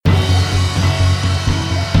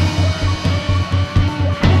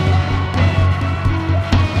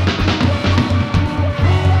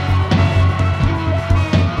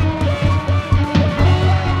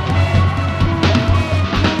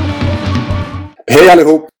Hej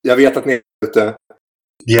allihop, jag vet att ni är ute.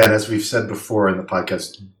 Yeah, and as we've said before in the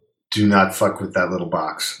podcast, do not fuck with that little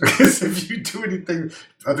box. Because if you do anything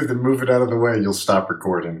other than move it out of the way, you'll stop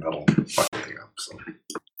recording. That'll fuck everything up. So.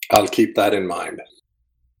 I'll keep that in mind.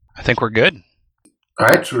 I think we're good. All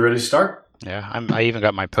right, so we ready to start? Yeah, I even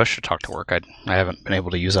got my push to talk to work. I haven't been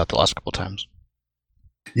able to use that the last couple times.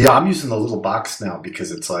 Yeah, I'm using the little box now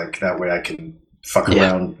because it's like that way I can fuck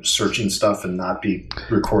around searching stuff and not be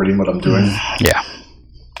recording what I'm doing. Yeah.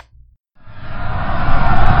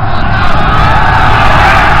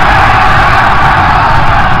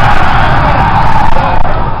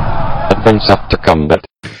 Advance After Combat.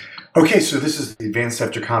 Okay, so this is the Advanced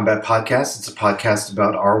After Combat podcast. It's a podcast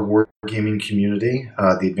about our wargaming community,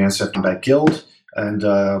 the Advanced After Combat Guild, and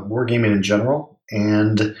wargaming in general.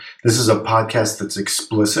 And this is a podcast that's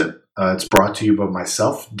explicit. It's brought to you by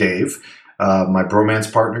myself, Dave, my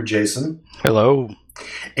bromance partner, Jason. Hello.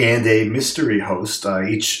 And a mystery host.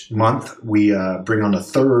 Each month we bring on a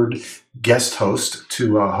third guest host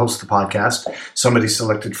to host the podcast. Somebody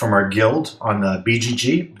selected from our guild on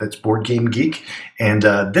BGG, that's Board Game Geek. And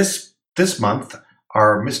this month,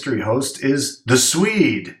 our mystery host is the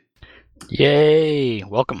Swede. Yay!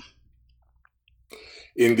 Welcome.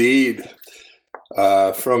 Indeed.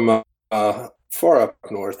 From far up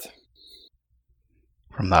north.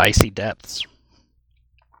 From the icy depths.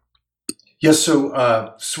 Yes,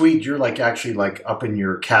 so Swede, you're like actually like up in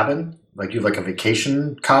your cabin? Like you have like a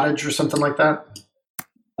vacation cottage or something like that?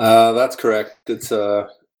 That's correct. It's now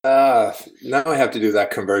I have to do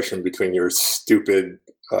that conversion between your stupid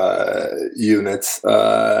units.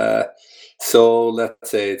 So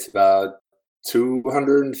let's say it's about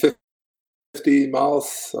 250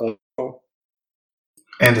 miles.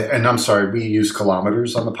 And I'm sorry, we use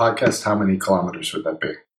kilometers on the podcast. How many kilometers would that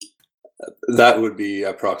be? That would be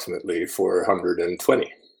approximately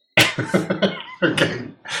 420. Okay.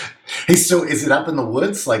 Hey, so is it up in the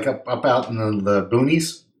woods, like up out in the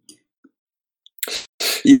boonies?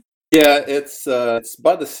 Yeah, it's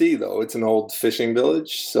by the sea though. It's an old fishing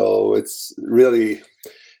village, so it's really,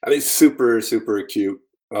 super, super cute.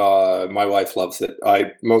 My wife loves it.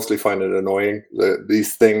 I mostly find it annoying.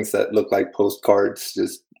 These things that look like postcards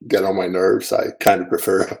just get on my nerves. I kind of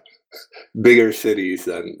prefer bigger cities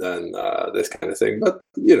than this kind of thing. But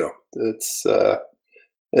it's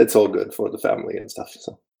all good for the family and stuff.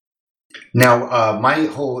 So. Now, my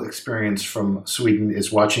whole experience from Sweden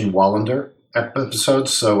is watching Wallander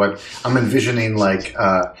episodes. So I'm envisioning like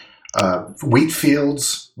wheat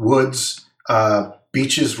fields, woods,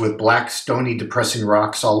 beaches with black, stony, depressing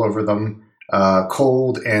rocks all over them,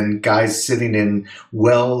 cold, and guys sitting in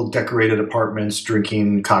well-decorated apartments,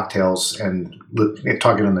 drinking cocktails and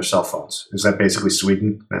talking on their cell phones. Is that basically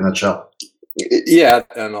Sweden in a nutshell? Yeah,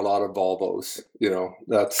 and a lot of Volvos.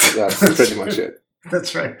 That's pretty much it.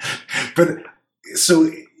 That's right. But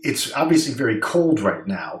so it's obviously very cold right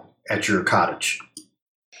now at your cottage.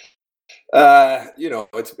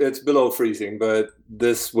 It's below freezing, but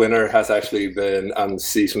this winter has actually been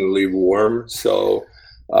unseasonably warm. So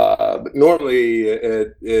normally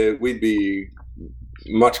we'd be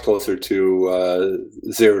much closer to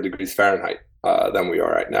 0 degrees Fahrenheit than we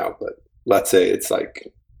are right now. But let's say it's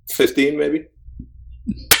like 15, maybe.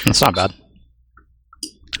 That's not bad.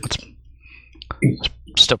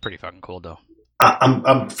 It's still pretty fucking cold, though.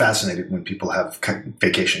 I'm fascinated when people have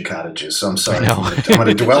vacation cottages, so I'm sorry. I'm going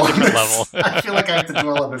to dwell on this. Level. I feel like I have to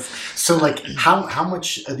dwell on this. So, like, how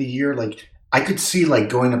much of the year, like, I could see, like,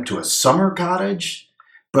 going up to a summer cottage,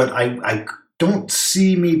 but I don't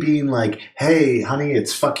see me being like, hey, honey,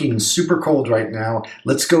 it's fucking super cold right now.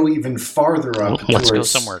 Let's go even farther up. Let's go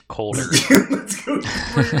somewhere colder. Let's go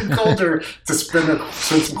even colder to spend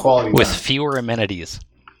some quality with time. fewer amenities.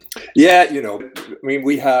 Yeah,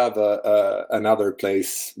 we have another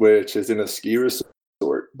place which is in a ski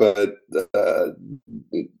resort, but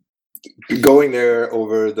going there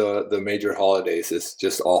over the major holidays is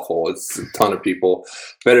just awful. It's a ton of people.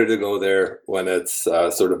 Better to go there when it's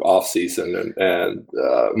sort of off season and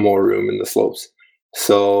more room in the slopes.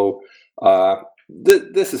 So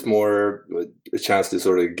this is more a chance to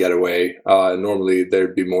sort of get away. Normally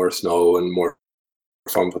there'd be more snow and more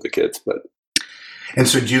fun for the kids, but. And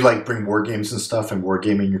so do you like bring war games and stuff and war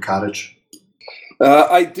game in your cottage?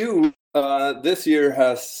 I do. This year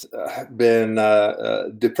has been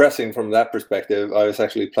depressing from that perspective. I was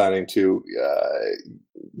actually planning to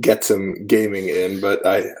get some gaming in, but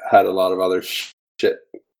I had a lot of other shit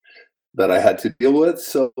that I had to deal with.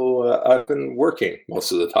 So I've been working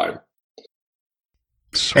most of the time.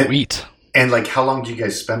 Sweet. And like, how long do you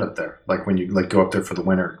guys spend up there? Like when you like go up there for the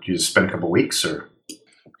winter, do you just spend a couple weeks or?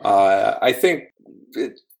 I think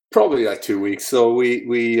Probably like 2 weeks. So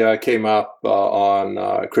we came up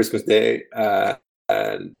on Christmas Day,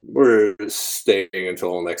 and we're staying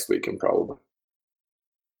until next weekend probably.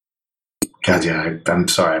 God, yeah, I'm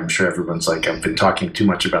sorry. I'm sure everyone's like, I've been talking too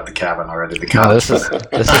much about the cabin already. The No, cabin. this is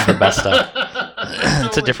the best stuff.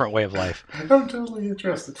 It's a different way of life. I'm totally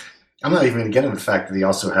interested. I'm not even going to get into the fact that he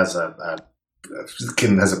also has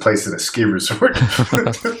has a place at a ski resort.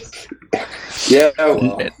 Yeah,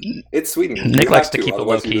 well, it's Sweden. Nick You likes have to keep it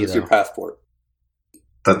otherwise low-key, you lose your though. passport.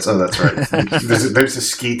 That's right. There's a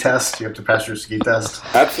ski test. You have to pass your ski test.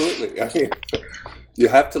 Absolutely. I mean, you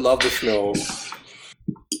have to love the snow.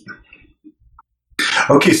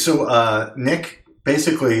 Okay, so Nick,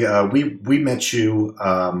 basically, we met you,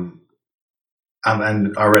 and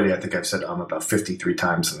already I think I've said about 53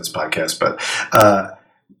 times in this podcast, but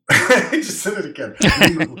I just said it again.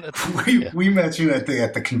 We met you at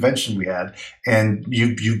the convention we had, and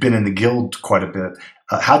you've been in the guild quite a bit.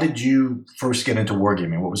 How did you first get into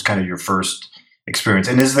wargaming? What was kind of your first experience?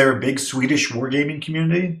 And is there a big Swedish wargaming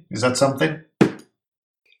community? Is that something?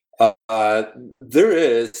 There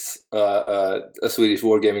is a Swedish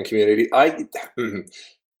wargaming community. I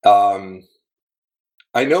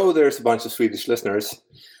know there's a bunch of Swedish listeners.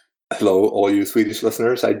 Hello, all you Swedish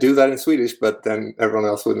listeners. I do that in Swedish, but then everyone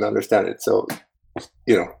else wouldn't understand it. So, I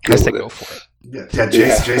guess they go for it. Yeah,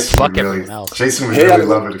 Jason Fuck would really, everyone else. Jason would really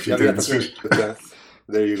love it if you did.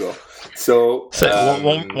 There you go. So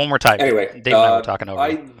one more time. Anyway, Dave and I were talking over.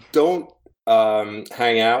 I don't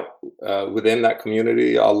hang out within that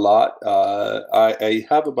community a lot. I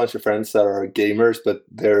have a bunch of friends that are gamers, but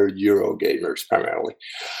they're Euro gamers primarily.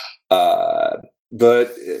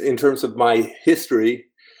 But in terms of my history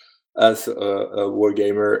as a war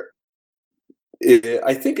gamer,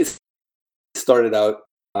 I think it started out.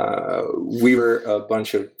 We were a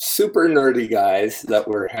bunch of super nerdy guys that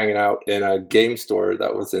were hanging out in a game store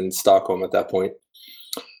that was in Stockholm at that point.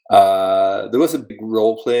 There was a big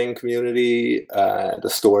role-playing community at the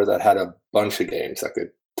store that had a bunch of games, like a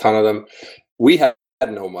ton of them. We had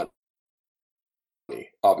no money,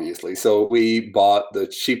 obviously, so we bought the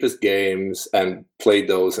cheapest games and played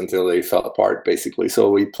those until they fell apart, basically. So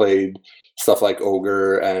we played stuff like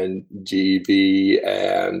Ogre and GV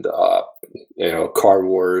and Car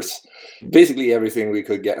Wars, basically everything we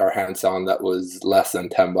could get our hands on that was less than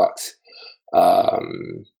 $10.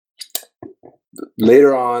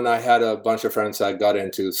 Later on, I had a bunch of friends that got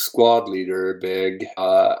into Squad Leader big.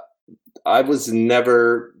 I was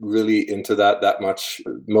never really into that much,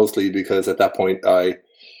 mostly because at that point my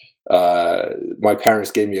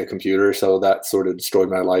parents gave me a computer, so that sort of destroyed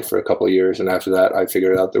my life for a couple of years. And after that, I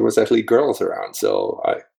figured out there was actually girls around, so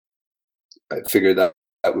I figured that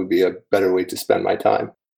would be a better way to spend my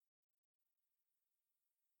time.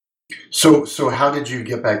 So how did you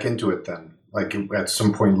get back into it then? Like at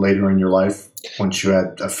some point later in your life, once you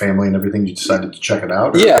had a family and everything, you decided to check it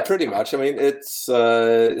out? Or? Yeah, pretty much. I mean, it's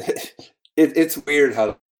it's weird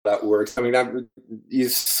how that works. I mean, you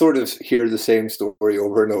sort of hear the same story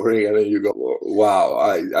over and over again, and you go, "Wow,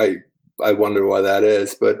 I wonder why that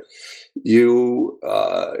is." But you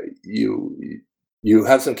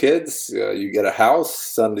have some kids, you get a house,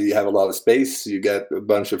 suddenly you have a lot of space, you get a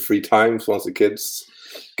bunch of free times once the kids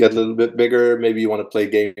get a little bit bigger. Maybe you want to play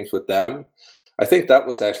games with them. I think that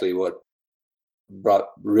was actually what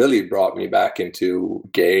really brought me back into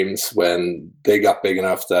games when they got big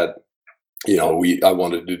enough that I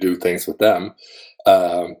wanted to do things with them,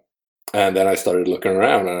 and then I started looking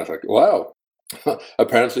around and I was like, wow,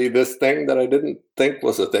 apparently this thing that I didn't think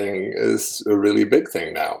was a thing is a really big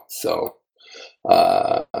thing now. So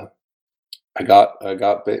I got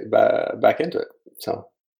back into it. So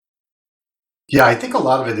yeah, I think a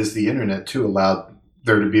lot of it is the internet too allowed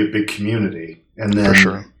there to be a big community, and then For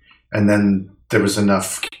sure. and then there was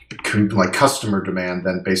enough customer demand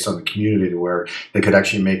then based on the community to where they could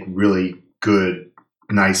actually make really good,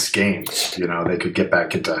 nice games. They could get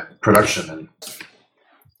back into production. And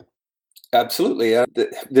absolutely.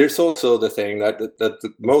 There's also the thing that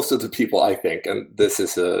most of the people, I think, and this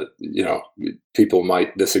is people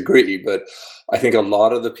might disagree, but I think a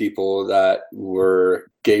lot of the people that were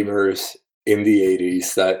gamers in the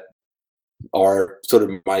 80s that are sort of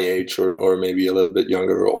my age or maybe a little bit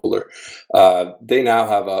younger or older, they now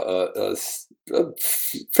have a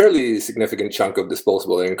fairly significant chunk of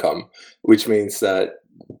disposable income, which means that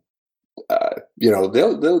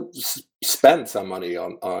they'll spend some money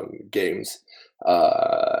on games.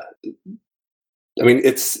 I mean,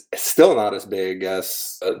 it's still not as big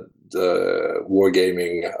as the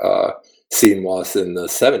wargaming scene was in the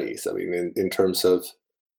 70s. I mean, in terms of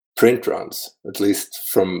print runs, at least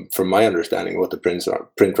from my understanding, what the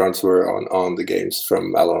print runs were on the games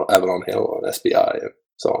from Avalon Hill and SBI and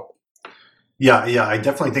so on. Yeah, I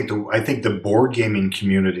definitely think the board gaming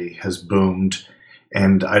community has boomed,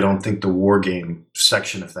 and I don't think the war game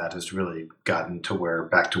section of that has really gotten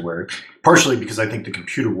back to where. Partially because I think the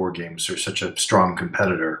computer war games are such a strong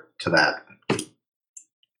competitor to that.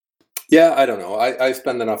 Yeah, I don't know. I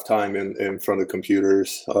spend enough time in front of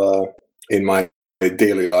computers in my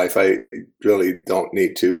daily life. I really don't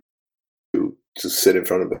need to sit in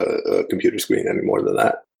front of a computer screen any more than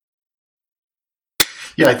that.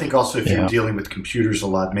 Yeah, I think also if you're dealing with computers a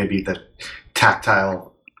lot, maybe the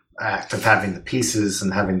tactile act of having the pieces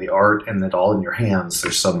and having the art and it all in your hands,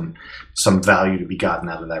 there's some value to be gotten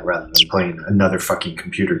out of that rather than playing another fucking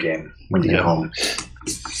computer game when you get home.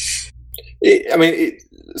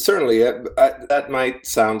 Certainly, that might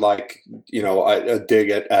sound like a dig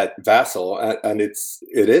at Vassal, and it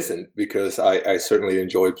isn't, because I certainly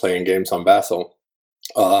enjoy playing games on Vassal.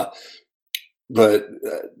 But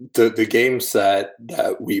the games that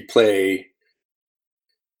we play,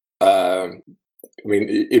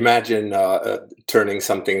 imagine turning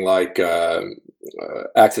something like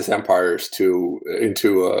Axis Empires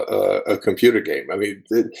into a computer game. I mean,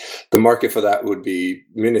 the market for that would be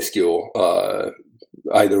minuscule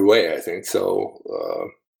either way, I think. So.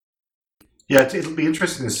 Yeah, it'll be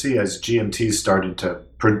interesting to see as GMT started to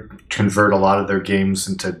convert a lot of their games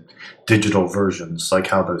into digital versions, like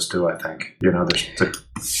how those do, I think.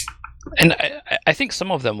 And I think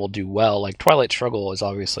some of them will do well. Like Twilight Struggle is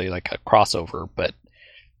obviously like a crossover, but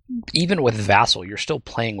even with Vassal, you're still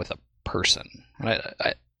playing with a person.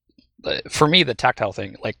 For me, the tactile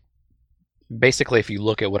thing, like basically if you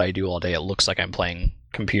look at what I do all day, it looks like I'm playing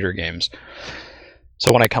computer games.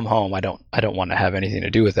 So when I come home, I don't want to have anything to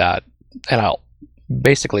do with that. And I'll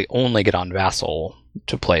basically only get on Vassal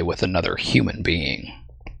to play with another human being.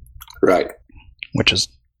 Right. Which is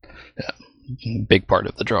a big part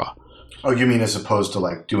of the draw. Oh, you mean as opposed to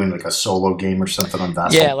like doing like a solo game or something on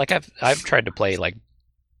Vassal? Yeah, like I've tried to play like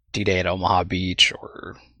D-Day at Omaha Beach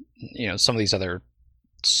or some of these other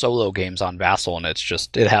solo games on Vassal, and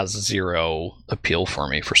it has zero appeal for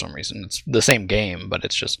me for some reason. It's the same game, but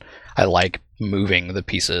it's just I like moving the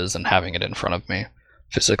pieces and having it in front of me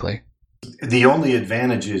physically. The only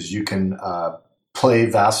advantage is you can play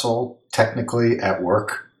Vassal technically at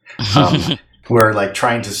work. Where like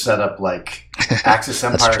trying to set up like Axis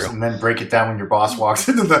Empires and then break it down when your boss walks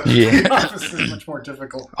into the office is much more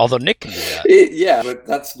difficult. Although Nick can do that. But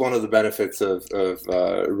that's one of the benefits of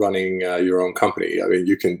running your own company. I mean,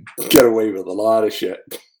 you can get away with a lot of shit.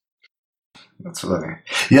 That's what I mean.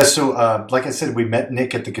 Yeah, so like I said, we met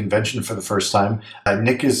Nick at the convention for the first time.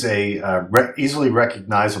 Nick is a easily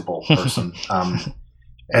recognizable person.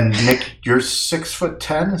 And Nick, you're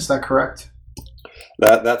 6'10", is that correct?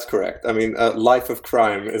 That's correct. I mean, Life of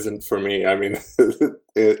Crime isn't for me. I mean,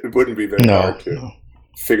 it wouldn't be very hard to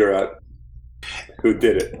figure out who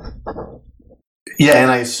did it. Yeah, and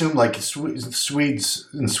I assume like in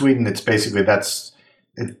Sweden, it's basically it's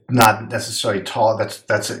not necessarily tall.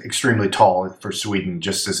 That's extremely tall for Sweden,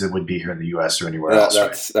 just as it would be here in the U.S. or anywhere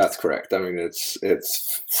else. That's correct. I mean,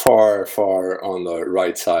 it's far on the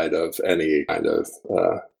right side of any kind of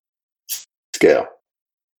scale.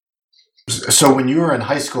 So when you were in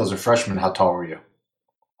high school as a freshman, how tall were you?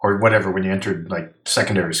 Or whatever, when you entered like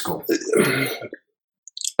secondary school?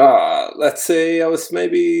 Let's say I was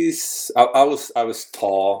maybe I was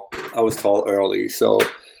tall. I was tall early. So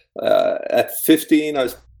at 15 I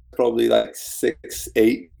was probably like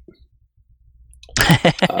 6'8".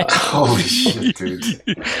 Holy shit, dude.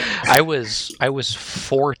 I was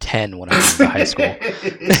 4'10" when I went to high school.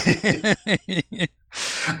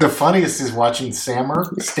 The funniest is watching Sammer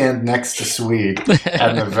stand next to Swede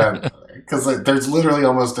at an event, because there's literally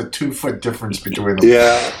almost a 2-foot difference between them.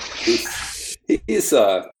 Yeah, he's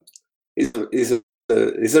an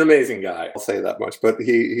amazing guy. I'll say that much. But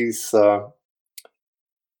he's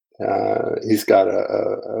got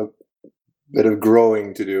a bit of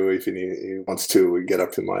growing to do if he wants to get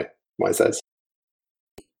up to my size.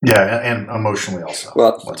 Yeah, and emotionally also.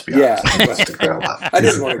 Well, let's be honest. I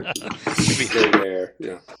didn't want to go there.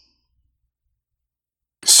 Yeah.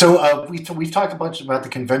 So we've talked a bunch about the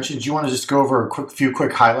conventions. Do you want to just go over a few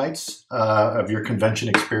quick highlights of your convention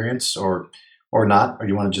experience, or not? Or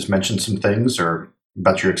you want to just mention some things or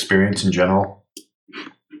about your experience in general?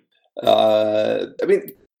 I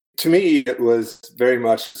mean, to me, it was very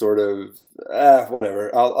much sort of whatever.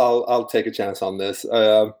 I'll take a chance on this.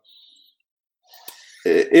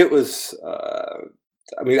 It was.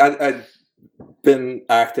 I mean, I'd been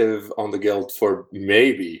active on the guild for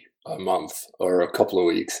maybe a month or a couple of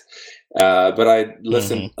weeks. But I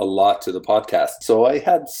listened a lot to the podcast, so I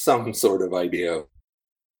had some sort of idea of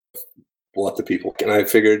what the people, and I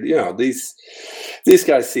figured, these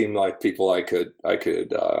guys seem like people I could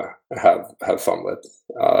have fun with,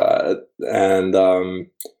 and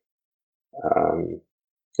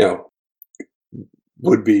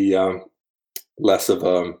would be less of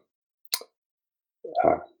a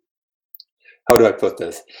how do I put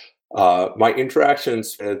this? My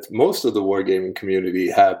interactions with most of the wargaming community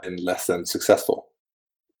have been less than successful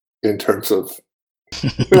in terms of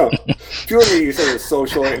purely sort of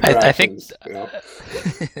social interactions.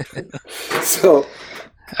 So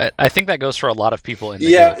I think that goes for a lot of people in the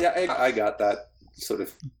game. I got that sort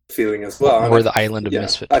of feeling as well. We're the island of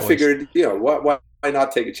misfit toys. I figured, why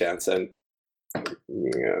not take a chance and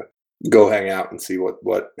go hang out and see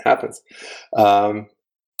what happens.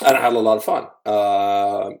 And I had a lot of fun.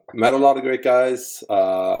 Met a lot of great guys,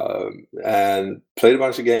 and played a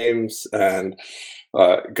bunch of games, and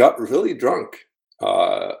got really drunk.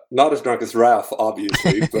 Not as drunk as Ralph,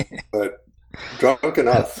 obviously, but drunk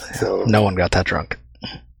enough. So no one got that drunk.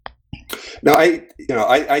 No, I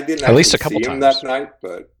didn't at least a couple see him times that night,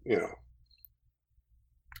 but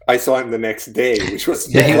I saw him the next day, which was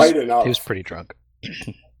quite enough. He was pretty drunk.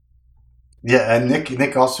 Yeah, and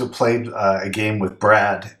Nick also played a game with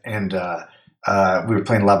Brad, and we were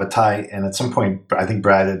playing La Bataille, and at some point, I think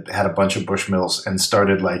Brad had a bunch of Bushmills and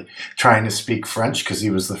started trying to speak French because he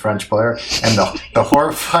was the French player, and the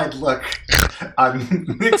horrified look on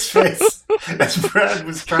Nick's face as Brad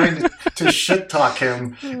was trying to shit talk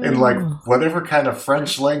him in whatever kind of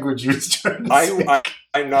French language he was trying to speak.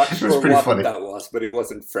 I'm not sure what funny. That was, but it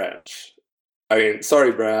wasn't French. I mean,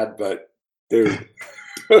 sorry, Brad, but dude.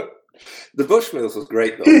 The Bushmills was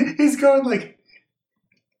great, though. He's going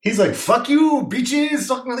he's like, fuck you, bitches,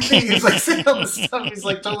 something like that. He's saying all this stuff. He's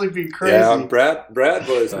totally being crazy. Yeah, Brad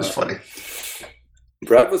was... It was funny.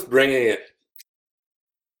 Brad was bringing it.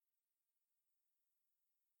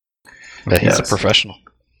 Yeah, he's a professional.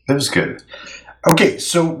 It was good. Okay,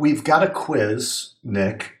 so we've got a quiz,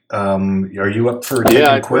 Nick. Are you up for taking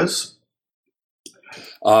a quiz?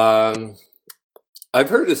 I've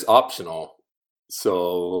heard it's optional.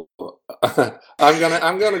 So I'm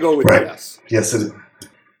gonna go with yes. Yes, it is.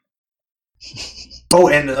 Oh,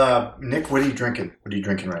 and Nick, what are you drinking? What are you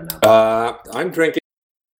drinking right now? I'm drinking.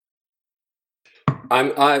 I'm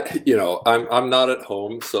not at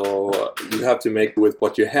home, so you have to make with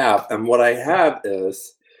what you have. And what I have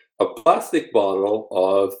is a plastic bottle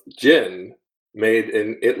of gin made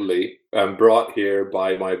in Italy and brought here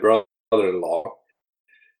by my brother-in-law.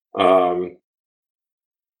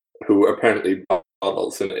 Who apparently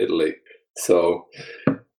bottles in Italy. So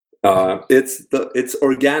it's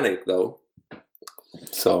organic though.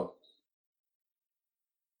 So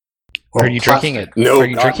are you drinking it? No, are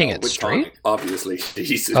you drinking it straight? Tonic, obviously,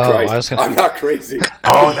 Jesus Christ! I'm not crazy.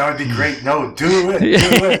 Oh, that would be great. No, do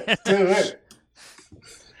it.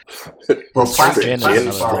 Well, plastic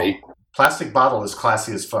bottle is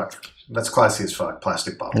classy as fuck. That's classy as fuck.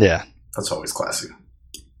 Plastic bottle. Yeah, that's always classy.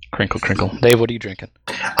 Crinkle, crinkle. Dave, what are you drinking?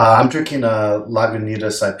 I'm drinking a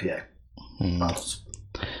Lagunitas IPA. Bottles.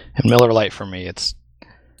 And Miller Lite for me. It's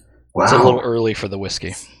a little early for the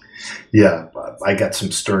whiskey. Yeah, I got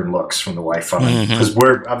some stern looks from the wife on it because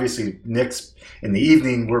we're obviously Nick's in the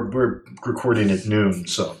evening. We're recording at noon,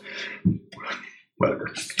 so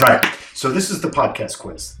whatever. All right. So this is the podcast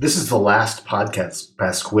quiz. This is the last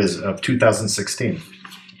podcast quiz of 2016.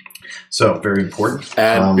 So very important.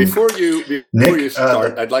 And before you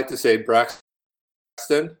start, I'd like to say,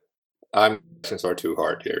 Braxton, questions are too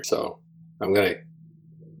hard here, so I'm gonna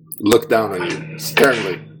look down on you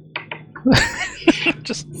sternly.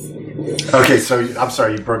 Okay, so I'm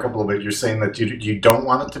sorry, you broke up a little bit. You're saying that you don't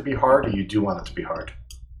want it to be hard, or you do want it to be hard?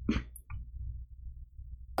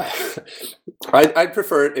 I'd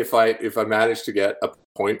prefer it if I manage to get a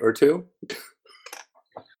point or two.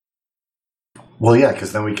 Well, yeah,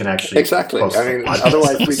 because then we can actually exactly. I mean,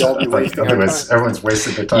 otherwise we'd all be wasting our time. Everyone's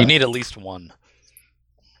wasting their time. You need at least one.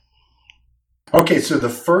 Okay, so the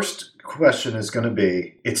first question is going to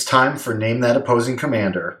be: it's time for Name That Opposing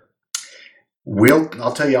Commander.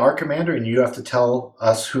 I'll tell you our commander, and you have to tell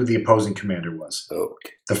us who the opposing commander was.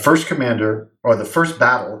 Okay. The first commander, or the first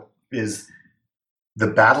battle, is the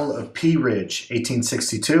Battle of Pea Ridge,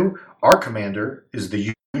 1862. Our commander is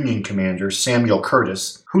the Union commander, Samuel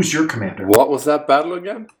Curtis. Who's your commander? What was that battle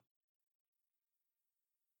again?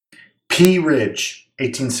 Pea Ridge,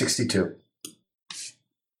 1862.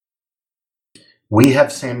 We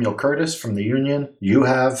have Samuel Curtis from the Union. You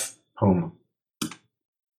have whom?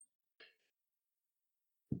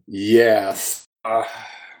 Yes.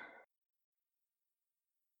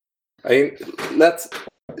 I mean, let's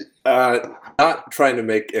not trying to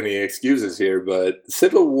make any excuses here, but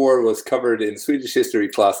Civil War was covered in Swedish history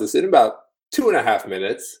classes in about 2.5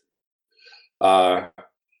 minutes.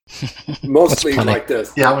 Mostly like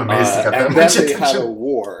this. Yeah, I'm amazed. And then they had a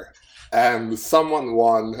war, and someone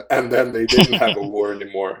won, and then they didn't have a war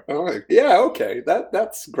anymore. I'm like, yeah, okay,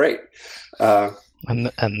 that's great.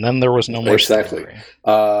 And then there was no more exactly.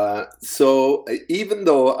 slavery. So even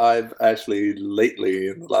though I've actually lately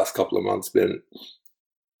in the last couple of months been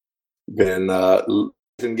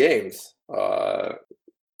in games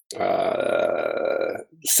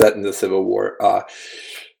set in the Civil War,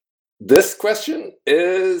 this question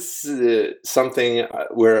is something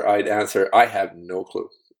where I'd answer, I have no clue.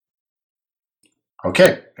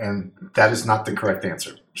 Okay, and that is not the correct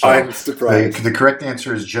answer. So I'm surprised. The correct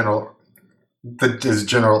answer is General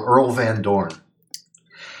Earl Van Dorn.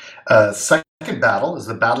 Second battle is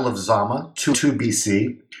the Battle of Zama, 2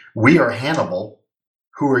 BC. We are Hannibal.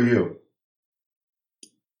 Who are you?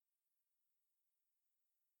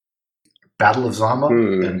 Battle of Zama,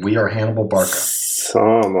 and we are Hannibal Barca.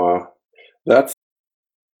 Zama. That's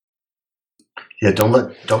don't make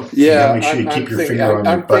sure you keep your finger on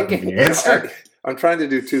your button when you answer. I'm trying to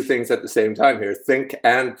do two things at the same time here: think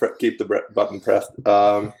and keep the button pressed.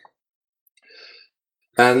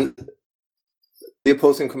 And the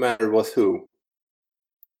opposing commander was who?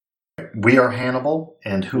 We are Hannibal,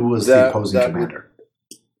 and who was the opposing commander?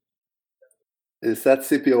 Is that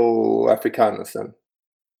Scipio Africanus then?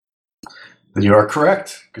 You are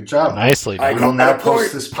correct. Good job. Nicely done. I will now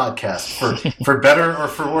post this podcast for better or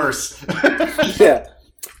for worse. Yeah.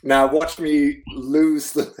 Now watch me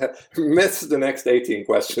miss the next 18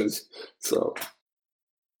 questions. So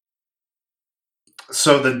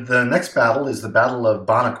the next battle is the Battle of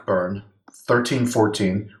Bannockburn,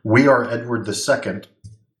 1314. We are Edward II.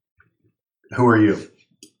 Who are you?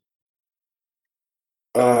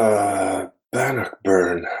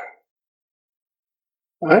 Bannockburn.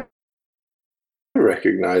 I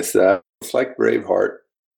recognize that. It's like Braveheart.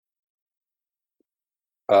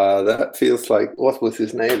 That feels like, what was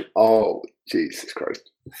his name? Oh, Jesus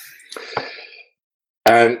Christ.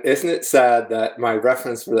 And isn't it sad that my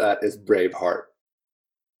reference for that is Braveheart?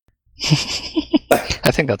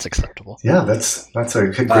 I think that's acceptable. Yeah, that's a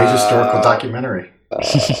great historical documentary.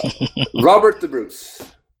 Robert the Bruce.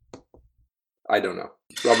 I don't know.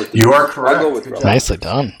 Robert the You Bruce. are correct. I'll go with Robert. Nicely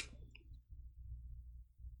done.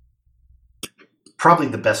 Probably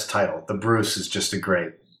the best title. The Bruce is just a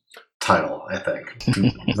great title, I think.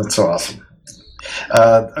 That's so awesome.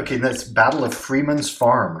 Okay, that's Battle of Freeman's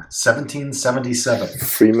Farm, 1777.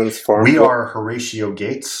 Freeman's Farm. We are Horatio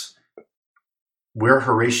Gates. We're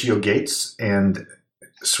Horatio Gates, and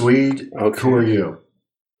Swede, Okay. Who are you?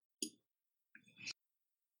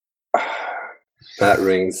 That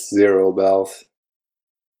rings 0 bells.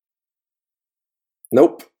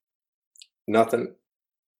 Nope. Nothing.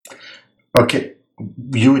 Okay,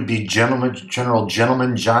 you would be General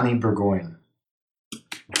Johnny Burgoyne.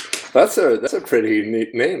 That's a pretty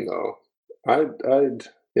neat name, though. I'd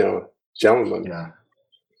gentleman. Yeah.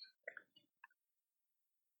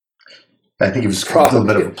 I think he was a little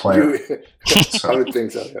bit of a player. I would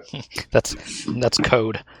think so, yeah. That's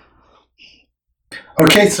code.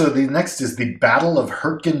 Okay, so the next is the Battle of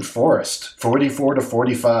Hurtgen Forest, 44 to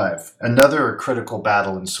 45. Another critical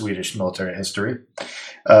battle in Swedish military history.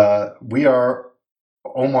 We are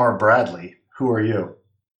Omar Bradley. Who are you?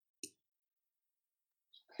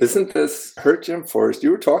 Isn't this Hurtgen Forest? You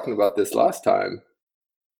were talking about this last time.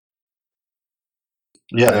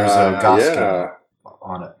 Yeah, there's a Goska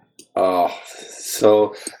on it. Oh,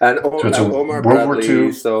 so it's Omar World War Bradley.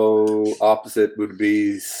 II. So opposite would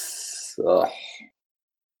be So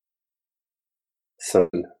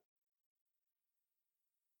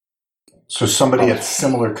somebody at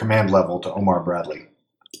similar command level to Omar Bradley.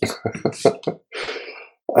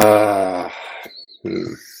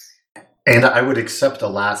 And I would accept a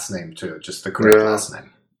last name too, just the correct last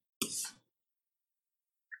name.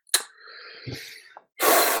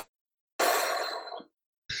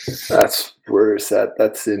 That's where is that?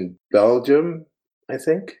 That's in Belgium, I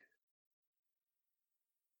think.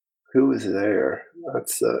 Who is there?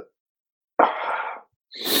 That's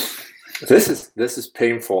this is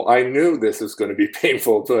painful. I knew this was going to be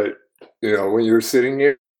painful, but when you're sitting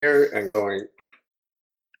here and going,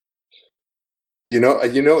 I know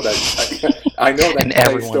that and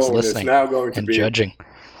everyone's Stone listening is now going to and be judging.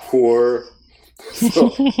 Poor.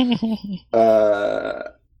 So,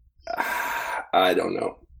 I don't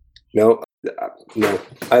know. No,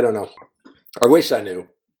 I don't know. I wish I knew.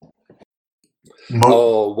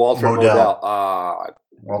 Walter Modell. Modell.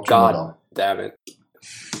 Walter God Modell. damn it.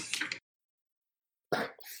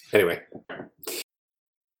 Anyway.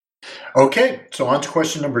 Okay, so on to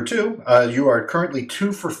question number 2. You are currently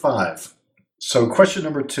 2 for 5. So question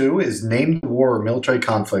number 2 is name the war or military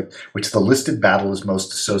conflict which the listed battle is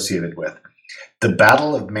most associated with. The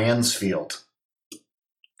Battle of Mansfield.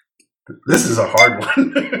 This is a hard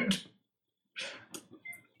one.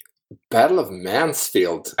 Battle of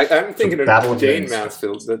Mansfield. I'm thinking of Battle of Jane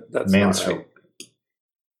Mansfield. Mansfield. That's Mansfield.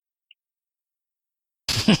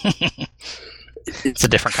 It's a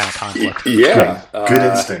different kind of conflict. Yeah. Good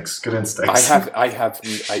instincts. Good instincts. I have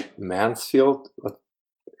Mansfield.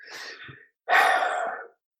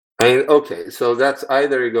 Okay, so that's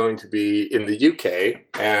either going to be in the UK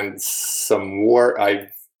and some war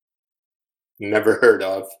I've never heard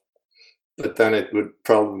of, but then it would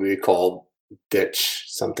probably be called Ditch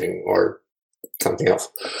something or something else.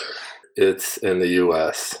 It's in the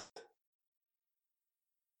US.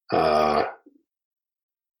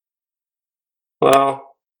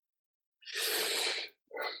 Well,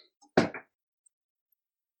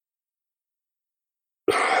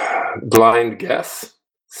 blind guess.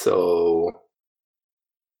 So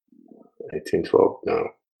 1812, no.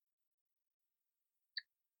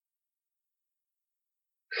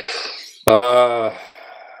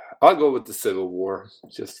 I'll go with the Civil War,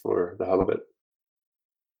 just for the hell of it.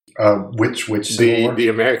 Which Civil War? The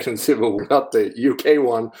American Civil War, not the UK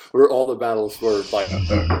one, where all the battles were by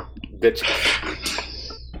bitches.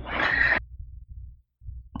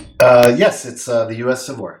 Yes, it's the U.S.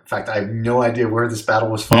 Civil War. In fact, I have no idea where this battle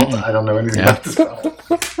was fought. I don't know anything about this battle.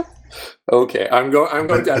 Okay, I'm going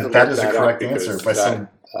to have to that look is a that correct up answer because by some.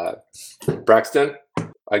 Braxton,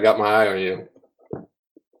 I got my eye on you.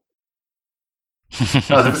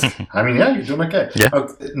 Yeah, you're doing okay. Yeah.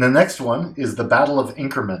 The next one is the Battle of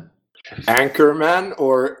Inkerman. Anchorman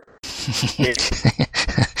or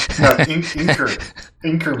No,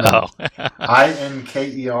 Inkerman. Oh.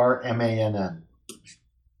 Inkermann.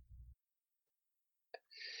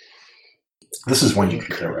 This is one you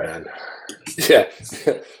could get right. Yeah,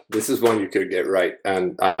 this is one you could get right,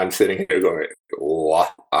 and I'm sitting here going,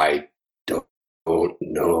 "What? I don't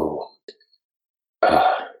know."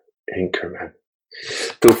 Inkerman.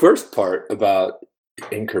 The worst part about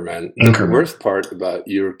Inkerman, the worst part about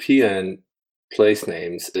European place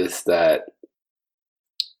names is that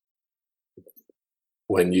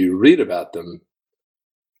when you read about them,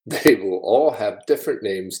 they will all have different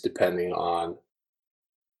names depending on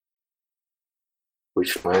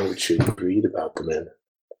which language you read about them in.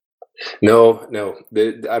 No. No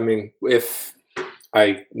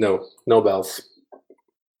bells.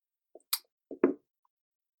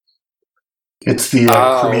 It's the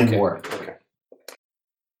Crimean War. Okay.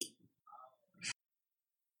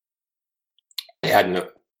 I had no.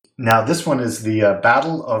 Now this one is the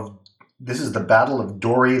Battle of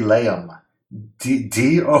Dorylaeum.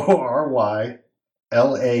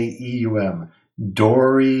 Dorylaeum.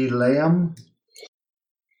 Dorylaeum.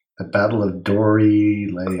 The Battle of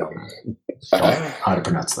Dorylaeum. How to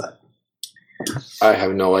pronounce that? I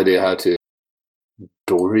have no idea how to.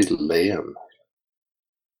 Dorylaeum.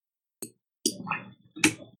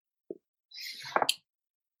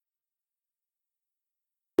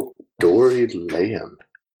 Dorylaeum.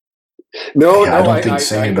 No, I don't think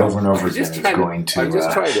saying it over and over again is going to. I'm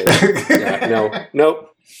just trying to. Yeah,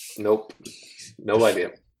 nope. No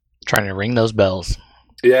idea. Trying to ring those bells.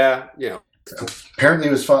 Yeah, Apparently,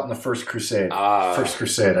 it was fought in the First Crusade. First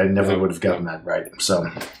Crusade. I never would have gotten that right. So,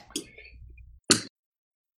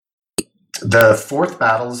 the fourth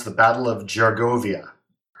battle is the Battle of Gergovia.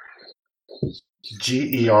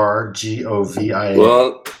 Gergovia.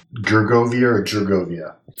 Well, Gergovia or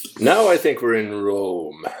Gergovia? Now I think we're in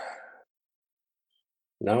Rome.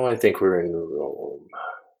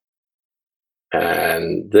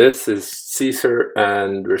 And this is Caesar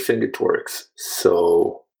and Vercingetorix.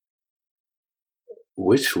 So,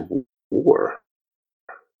 which war?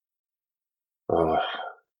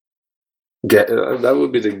 That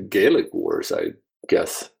would be the Gaelic Wars, I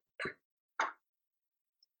guess.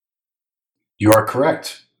 You are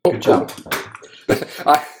correct. Good job.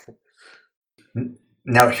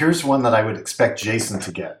 Now, here's one that I would expect Jason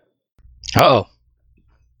to get. Uh-oh.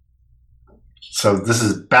 So this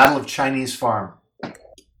is Battle of Chinese Farm.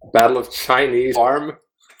 Battle of Chinese Farm?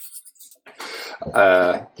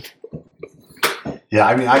 Yeah,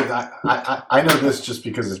 I mean, I know this just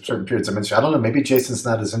because of certain periods I mentioned. I don't know, maybe Jason's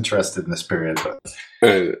not as interested in this period. But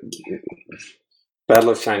Battle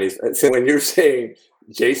of Chinese. So when you're saying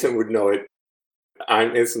Jason would know it,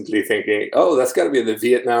 I'm instantly thinking, oh, that's got to be the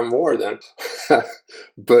Vietnam War then.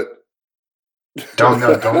 But don't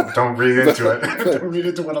read into it. Don't read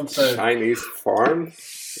into what I'm saying. Chinese farm?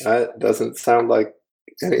 That doesn't sound like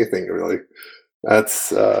anything really.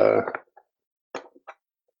 That's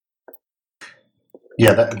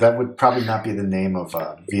Yeah, that would probably not be the name of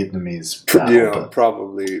Vietnamese battle. But...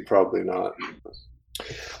 probably not.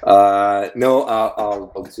 No,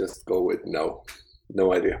 I'll just go with no.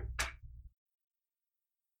 No idea.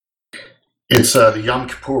 It's the Yom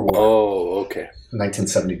Kippur War. Oh, okay.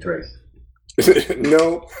 1973.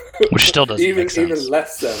 No, which still doesn't even make sense. even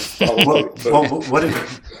less sense. Probably.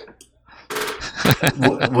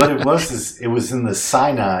 What it was is it was in the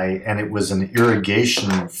Sinai, and it was an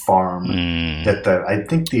irrigation farm that I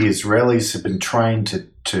think the Israelis have been trying to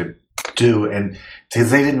do, and they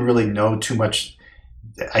didn't really know too much.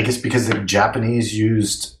 I guess because the Japanese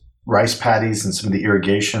used rice paddies and some of the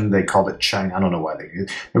irrigation, they called it China. I don't know why. There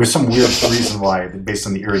was some weird reason why, based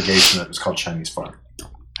on the irrigation, that it was called Chinese farm.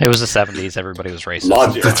 It was the 70s. Everybody was racist.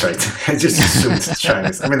 Logic. That's right. I just assumed it's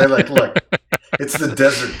Chinese. I mean, they're like, look, it's the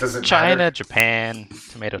desert. Doesn't China, matter. Japan,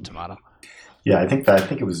 tomato. Yeah, I think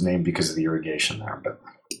it was named because of the irrigation there. But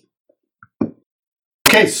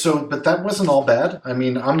okay, but that wasn't all bad. I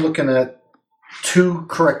mean, I'm looking at 2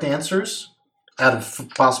 correct answers out of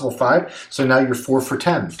possible 5. So now you're 4 for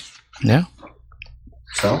 10. Yeah.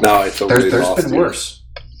 So no, it's there's been worse.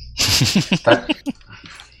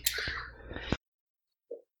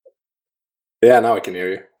 Yeah, now I can hear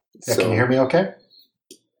you. Yeah, can you hear me okay?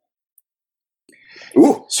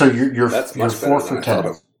 Ooh, so you're that's you're much 4 better for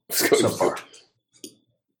than 10 so far.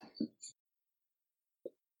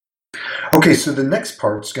 Okay, so the next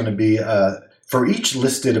part's going to be for each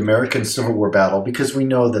listed American Civil War battle, because we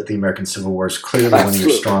know that the American Civil War is clearly one of your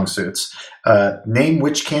strong suits. Name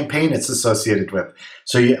which campaign it's associated with.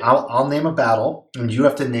 So I'll name a battle, and you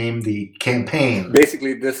have to name the campaign.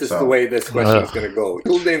 Basically, this is the way this question is going to go.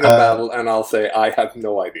 You'll name a battle, and I'll say, I have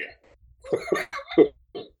no idea.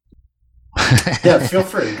 Yeah, feel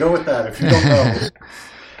free. Go with that if you don't know.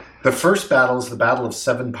 The first battle is the Battle of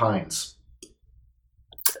Seven Pines.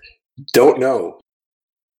 Don't know.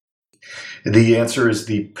 The answer is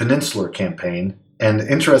the Peninsular Campaign. And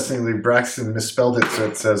interestingly, Braxton misspelled it, so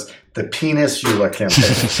it says the Penisula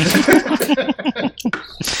Campaign.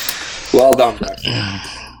 Well done, Braxton.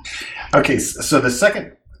 Okay, so the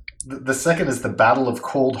second is the Battle of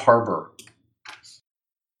Cold Harbor.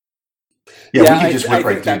 Yeah, we can just whip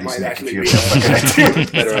right through these next few.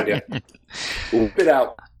 Better idea. Whip it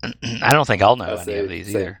out. I don't think I'll know any of these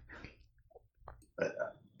either.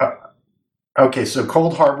 Okay, so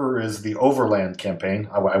Cold Harbor is the Overland Campaign.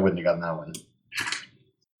 I wouldn't have gotten that one.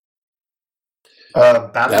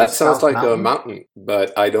 That sounds like a mountain,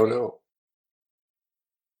 but I don't know.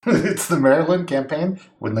 It's the Maryland Campaign.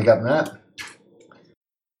 Wouldn't have gotten that.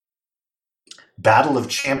 Battle of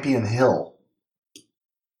Champion Hill.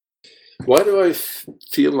 Why do I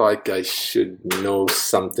feel like I should know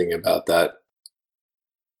something about that?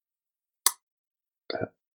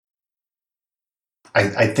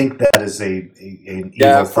 I think that is an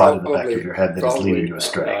evil thought in the back of your head that is leading you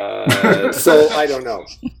astray. So I don't know.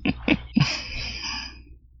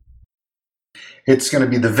 It's going to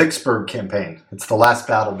be the Vicksburg Campaign. It's the last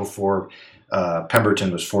battle before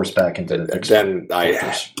Pemberton was forced back into the Vicksburg. Then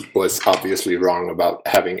I was obviously wrong about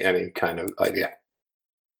having any kind of idea.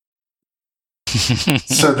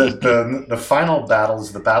 So the final battle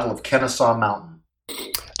is the Battle of Kennesaw Mountain.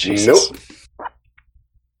 Jesus. Nope.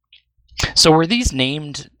 So were these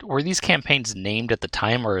campaigns named at the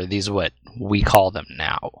time, or are these what we call them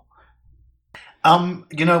now?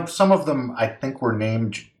 Some of them I think were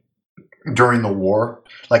named during the war.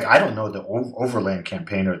 Like, I don't know the Overland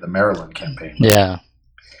Campaign or the Maryland Campaign. Yeah.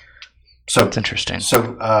 So it's interesting.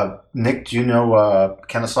 So, Nick, do you know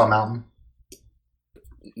Kennesaw Mountain?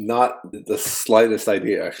 Not the slightest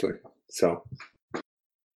idea, actually. So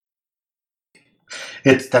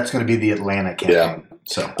that's going to be the Atlanta Campaign. Yeah.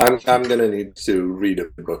 So I'm going to need to read a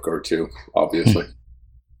book or two, obviously.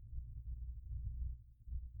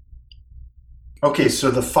 Okay, so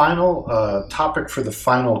the final topic for the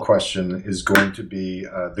final question is going to be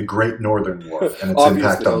the Great Northern War and its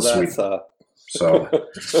impact on Sweden. So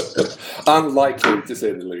unlikely, to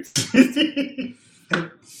say the least.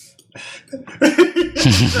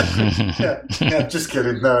 yeah, just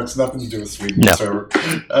kidding. No, it's nothing to do with Sweden.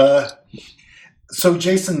 No. So,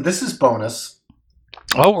 Jason, this is bonus.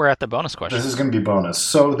 Oh, we're at the bonus question. This is going to be bonus.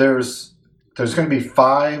 So there's going to be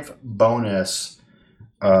 5 bonus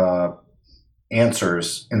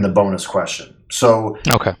answers in the bonus question. So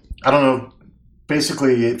okay, I don't know.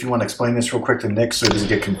 Basically, if you want to explain this real quick to Nick so he doesn't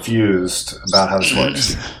get confused about how this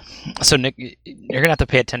works. So, Nick, you're going to have to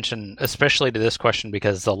pay attention, especially to this question,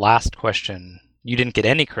 because the last question, you didn't get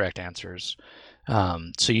any correct answers.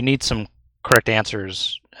 So you need some correct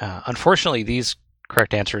answers. Unfortunately, these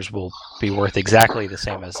correct answers will be worth exactly the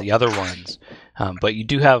same as the other ones, but you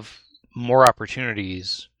do have more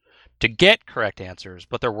opportunities to get correct answers,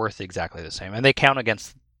 but they're worth exactly the same, and they count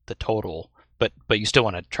against the total. But you still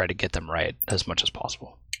want to try to get them right as much as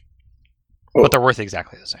possible. Oh. But they're worth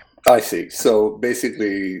exactly the same. I see. So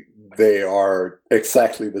basically, they are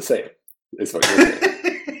exactly the same. Is what you're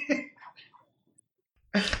saying.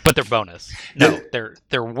 But they're bonus. No,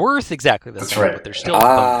 they're worth exactly the That's same, right. but they're still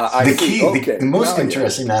bonus. I The see. key, Okay. the most Now I get it.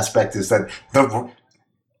 interesting aspect is that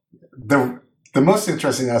the most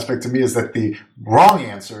interesting aspect to me is that the wrong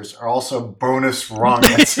answers are also bonus wrong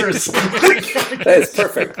answers. That is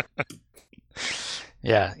perfect.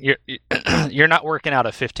 Yeah, you're not working out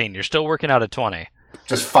a 15. You're still working out a 20.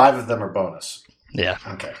 Just 5 of them are bonus. Yeah.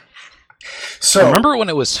 Okay. So Remember when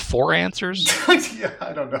it was 4 answers? yeah,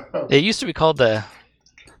 I don't know. It used to be called the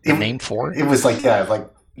name 4. It was like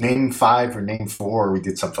name 5 or name 4. We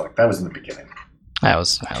did something like that. Was in the beginning. That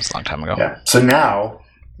was a long time ago. Yeah. So now,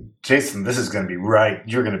 Jason, this is going to be right.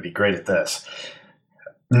 You're going to be great at this.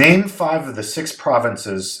 Name 5 of the 6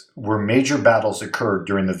 provinces where major battles occurred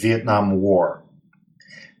during the Vietnam War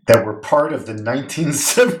that were part of the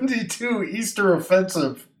 1972 Easter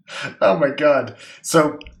Offensive. Oh my God.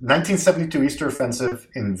 So 1972 Easter Offensive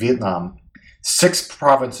in Vietnam, 6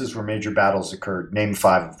 provinces where major battles occurred. Name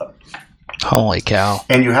 5 of them. Holy cow.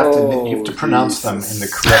 And you have to pronounce them in the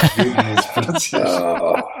correct Vietnamese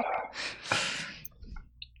pronunciation.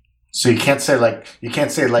 So you can't say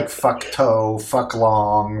like fuck toe, fuck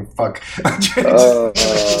long, fuck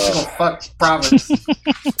fuck province.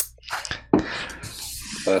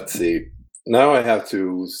 Let's see. Now I have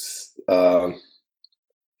to.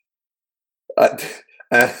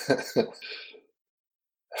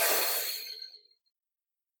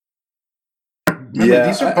 Remember,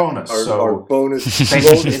 these are bonus, or so bonus.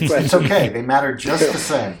 it's okay. They matter just the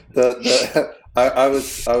same. I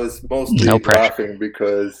was mostly laughing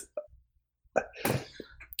because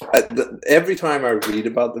every time I read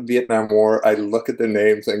about the Vietnam War, I look at the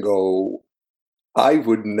names and go, I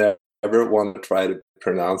would never want to try to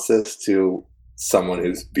pronounce this to someone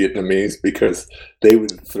who's Vietnamese because they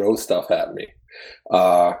would throw stuff at me.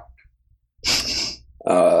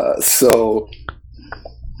 So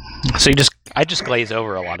I just glaze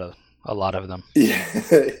over a lot of them. Yeah.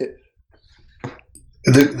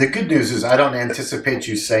 The good news is I don't anticipate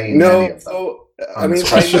you saying No, any of them. so I mean,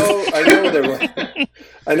 I know there was,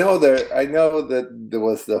 I know that there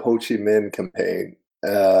was the Ho Chi Minh campaign,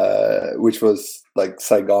 which was like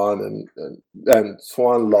Saigon and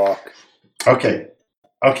Swan Lock. Okay,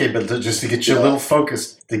 but just to get you a little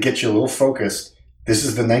focused, this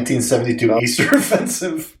is the 1972 Easter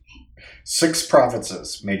Offensive. 6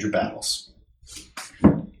 provinces, major battles.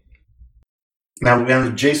 Now,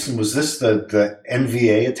 Jason, was this the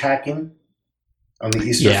NVA attacking on the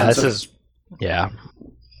Easter Offensive? This is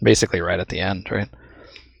basically right at the end, right?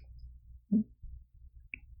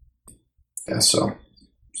 Yeah, so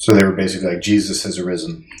they were basically like Jesus has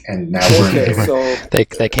arisen, and now we're So they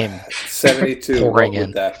came 72. What pouring would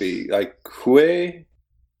in. that be? Like Hue,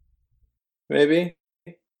 maybe?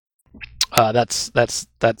 That's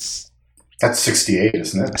 68,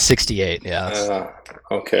 isn't it? 68. Yeah,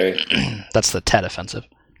 Okay. that's the Tet Offensive.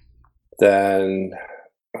 Then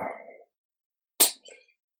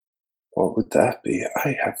what would that be?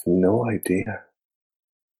 I have no idea.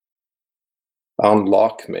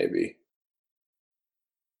 Unlock, maybe.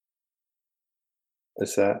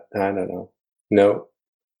 Is that? I don't know. No.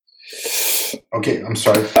 Okay, I'm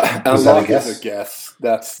sorry. Unlock is a guess.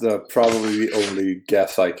 That's probably the only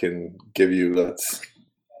guess I can give you. That's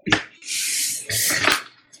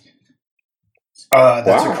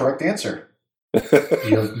a correct answer.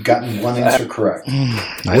 You've gotten one answer correct.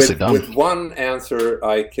 Nicely done. With one answer,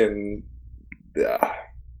 I can.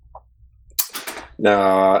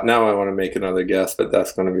 Now I want to make another guess, but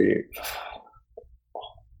that's going to be.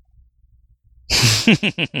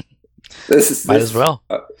 Might as well.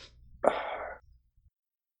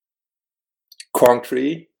 Quang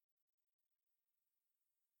Tri.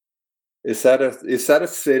 Is that a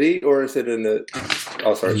city or is it in the?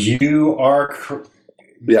 Oh, sorry. You are.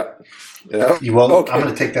 Yeah. Well, Okay. I'm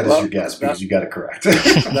going to take that as your guess because you got it correct.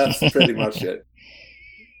 That's pretty much it.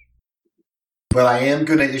 But I am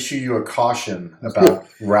going to issue you a caution about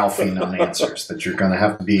Ralphing on answers, that you're going to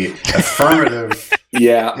have to be affirmative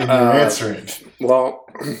Yeah. in your answering. Well,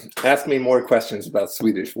 ask me more questions about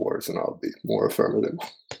Swedish wars, and I'll be more affirmative.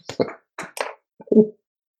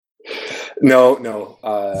 No.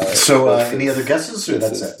 So, any other guesses, or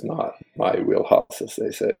that's is it? not my wheelhouse, as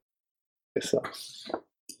they say.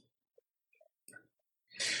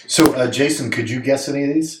 So, Jason, could you guess any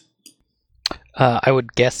of these? I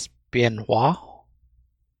would guess Bien Hoa.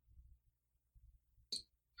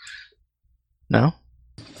 No?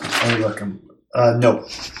 Let me look 'em. No.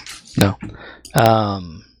 No.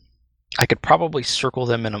 I could probably circle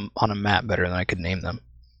them on a map better than I could name them.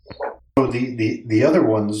 So the other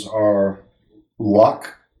ones are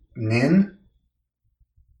Loc Ninh,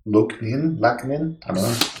 I don't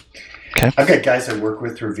know. Okay. I've got guys I work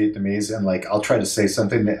with who are Vietnamese, and like I'll try to say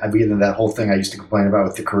something that I've been in that whole thing I used to complain about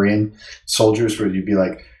with the Korean soldiers, where you'd be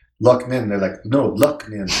like Loc Ninh, they're like no Loc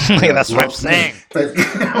Ninh. Like, that's what I'm Loc Ninh. saying. But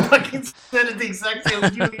I'm like instead of the exact same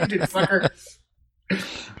you did, fucker.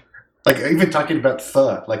 Like even talking about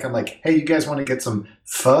pho, like I'm like, hey, you guys want to get some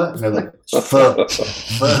pho? And they're like, pho.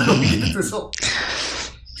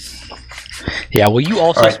 Yeah, well, you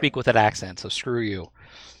also All right. speak with that accent, so screw you.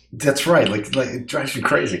 That's right. Like it drives me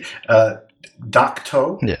crazy. Dak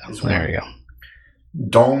To. Yeah, is one. there you go.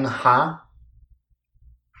 Dong Ha,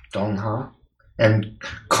 and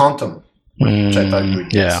Quantum, which I thought you would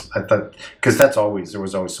guess. Yeah, I thought because there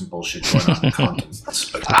was always some bullshit going on in Quantum.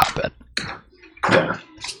 it's a hotbed. Yeah,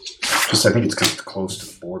 just I think it's because it's close to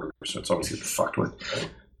the border, so it's always getting fucked with.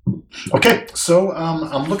 Okay, so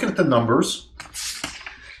I'm looking at the numbers,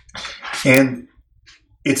 and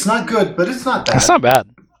it's not good, but it's not bad. It's not bad.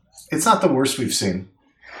 It's not the worst we've seen.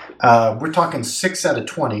 We're talking 6 out of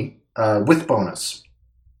 20 with bonus.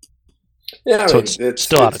 Yeah, I So mean, it's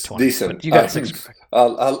still out of 20. Decent. But you got 6.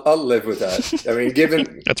 I'll live with that. I mean,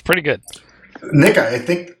 given That's pretty good. Nick, I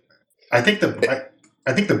think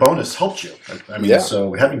the bonus helped you. I mean, Yeah.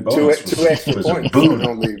 so having two bonus extra was a points boon. and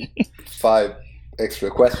only 5 extra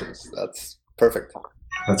questions, that's perfect.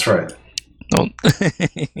 That's right. No.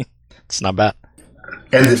 It's not bad.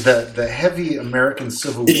 And the heavy American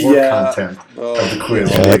Civil War content of the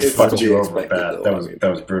quiz Yeah, really it's fucked to be you over expected, bad. though,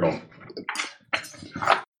 That was brutal.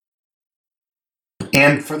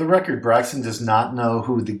 And for the record, Braxton does not know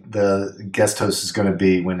who the guest host is going to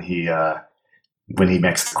be when he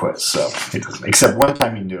makes the quiz. So he doesn't. Except one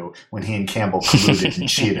time he knew when he and Campbell colluded and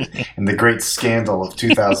cheated in the great scandal of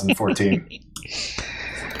 2014.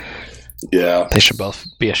 Yeah, They should both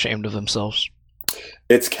be ashamed of themselves.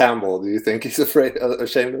 it's Campbell. Do you think he's ashamed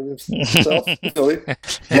of himself? Really?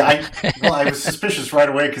 Yeah, I was suspicious right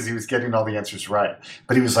away because he was getting all the answers right.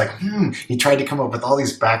 But he was like, he tried to come up with all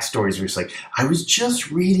these backstories where he's like, I was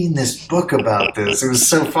just reading this book about this. It was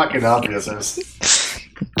so fucking obvious.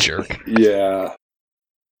 Jerk. Yeah.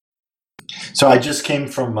 So I just came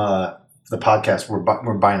from the podcast.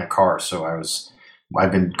 We're buying a car, so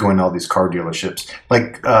I've been going to all these car dealerships.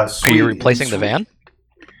 Like, Are you replacing the van?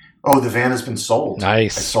 Oh, the van has been sold.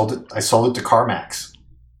 Nice. I sold it to CarMax.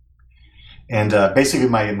 And basically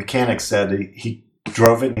my mechanic said he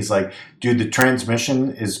drove it and he's like, dude, the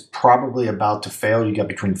transmission is probably about to fail. You got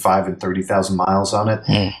between 5,000 and 30,000 miles on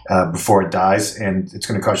it before it dies, and it's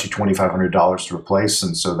going to cost you $2,500 to replace.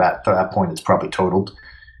 And so at that point, it's probably totaled.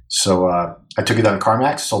 So I took it down to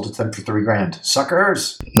CarMax, sold it to them for $3,000.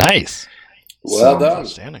 Suckers! Nice. Well done.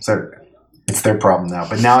 Outstanding. So it's their problem now.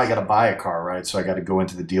 But now I got to buy a car, right? So I got to go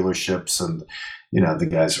into the dealerships, and the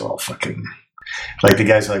guys are all fucking like, the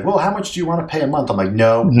guys are like, well, how much do you want to pay a month? I'm like,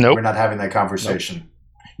 no, Nope. we're not having that conversation.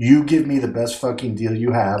 You give me the best fucking deal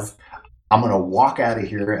you have. I'm going to walk out of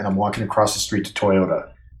here, and I'm walking across the street to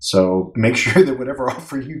Toyota. So make sure that whatever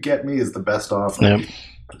offer you get me is the best offer. Yep.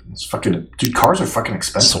 It's fucking, dude, cars are fucking That's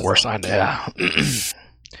expensive. the worst idea.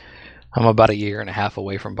 I'm about a year and a half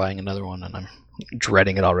away from buying another one, and I'm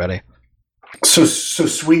dreading it already. So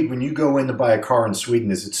Sweden, when you go in to buy a car in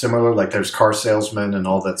Sweden, is it similar? Like there's car salesmen and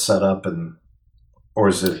all that set up, or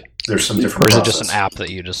is it there's some different? Or is it process? just an app that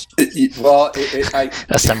you just Well,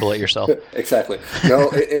 assemble it yourself? Exactly. No,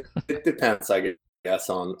 it depends, I guess,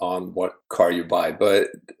 on what car you buy. But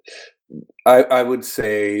I would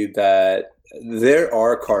say that there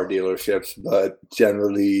are car dealerships, but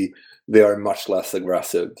generally they are much less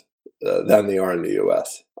aggressive than they are in the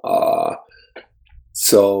US.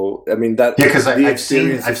 So, I mean, that because the I've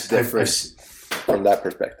seen experience is different from that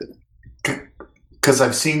perspective. Because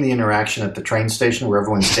I've seen the interaction at the train station where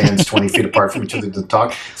everyone stands 20 feet apart from each other to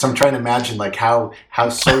talk. So I'm trying to imagine like how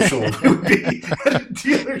social it would be at a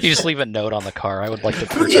dealership. You just leave a note on the car. I would like to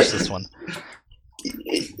purchase this one.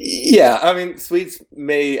 Yeah, I mean, Swedes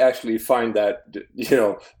may actually find that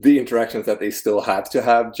the interactions that they still have to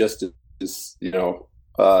have just as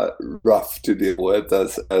rough to deal with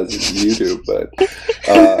as you do. But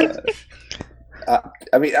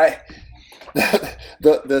I mean,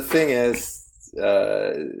 the thing is.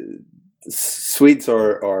 Swedes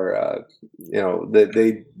are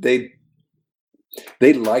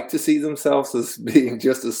they like to see themselves as being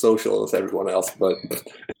just as social as everyone else, but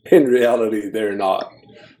in reality they're not.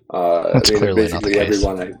 That's clearly not the case.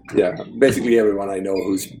 Basically everyone I know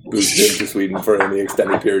who's been to Sweden for any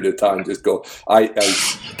extended period of time just go, I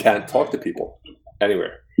can't talk to people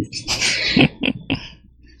anywhere.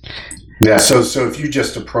 Yeah, so if you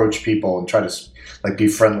just approach people and try to like be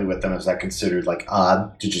friendly with them, is that considered like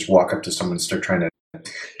odd to just walk up to someone and start trying to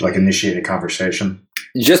like initiate a conversation?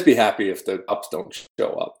 You just be happy if the cops don't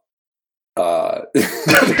show up. You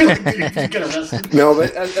get arrested. No,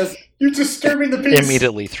 but as You're disturbing the peace.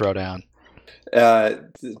 Immediately throw down.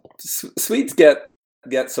 Swedes get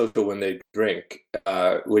social when they drink,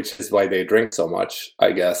 which is why they drink so much,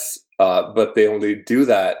 I guess. But they only do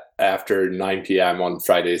that after 9 p.m. on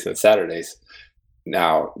Fridays and Saturdays.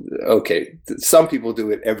 Now, okay, some people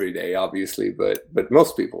do it every day, obviously, but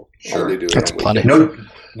most people only do it That's on plenty. weekends.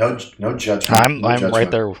 No judgment. I'm judgment. right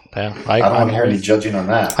there. Yeah, I don't hear any judging on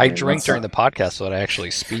that. I mean, drink that's during not- the podcast so that I actually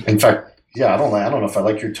speak. In fact, yeah, I don't know if I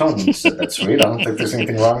like your tone when you said that, Sweet. I don't think there's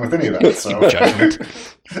anything wrong with any of that. So. No judgment.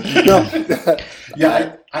 No.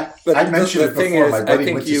 Yeah, But I mentioned the it thing before. is, My I buddy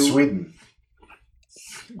think went to Sweden.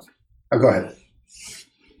 Oh, go ahead.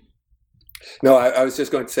 No, I was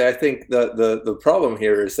just going to say, I think the problem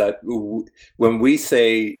here is that when we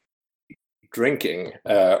say drinking,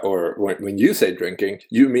 or when you say drinking,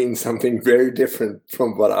 you mean something very different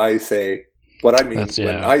from what I say. What I mean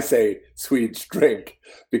when I say Swedes drink,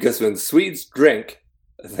 because when Swedes drink,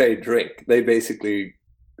 they drink. They basically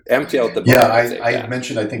empty out the bar. Yeah, I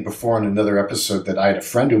mentioned, I think, before in another episode that I had a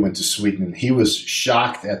friend who went to Sweden, and he was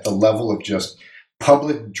shocked at the level of just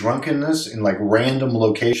public drunkenness in like random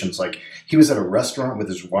locations. Like he was at a restaurant with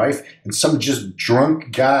his wife, and some just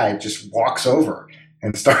drunk guy just walks over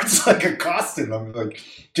and starts like accosting them, like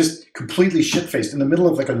just completely shit-faced in the middle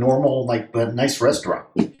of like a normal, like nice restaurant,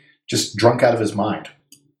 just drunk out of his mind.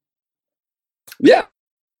 Yeah,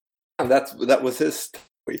 and that was his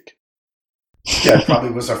week. Yeah, it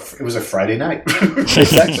probably was it was a Friday night.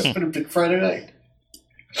 Exactly, a big Friday night.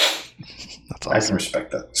 That's awesome. I can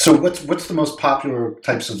respect that. So, what's the most popular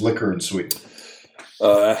types of liquor in Sweden?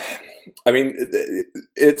 I mean,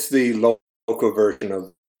 it's the local version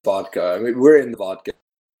of vodka. I mean, we're in the vodka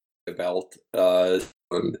belt,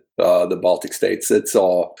 and the Baltic states. It's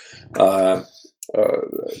all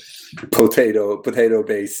potato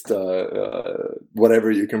based,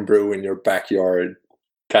 whatever you can brew in your backyard,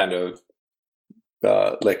 kind of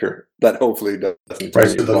liquor that hopefully doesn't. Right,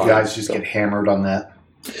 so those guys just get hammered on that.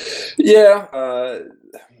 Yeah,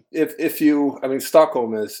 if you, I mean,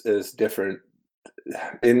 Stockholm is different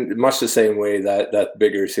in much the same way that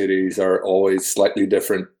bigger cities are always slightly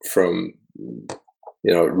different from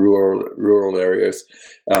rural areas.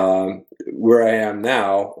 Where I am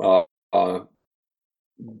now,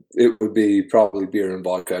 it would be probably beer and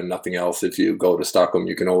vodka and nothing else. If you go to Stockholm,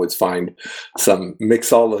 you can always find some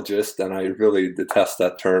mixologist, and I really detest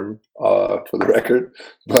that term for the record,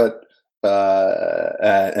 but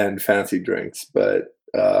and fancy drinks. But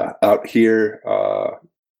out here,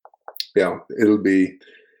 it'll be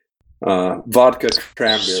vodka,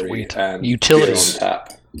 cranberry, Sweet. and Utilities. beer on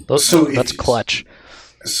tap. That's clutch.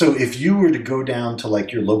 So if you were to go down to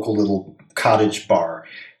like your local little cottage bar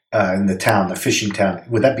in the town, the fishing town,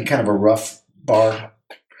 would that be kind of a rough bar?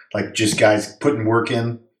 Like just guys putting work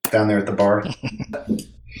in down there at the bar?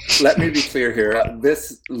 Let me be clear here.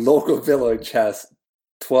 This local village has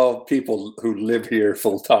 12 people who live here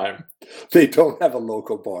full time. They don't have a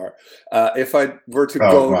local bar. If I were to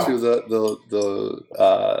go to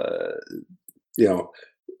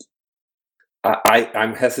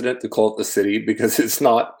I'm hesitant to call it the city because it's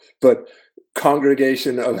not, but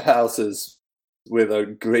congregation of houses with a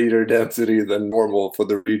greater density than normal for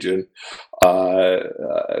the region,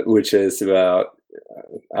 which is about,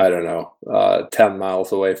 10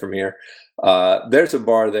 miles away from here. There's a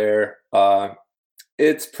bar there.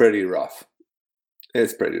 It's pretty rough.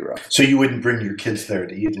 So you wouldn't bring your kids there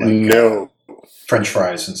to eat like no French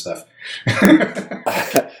fries and stuff?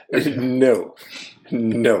 No.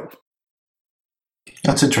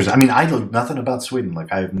 That's interesting. I mean, I know nothing about Sweden.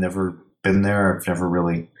 Like, I've never been there. I've never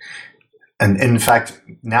really... And in fact,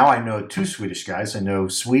 now I know two Swedish guys. I know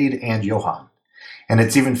Swede and Johan. And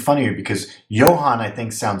it's even funnier because Johan, I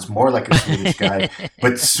think, sounds more like a Swedish guy,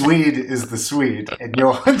 but Swede is the Swede, and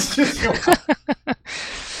Johan's just Johan.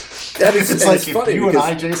 It's like if you and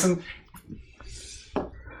I, Jason...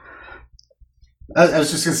 I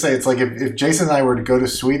was just going to say, it's like if Jason and I were to go to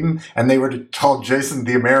Sweden and they were to call Jason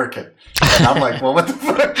the American. And I'm like, well, what the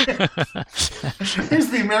fuck? Here's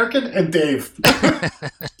the American and Dave.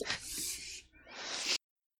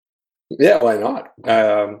 Yeah, why not?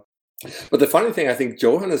 But the funny thing, I think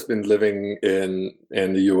Johan has been living in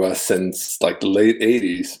the U.S. since like the late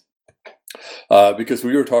 80s. because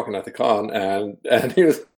we were talking at the con, and he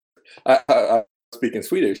was I was speaking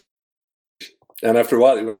Swedish, and after a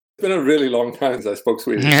while, it's been a really long time since I spoke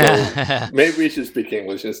Swedish, so maybe we should speak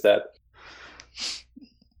English instead.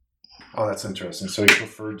 Oh, that's interesting. So you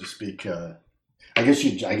preferred to speak? I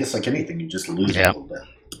guess like anything, you just lose a little bit.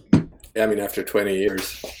 Yeah, I mean, after 20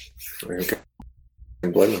 years, I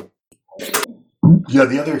can blame them. Yeah,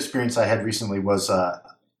 the other experience I had recently was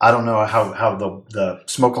I don't know how the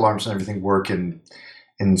smoke alarms and everything work in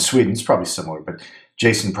Sweden. It's probably similar, but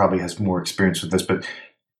Jason probably has more experience with this. But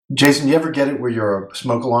Jason, you ever get it where your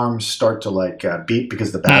smoke alarms start to like beep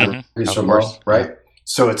because the batteries are low, right? Yeah.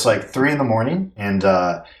 So it's like 3 a.m. and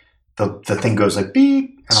the thing goes like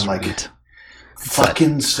beep, and I'm like,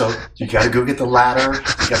 fucking, so you got to go get the ladder.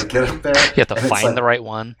 You got to get up there. You have to find the right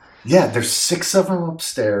one. Yeah, there's 6 of them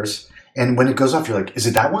upstairs, and when it goes off, you're like, is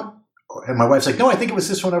it that one? And my wife's like, no, I think it was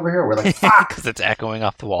this one over here. We're like, fuck, because it's echoing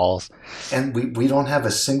off the walls. And we don't have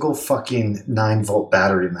a single fucking 9-volt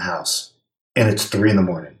battery in the house, and it's 3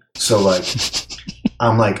 a.m. So like,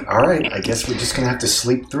 I'm like, all right, I guess we're just gonna have to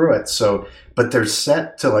sleep through it. So, but they're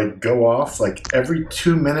set to like go off like every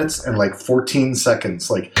 2 minutes and like 14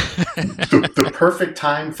 seconds, like the perfect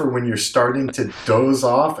time for when you're starting to doze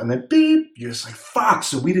off, and then beep, you're just like, fuck.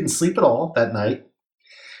 So we didn't sleep at all that night.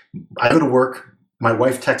 I go to work. My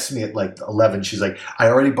wife texts me at like 11. She's like, I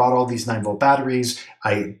already bought all these 9-volt batteries.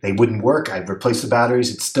 They wouldn't work. I replaced the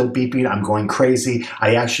batteries. It's still beeping. I'm going crazy.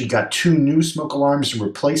 I actually got 2 new smoke alarms and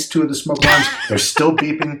replaced 2 of the smoke alarms. They're still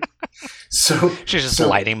beeping. So she's just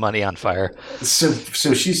lighting money on fire. So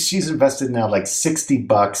she's invested now like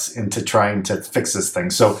 $60 into trying to fix this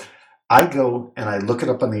thing. So I go and I look it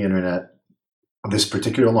up on the internet, this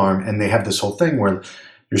particular alarm, and they have this whole thing where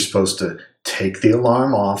you're supposed to take the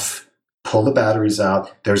alarm off, pull the batteries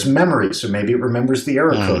out. There's memory, so maybe it remembers the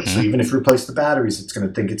error code. So even if you replace the batteries, it's going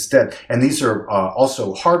to think it's dead. And these are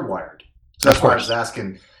also hardwired. So that's why I was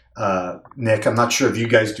asking Nick. I'm not sure if you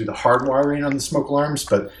guys do the hardwiring on the smoke alarms,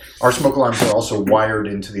 but our smoke alarms are also wired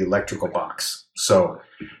into the electrical box. So,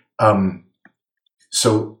 I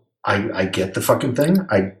get the fucking thing.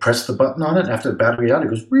 I press the button on it. After the battery out, it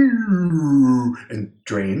goes and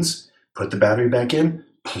drains. Put the battery back in.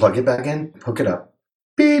 Plug it back in. Hook it up.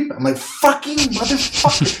 Beep. I'm like, fucking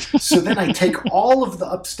motherfucker. So then I take all of the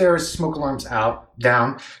upstairs smoke alarms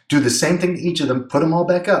down, do the same thing to each of them, put them all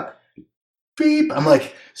back up. Beep. I'm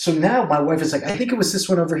like, so now my wife is like, I think it was this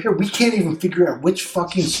one over here. We can't even figure out which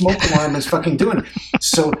fucking smoke alarm is fucking doing it.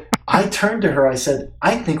 So I turned to her. I said,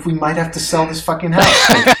 I think we might have to sell this fucking house.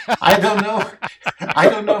 Like, I don't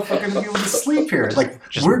know if we're going to be able to sleep here. Like,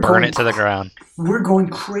 just burn it to the ground. We're going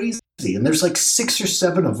crazy. And there's like 6 or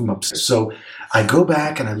 7 of them upstairs. So I go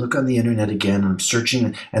back and I look on the internet again, and I'm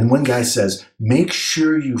searching, and one guy says, make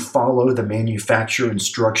sure you follow the manufacturer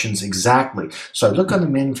instructions exactly. So I look on the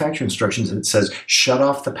manufacturer instructions, and it says, shut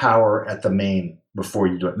off the power at the main before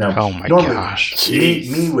you do it. Now, oh my gosh.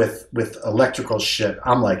 Me with electrical shit,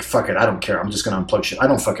 I'm like, fuck it, I don't care. I'm just going to unplug shit. I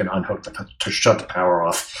don't fucking unhook to shut the power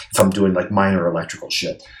off if I'm doing like minor electrical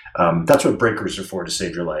shit. That's what breakers are for, to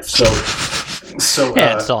save your life. So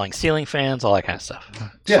yeah, installing ceiling fans, all that kind of stuff.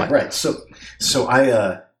 Yeah, right. So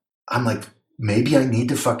I'm like, maybe I need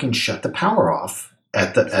to fucking shut the power off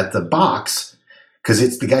at the box, because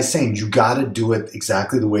it's the guy saying you got to do it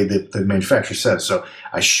exactly the way that the manufacturer says. So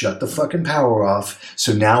I shut the fucking power off.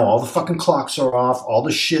 So now all the fucking clocks are off. All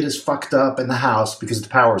the shit is fucked up in the house because the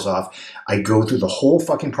power's off. I go through the whole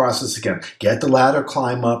fucking process again. Get the ladder,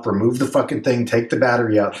 climb up, remove the fucking thing, take the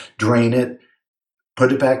battery out, drain it,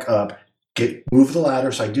 put it back up, move the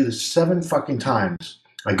ladder. So I do this 7 fucking times.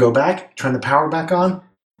 I go back, turn the power back on.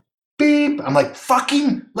 Beep. I'm like,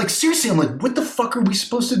 fucking, like, seriously, I'm like, what the fuck are we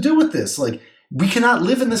supposed to do with this? Like, we cannot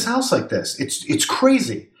live in this house like this. It's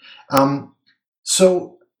crazy.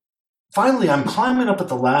 So finally, I'm climbing up at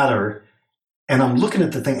the ladder, and I'm looking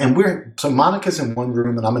at the thing, and so Monica's in one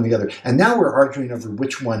room and I'm in the other, and now we're arguing over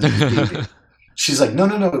which one is beeping. She's like, no,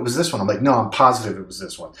 it was this one. I'm like, no, I'm positive it was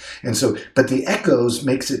this one. And so, but the echoes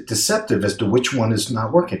makes it deceptive as to which one is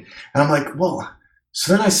not working. And I'm like, well,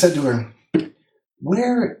 so then I said to her,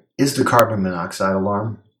 where is the carbon monoxide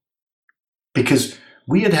alarm? Because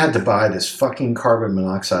we had to buy this fucking carbon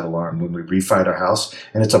monoxide alarm when we refied our house,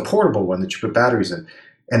 and it's a portable one that you put batteries in,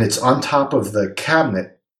 and it's on top of the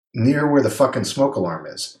cabinet near where the fucking smoke alarm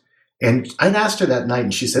is. And I'd asked her that night,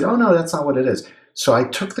 and she said, oh, no, that's not what it is. So I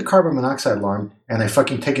took the carbon monoxide alarm, and I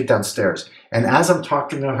fucking take it downstairs. And as I'm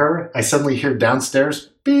talking to her, I suddenly hear downstairs,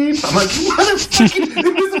 beep. I'm like, what a fucking,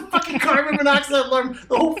 it was a fucking carbon monoxide alarm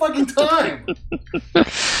the whole fucking time.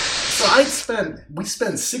 So we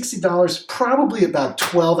spent $60, probably about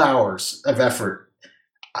 12 hours of effort.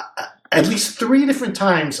 at least 3 different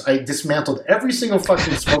times I dismantled every single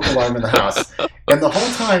fucking smoke alarm in the house. And the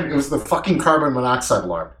whole time it was the fucking carbon monoxide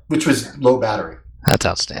alarm, which was low battery. That's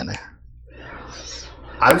outstanding.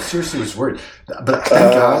 I seriously was worried. But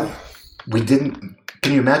thank God we didn't.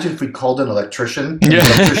 Can you imagine if we called an electrician? And the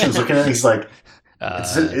electrician's looking at it, he's like,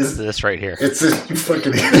 Is this right here? It's this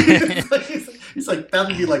fucking idiot. He's like, that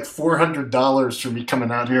would be like $400 for me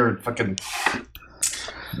coming out here and fucking.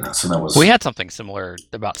 No, so that was. We had something similar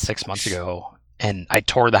about 6 months ago, and I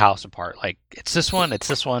tore the house apart. Like, it's this one,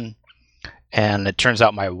 and it turns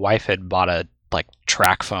out my wife had bought a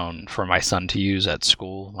track phone for my son to use at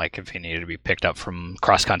school, like if he needed to be picked up from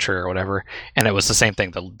cross country or whatever. And it was the same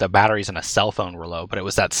thing. The batteries in a cell phone were low, but it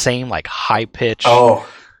was that same like high pitch,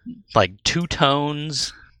 like 2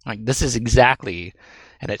 tones. Like this is exactly,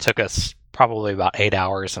 and it took us probably about 8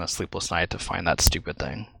 hours and a sleepless night to find that stupid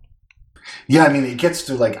thing. Yeah, I mean, it gets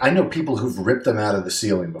to like, I know people who've ripped them out of the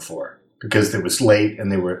ceiling before because it was late and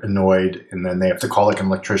they were annoyed, and then they have to call like an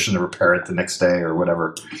electrician to repair it the next day or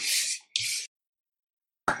whatever.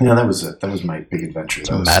 Yeah, that was my big adventure.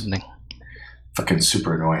 That was maddening. Fucking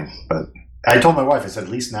super annoying. But I told my wife, I said, at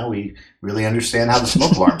least now we really understand how the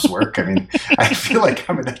smoke alarms work. I mean, I feel like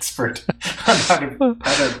I'm an expert on how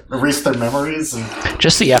to erase their memories. And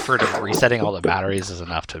just the effort of resetting all the batteries is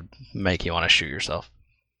enough to make you want to shoot yourself.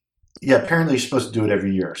 Yeah, apparently you're supposed to do it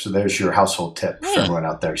every year. So there's your household tip for everyone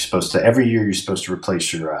out there. Every year you're supposed to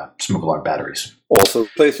replace your smoke alarm batteries. Also,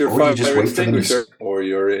 replace your Or you just fire wait for them to- extinguisher, or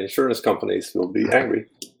your insurance companies will be angry.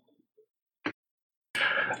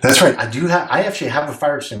 That's right. I actually have a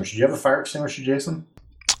fire extinguisher. Do you have a fire extinguisher, Jason?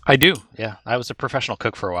 I do, yeah. I was a professional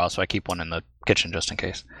cook for a while, so I keep one in the kitchen just in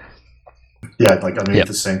case. Yeah, like underneath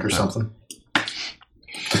the sink or something.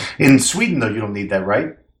 In Sweden, though, you don't need that,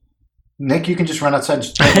 right? Nick, you can just run outside and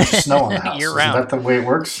just throw snow on the house. Year round. Isn't that the way it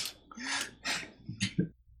works?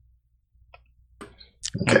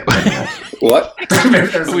 Okay. What? Maybe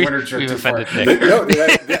there's a winter trip we've too far. offended Nick. No,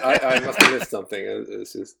 I must have missed something.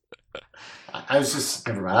 It's just... I was just,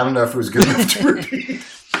 never mind. I don't know if it was good enough to repeat.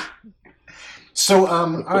 So,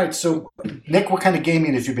 all right. So, Nick, what kind of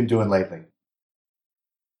gaming have you been doing lately?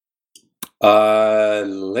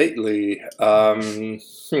 Lately, in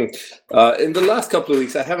the last couple of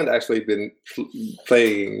weeks, I haven't actually been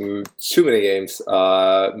playing too many games,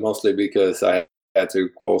 mostly because I had to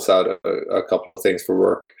close out a couple of things for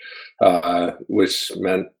work, which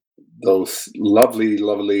meant those lovely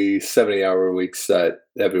 70-hour weeks that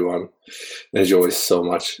everyone enjoys so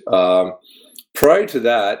much. Prior to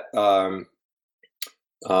that,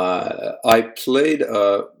 I played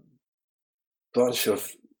a bunch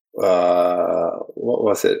of what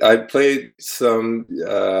was it? I played some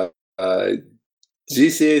GCA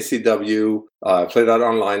CW. Played that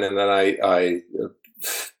online, and then I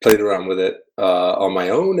played around with it on my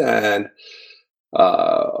own, and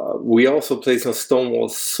we also played some Stonewall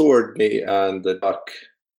Sword, me and the Duck,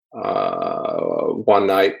 one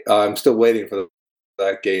night. I'm still waiting for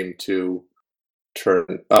that game to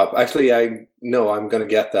turn up. Actually, I'm going to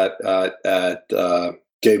get that at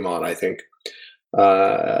Game On, I think.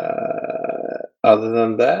 Other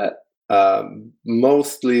than that,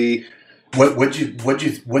 mostly. What'd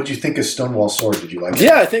you think of Stonewall Sword? Did you like it?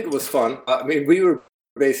 Yeah, I think it was fun. I mean, we were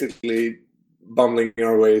basically bumbling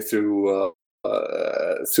our way through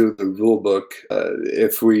the rule book.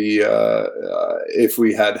 If we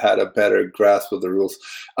had a better grasp of the rules,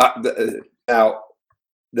 now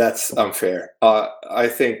that's unfair. I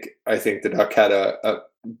think the Duck had a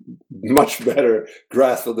much better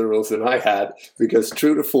grasp of the rules than I had, because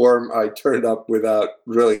true to form, I turned up without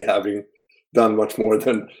really having done much more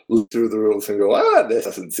than look through the rules and go, this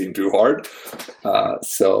doesn't seem too hard. But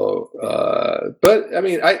I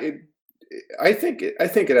mean, I think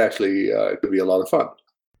it actually could be a lot of fun.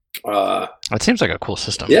 It seems like a cool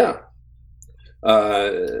system. Yeah.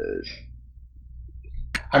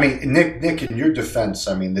 I mean, Nick, in your defense,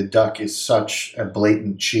 I mean, the Duck is such a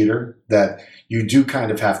blatant cheater that you do kind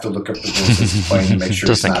of have to look up the rules as he's playing to make sure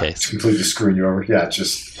he's not completely screwing you over. Yeah,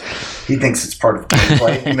 he thinks it's part of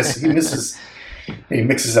gameplay. He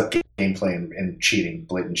mixes up gameplay and cheating,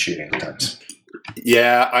 blatant cheating at times.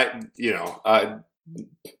 Yeah,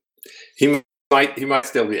 he might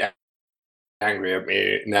still be angry at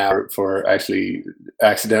me now for actually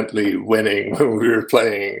accidentally winning when we were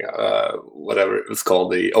playing whatever it was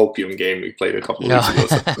called, the opium game we played a couple of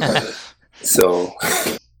weeks ago. So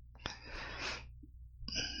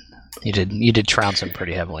you did trounce him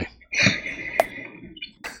pretty heavily.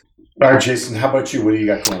 All right, Jason, how about you? What do you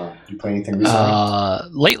got going on? Do you play anything recently?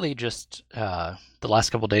 Lately, just the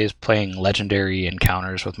last couple of days playing Legendary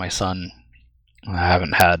Encounters with my son. I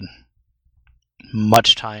haven't had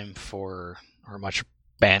much time for or much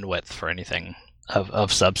bandwidth for anything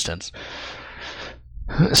of substance.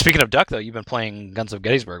 Speaking of Duck, though, you've been playing Guns of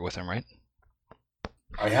Gettysburg with him, right?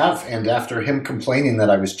 I have, and after him complaining that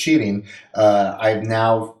I was cheating, I've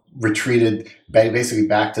now retreated basically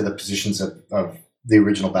back to the positions of the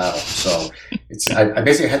original battle. So I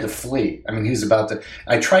basically had to flee. I mean, he was about to.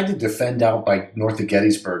 I tried to defend out by north of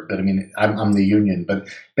Gettysburg, but I mean, I'm the Union. But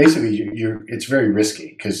basically, it's very risky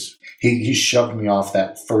because he shoved me off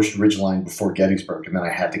that first ridge line before Gettysburg, and then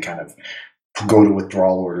I had to kind of go to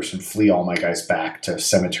withdrawal orders and flee all my guys back to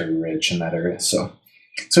Cemetery Ridge in that area. So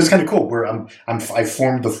it's kind of cool. Where I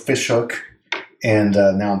formed the fish hook, and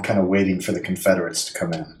now I'm kind of waiting for the Confederates to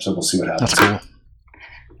come in. So we'll see what happens. That's cool.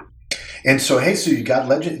 And so, hey, so you got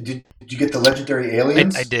Did you get the legendary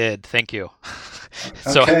aliens? I did. Thank you.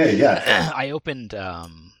 Okay, yeah. I opened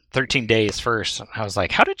 13 Days first. I was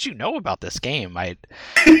like, "How did you know about this game?" I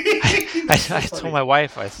told my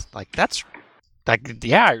wife, I was like, "That's like,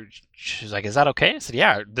 yeah." She's like, "Is that okay?" I said,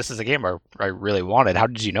 "Yeah, this is a game I really wanted. How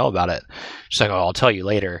did you know about it?" She's like, "Oh, I'll tell you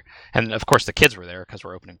later." And of course, the kids were there because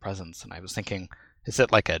we're opening presents. And I was thinking, is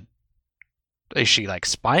she like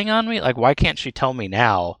spying on me? Like, why can't she tell me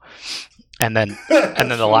now? And then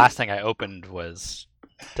the last thing I opened was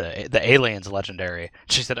the Aliens Legendary.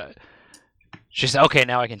 She said, "Okay,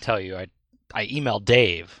 now I can tell you." I emailed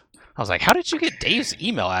Dave. I was like, "How did you get Dave's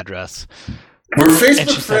email address?" We're Facebook and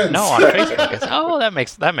she friends. said, "No, on Facebook." I said, "Oh, that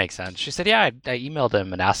makes sense." She said, "Yeah, I emailed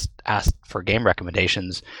him and asked for game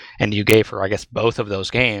recommendations, and you gave her, I guess, both of those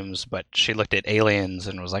games, but she looked at Aliens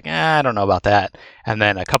and was like, I don't know about that." And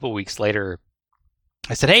then a couple weeks later,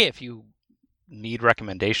 I said, "Hey, if you need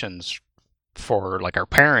recommendations for like our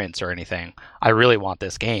parents or anything, I really want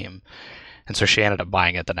this game." And so she ended up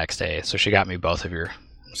buying it the next day. So she got me both of your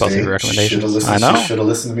recommendations. I know. She should have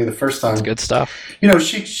listened to me the first time. It's good stuff. You know,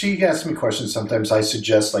 she asks me questions. Sometimes I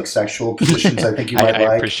suggest like sexual positions I think you might like.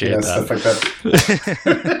 I appreciate that. Stuff like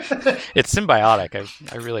that. It's symbiotic.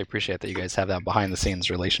 I really appreciate that you guys have that behind the scenes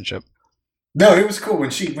relationship. No, it was cool when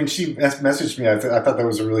she messaged me. I thought that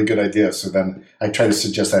was a really good idea. So then I tried to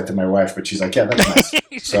suggest that to my wife, but she's like, "Yeah, that's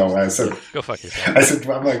nice." So I said, "Go fuck yourself." I said,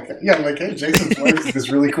 "I'm like, hey, Jason's wife is this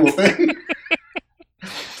really cool thing."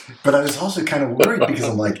 But I was also kind of worried because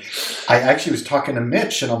I'm like, I actually was talking to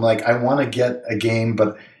Mitch, and I'm like, I want to get a game,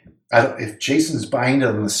 but if Jason's buying it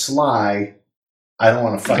on the sly, I don't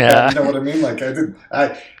want to fuck that. You know what I mean? Like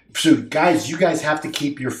so guys, you guys have to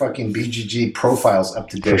keep your fucking BGG profiles up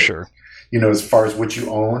to date. For sure. You know, as far as what you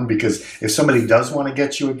own, because if somebody does want to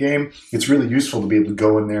get you a game, it's really useful to be able to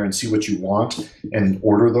go in there and see what you want and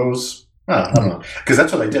order those. I don't know, because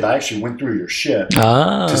that's what I did. I actually went through your shit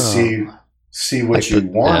to see what you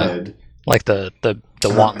wanted, like the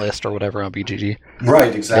want list or whatever on BGG.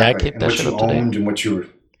 Right, exactly. Yeah, I keep that and what shit you up to date. owned and what you were.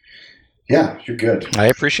 Yeah, you're good. I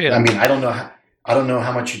appreciate it. I mean, I don't know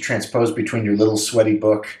how much you transpose between your little sweaty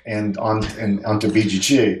book and onto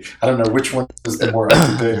BGG. I don't know which one is the more up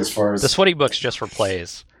to date as far as the sweaty book's just for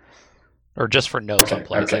plays, or just for notes on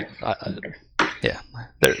plays. Okay. Yeah,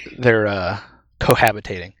 they're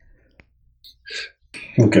cohabitating.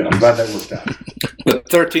 Okay, I'm glad that worked out. The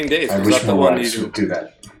 13 Days, I was wish that the more one wives you would do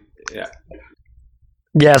that. Yeah.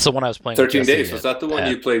 Yeah, so when I was playing 13 with Jesse Days, was that the one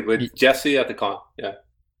you played with Jesse at the con?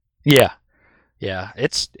 Yeah. Yeah,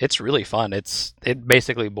 it's really fun. It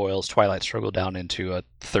basically boils Twilight Struggle down into a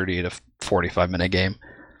 30 to 45 minute game.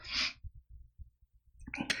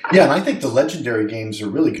 Yeah, and I think the legendary games are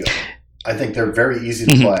really good. I think they're very easy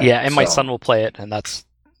to play. Yeah, and my son will play it, and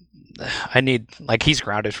he's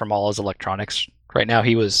grounded from all his electronics right now.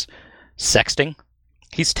 He was sexting.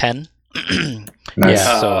 He's 10. Nice.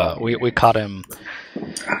 Yeah, so we caught him.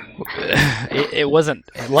 It wasn't.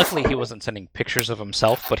 Luckily, he wasn't sending pictures of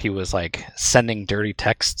himself, but he was like sending dirty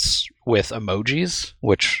texts with emojis,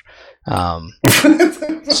 which.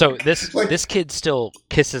 So this kid still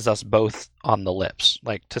kisses us both on the lips.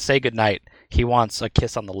 Like, to say goodnight, he wants a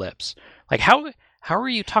kiss on the lips. Like, how are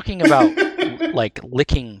you talking about like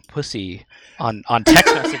licking pussy on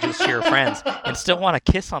text messages to your friends and still want a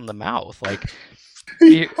kiss on the mouth? Like,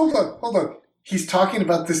 hold on. He's talking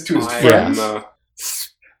about this to his friends.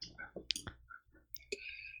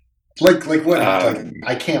 Like what?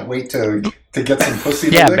 I can't wait to get some pussy.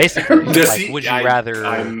 Yeah, basically. Like,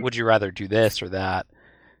 would you rather do this or that?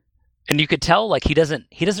 And you could tell like he doesn't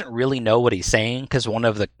really know what he's saying, because one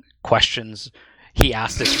of the questions he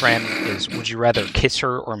asked his friend is, "Would you rather kiss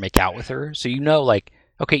her or make out with her?" So like,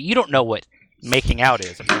 okay, you don't know what making out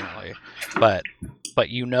is apparently, but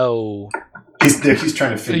you know. He's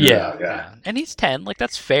trying to figure it out, yeah. And he's 10, like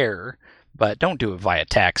that's fair, but don't do it via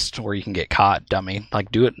text where you can get caught, dummy.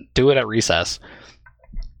 Like do it at recess.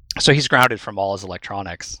 So he's grounded from all his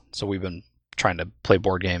electronics. So we've been trying to play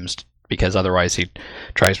board games because otherwise he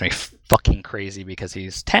drives me fucking crazy because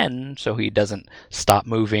he's 10, so he doesn't stop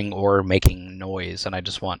moving or making noise, and I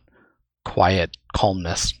just want quiet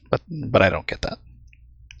calmness, but I don't get that.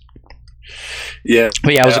 Yeah.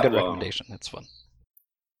 But yeah, it was a good recommendation. It's fun.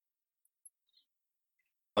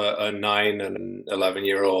 A 9 and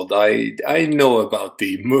 11-year-old, I know about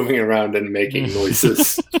the moving around and making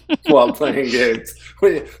noises while playing games.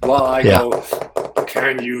 While I go,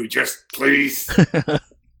 can you just please?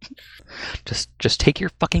 just take your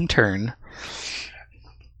fucking turn.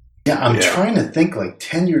 Yeah, I'm trying to think, like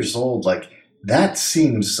 10 years old, like that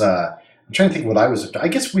seems, I'm trying to think what I was, I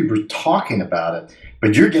guess we were talking about it,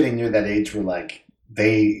 but you're getting near that age where like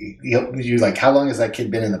you like, how long has that kid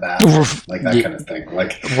been in the bathroom? Like that kind of thing.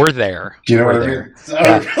 Like we're there. Do you know what I mean?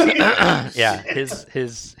 Yeah,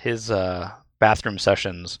 his bathroom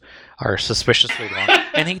sessions are suspiciously long,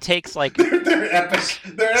 and he takes like they're epic.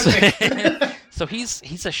 They're epic. So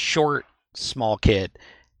he's a short, small kid.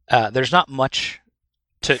 There's not much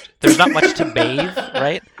to bathe,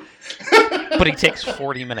 right? But he takes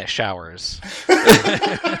 40-minute showers.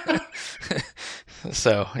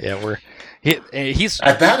 So yeah, he's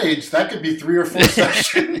at that age. That could be 3 or 4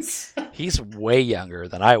 sessions. He's way younger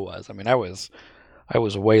than I was. I mean, I was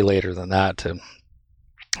way later than that to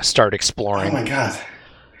start exploring. Oh my god,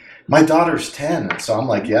 my daughter's 10, so I'm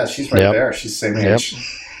like, yeah, she's right there. She's the same age.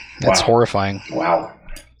 That's horrifying. Wow.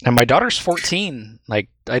 And my daughter's 14. Like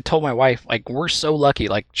I told my wife, like we're so lucky.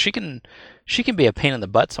 Like she can be a pain in the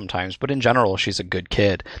butt sometimes, but in general, she's a good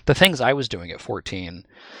kid. The things I was doing at 14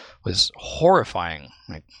 was horrifying.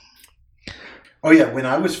 Like, oh yeah, when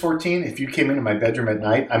I was 14, if you came into my bedroom at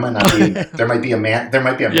night, I might not be in there. There might be a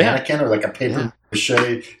mannequin or like a paper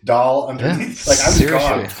mache doll underneath. Like I was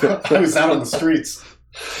gone. I was out on the streets.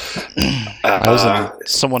 I was in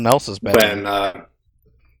someone else's bed.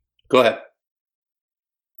 Go ahead.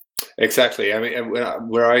 Exactly. I mean,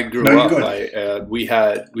 where I grew up,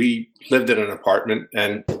 we lived in an apartment,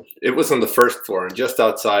 and it was on the first floor. And just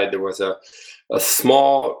outside, there was a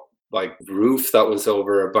small like roof that was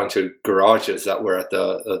over a bunch of garages that were at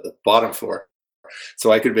the bottom floor.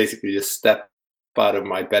 So I could basically just step out of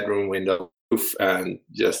my bedroom window and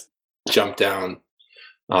just jump down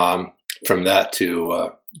from that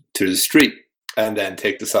to the street, and then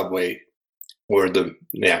take the subway. Or the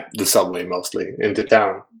subway mostly into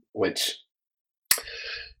town, which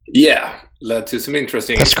led to some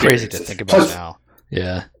interesting. That's crazy to think about now.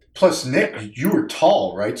 Yeah. Plus, Nick, you were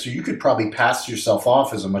tall, right? So you could probably pass yourself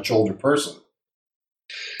off as a much older person,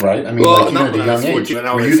 right? I mean, well, like even at a young age. When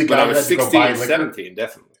I was 16, 17,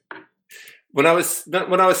 definitely. When I was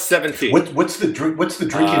 17. What's the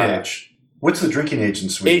drinking age? What's the drinking age in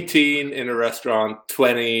Sweden? 18 in a restaurant,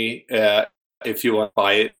 20 if you want to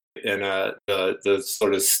buy it in the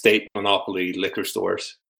sort of state monopoly liquor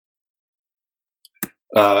stores.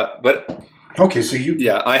 But okay, so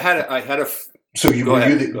you I had a so you go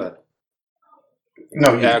ahead. No,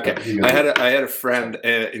 okay. I had a friend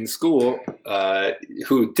in school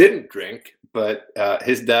who didn't drink, but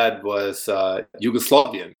his dad was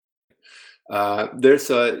Yugoslavian.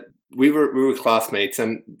 We were classmates,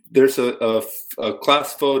 and there's a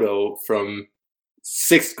class photo from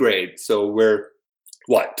 6th grade. So we're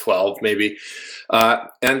 12 maybe,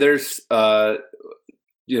 and there's the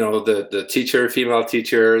teacher, female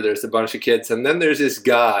teacher. There's a bunch of kids, and then there's this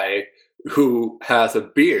guy who has a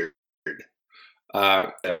beard.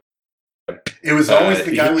 It was always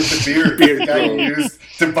the guy with the beard, the guy who used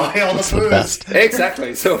to buy all the booze.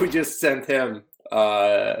 Exactly. So we just sent him to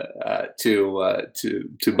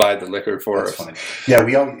buy the liquor for us. Funny. Yeah,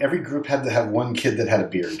 every group had to have one kid that had a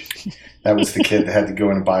beard. That was the kid that had to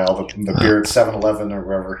go in and buy all the beer at 7-Eleven or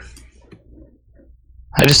wherever.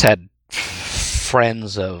 I just had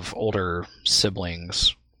friends of older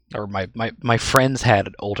siblings, or my friends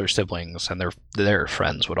had older siblings, and their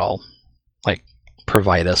friends would all like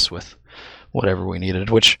provide us with whatever we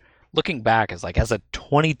needed. Which, looking back, is like as a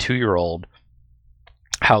 22-year-old.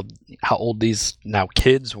 How old these now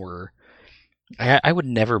kids were. I would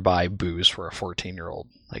never buy booze for a 14-year-old.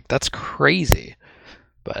 Like, that's crazy.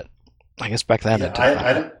 But I guess back then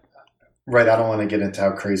I don't want to get into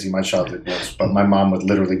how crazy my childhood was, but my mom would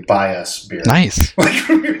literally buy us beer. Nice.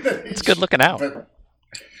 It's good looking out. But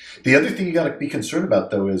the other thing you got to be concerned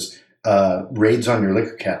about, though, is raids on your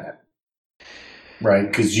liquor cabinet. Right,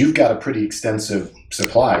 because you've got a pretty extensive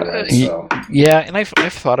supply, right? So. Yeah, and I've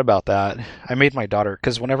thought about that. I made my daughter,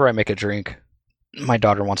 because whenever I make a drink, my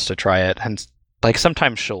daughter wants to try it, and like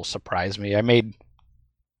sometimes she'll surprise me. I made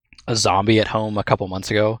a zombie at home a couple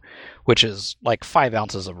months ago, which is like 5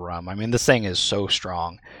 ounces of rum. I mean, this thing is so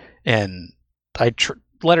strong, and I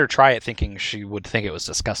let her try it thinking she would think it was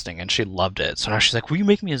disgusting, and she loved it. So now she's like, will you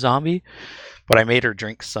make me a zombie? But I made her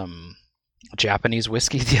drink some Japanese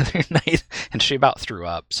whiskey the other night, and she about threw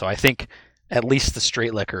up. So I think at least the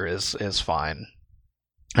straight liquor is fine,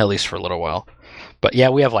 at least for a little while. But yeah,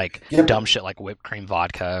 we have like dumb shit like whipped cream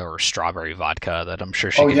vodka or strawberry vodka that I'm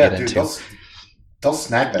sure she can get into. They'll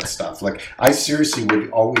snag that stuff. Like, I seriously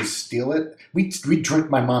would always steal it. We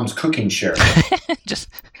drink my mom's cooking sherry. Just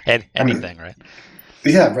anything, right?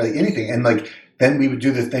 Yeah, really, anything. And like, then we would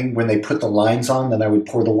do the thing when they put the lines on, then I would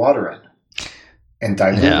pour the water in and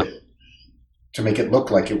dilute it to make it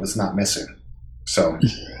look like it was not missing. So,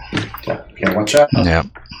 yeah, watch out. Yeah.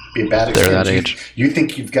 Be a bad experience. They're that age. You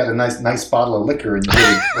think you've got a nice bottle of liquor and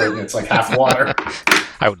it's like half water.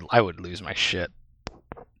 I would lose my shit.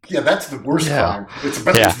 Yeah, that's the worst crime. It's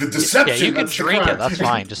the deception. Yeah, you can drink it. That's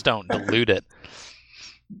fine. Just don't dilute it.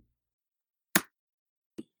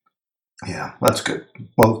 Yeah, that's good.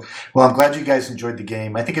 Well, I'm glad you guys enjoyed the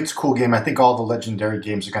game. I think it's a cool game. I think all the legendary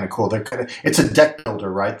games are kind of cool. It's a deck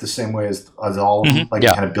builder, right? The same way as all of them. Like, you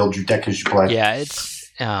kind of build your deck as you play. Yeah,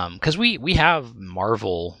 it's because we have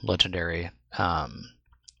Marvel legendary,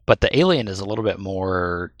 but the Alien is a little bit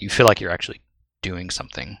more. You feel like you're actually doing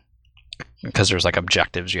something because there's like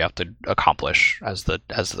objectives you have to accomplish as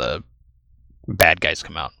the bad guys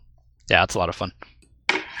come out. Yeah, it's a lot of fun.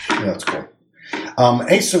 Yeah, that's cool.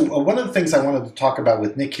 Hey, so one of the things I wanted to talk about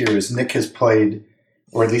with Nick here is Nick has played,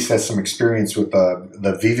 or at least has some experience with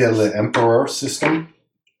the Vive l'Empereur system,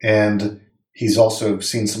 and he's also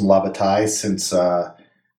seen some Labatai since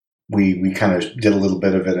we kind of did a little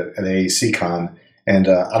bit of it at AAC Con. And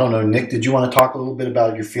I don't know, Nick, did you want to talk a little bit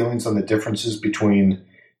about your feelings on the differences between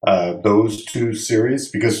those two series?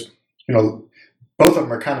 Because, both of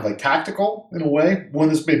them are kind of like tactical in a way.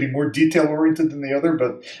 One is maybe more detail-oriented than the other,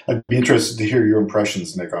 but I'd be interested to hear your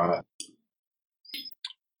impressions, Nick, on it.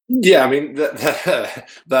 Yeah, I mean,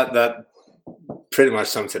 that pretty much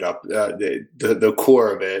sums it up. The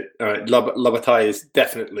core of it, Labatai is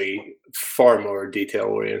definitely far more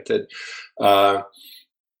detail-oriented. I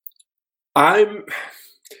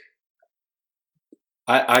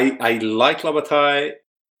like Labatai.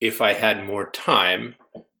 If I had more time,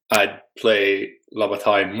 I'd play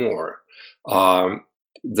Labatai more.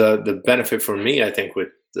 The benefit for me, I think, with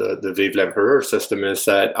the Vive l'Empereur system is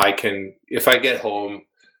that I can, if I get home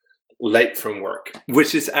late from work,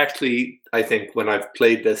 which is actually, I think, when I've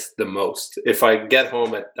played this the most. If I get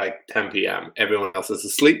home at like 10 p.m., everyone else is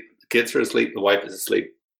asleep, the kids are asleep, the wife is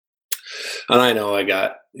asleep. And I know I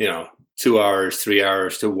got, 2 hours, 3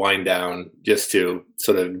 hours to wind down just to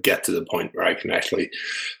sort of get to the point where I can actually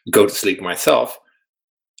go to sleep myself.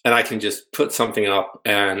 And I can just put something up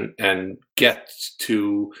and get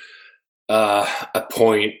to a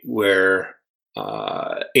point where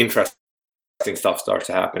interesting stuff starts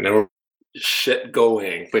to happen and shit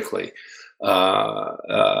going quickly. The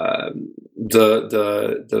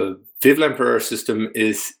Vive l'Empereur system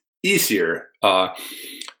is easier.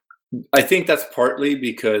 I think that's partly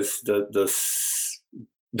because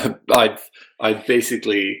I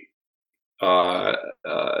basically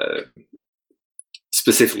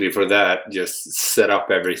specifically for that just set up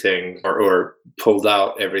everything or pulled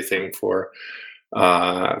out everything for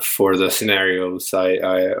the scenarios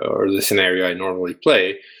the scenario I normally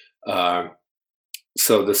play.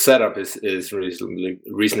 So the setup is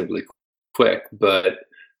reasonably quick, but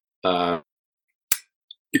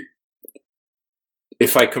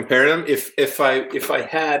if I compare them, if I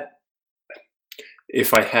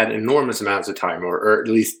had enormous amounts of time or at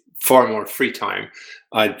least far more free time,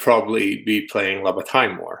 I'd probably be playing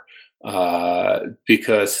Labatai more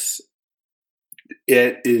because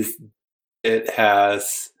it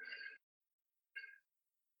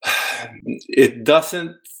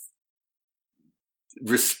doesn't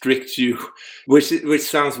restrict you, which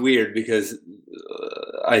sounds weird because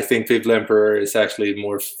I think Vive l'Empereur is actually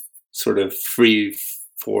more sort of free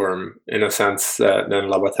form in a sense than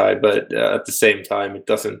Labatai, but at the same time it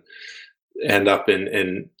doesn't end up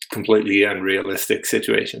in completely unrealistic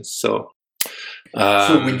situations. So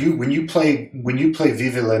when you play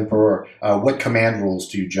Vive l'Empereur, what command rules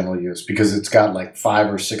do you generally use? Because it's got like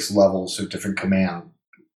 5 or 6 levels of different command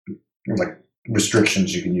like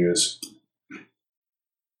restrictions you can use.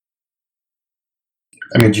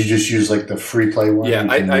 I mean, do you just use like the free play one? Yeah,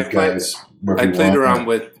 I played around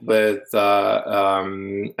with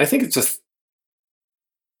I think it's a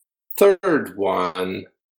third one,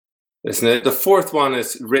 isn't it? The fourth one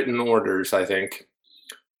is written orders, I think.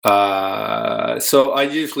 So I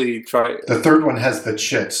usually try. The third one has the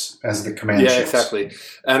chits as the command. Yeah, chits. exactly.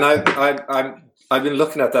 And I'm I've been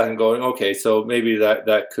looking at that and going, okay, so maybe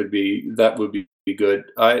that would be good.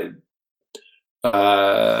 I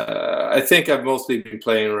think I've mostly been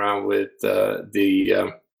playing around with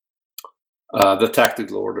the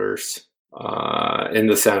tactical orders in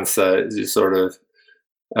the sense that you sort of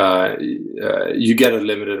you get a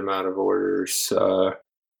limited amount of orders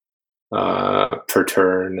per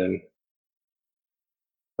turn, and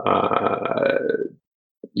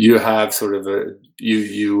you have sort of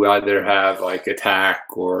you either have like attack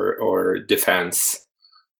or defense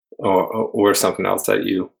or something else that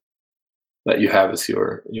you have as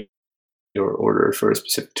your order for a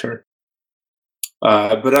specific turn.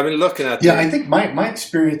 But I've been looking at I think my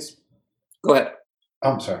experience. Go ahead.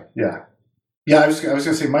 I'm sorry. Yeah. I was going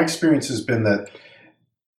to say my experience has been that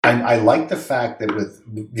I like the fact that with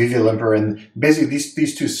Viva l'Empereur and basically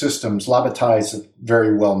these two systems, La Bataille is a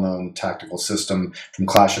very well-known tactical system from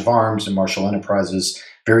Clash of Arms and Martial Enterprises,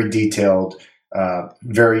 very detailed,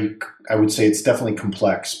 very, I would say it's definitely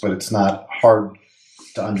complex, but it's not hard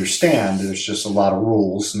to understand. There's just a lot of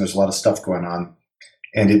rules and there's a lot of stuff going on.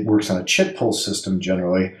 And it works on a chit pull system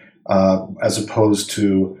generally, as opposed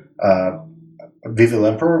to Viva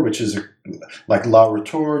l'Empereur, which is like La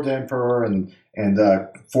Retour d'Empereur and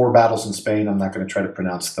 4 Battles in Spain. I'm not going to try to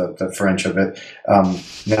pronounce the French of it.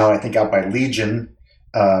 Now I think Out by Legion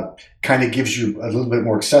kind of gives you a little bit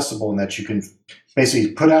more accessible in that you can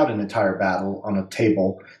basically put out an entire battle on a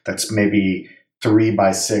table that's maybe 3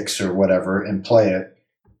 by 6 or whatever and play it.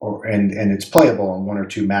 And it's playable on 1 or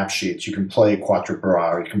 2 map sheets. You can play Quatre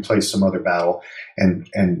Bras, or you can play some other battle and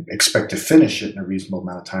expect to finish it in a reasonable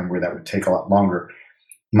amount of time, where that would take a lot longer.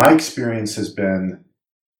 My experience has been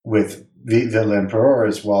with Viva l'Empereur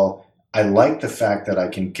as well. I like the fact that I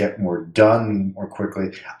can get more done more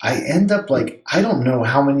quickly. I end up I don't know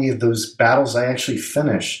how many of those battles I actually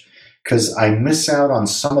finish because I miss out on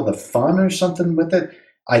some of the fun or something with it.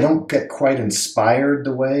 I don't get quite inspired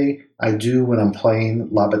the way I do when I'm playing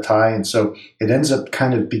La Bataille, and so it ends up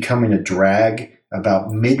kind of becoming a drag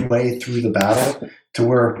about midway through the battle to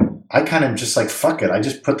where I kind of just fuck it, I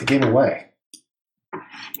just put the game away.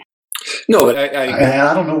 No, and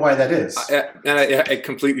I don't know why that is. I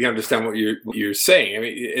completely understand what you're saying. I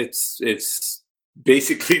mean, it's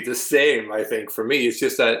basically the same. I think for me, it's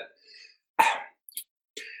just that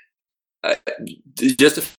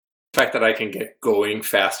just the fact that I can get going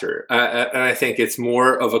faster, and I think it's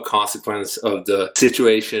more of a consequence of the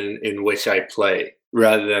situation in which I play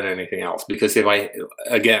rather than anything else. Because if I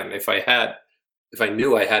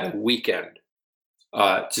knew I had a weekend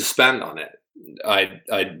to spend on it,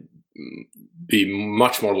 I'd be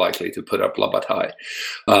much more likely to put up La Bataille.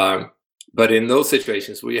 But in those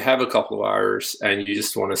situations where you have a couple of hours and you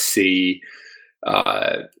just want to see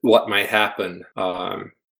what might happen,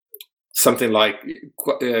 something like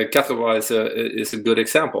Quatre Bras is a good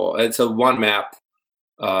example. It's a one map.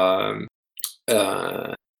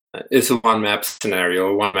 It's a one map scenario,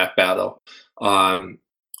 a one map battle,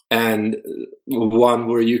 and one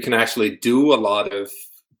where you can actually do a lot of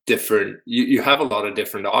different. You have a lot of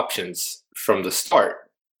different options from the start.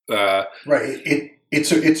 Right.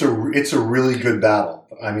 It's a really good battle.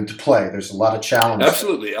 I mean, to play, there's a lot of challenge.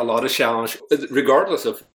 Absolutely, a lot of challenge, regardless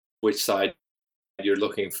of which side you're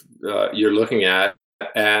looking at,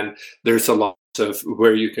 and there's a lot of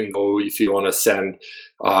where you can go if you want to send,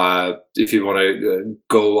 if you want to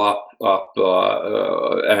go up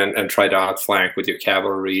and try to outflank with your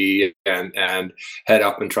cavalry and head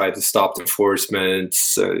up and try to stop the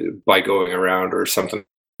enforcements by going around or something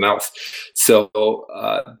else. So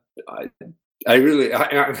I'm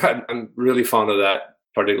really fond of that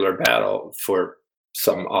particular battle for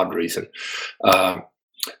some odd reason.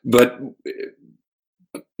 But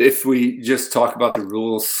if we just talk about the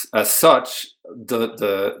rules as such,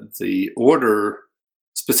 the order,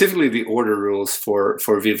 specifically the order rules for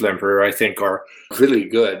Vive l'Empereur, I think are really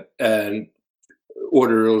good, and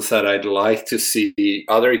order rules that I'd like to see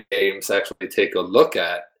other games actually take a look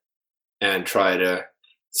at and try to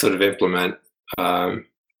sort of implement,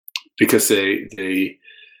 because they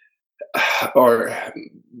are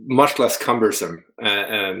much less cumbersome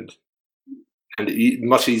and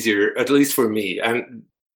much easier, at least for me. And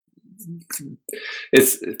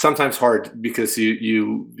it's sometimes hard because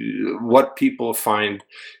you what people find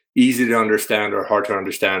easy to understand or hard to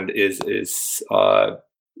understand is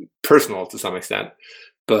personal to some extent.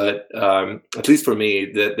 But at least for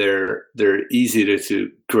me, that they're easy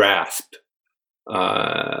to grasp,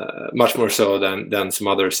 much more so than some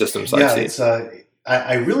other systems I've seen.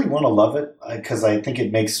 I really want to love it because I think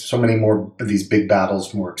it makes so many more of these big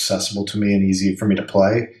battles more accessible to me and easy for me to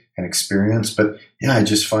play and experience. But yeah, I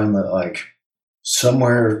just find that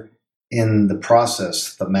somewhere in the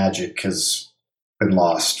process, the magic has been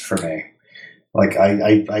lost for me. Like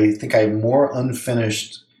I think I have more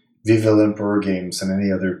unfinished Viva the Emperor games than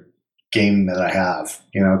any other game that I have,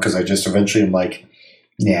 because I just eventually am like,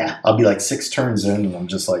 yeah, I'll be like 6 turns in and I'm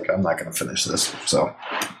just like, I'm not going to finish this. So.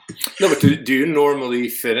 No, but do you normally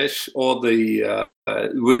finish all the,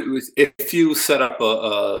 if you set up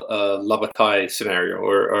a Labatai scenario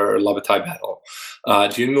or a Labatai battle,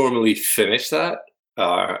 do you normally finish that?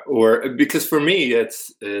 Or because for me,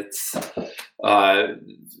 it's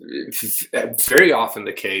very often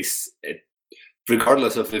the case,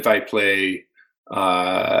 regardless of if I play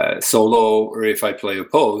solo or if I play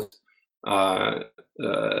opposed,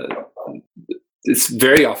 it's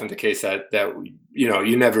very often the case that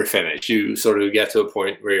you never finish. You sort of get to a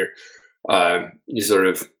point where you sort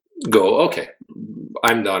of go, okay,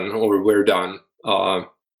 I'm done, or we're done,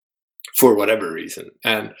 for whatever reason,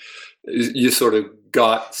 and you sort of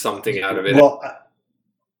got something out of it. Well,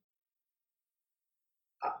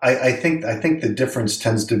 I think the difference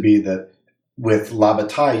tends to be that with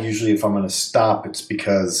Labatai, usually if I'm going to stop, it's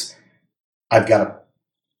because I've got to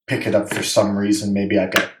pick it up for some reason. Maybe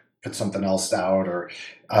I've got to put something else out, or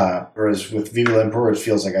whereas with Viva the Emperor, it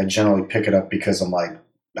feels like I generally pick it up because I'm like,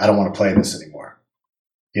 I don't want to play this anymore.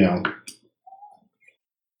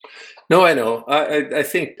 No, I know. I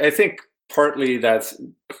think partly that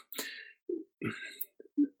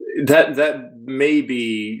may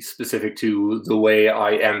be specific to the way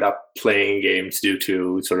I end up playing games due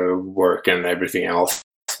to sort of work and everything else,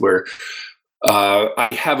 where I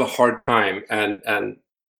have a hard time, and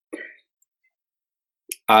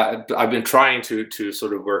I've been trying to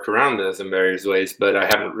sort of work around this in various ways, but I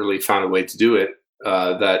haven't really found a way to do it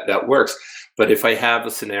that works. But if I have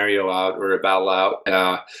a scenario out or a battle out,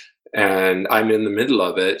 and I'm in the middle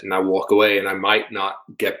of it, and I walk away, and I might not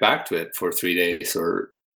get back to it for 3 days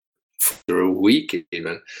or for a week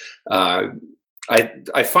even,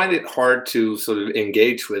 I find it hard to sort of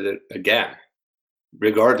engage with it again,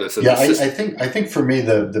 regardless of the system. I think for me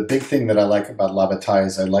the big thing that I like about Labatai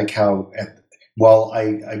is I like how. Well,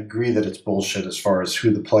 I agree that it's bullshit as far as who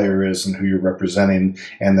the player is and who you're representing,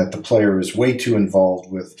 and that the player is way too involved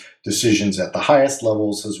with decisions at the highest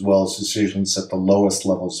levels as well as decisions at the lowest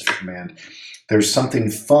levels of command. There's something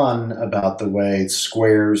fun about the way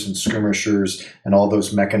squares and skirmishers and all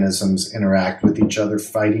those mechanisms interact with each other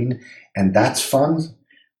fighting, and that's fun.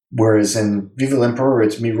 Whereas in Viva the Emperor,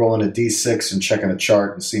 it's me rolling a d6 and checking a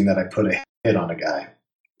chart and seeing that I put a hit on a guy.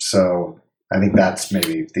 So I think that's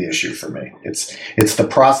maybe the issue for me. It's the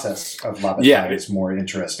process of Labatai is more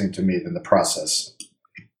interesting to me than the process.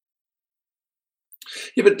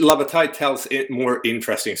 Yeah, but Labatai tells more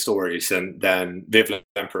interesting stories than Viva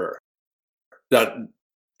the Emperor. That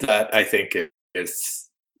I think is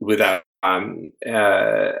without and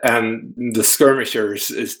the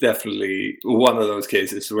skirmishers is definitely one of those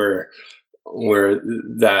cases where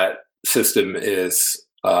that system is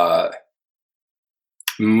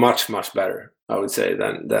much better, I would say,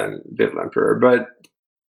 than Viva the Emperor. But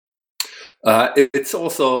it's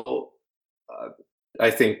also I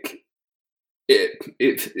think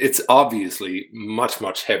it's obviously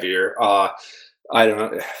much heavier. I don't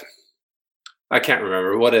know. I can't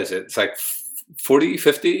remember. What is it? It's like 40,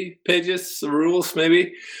 50 pages of rules,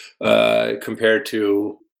 maybe, compared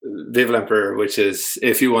to Viva the Emperor, which is,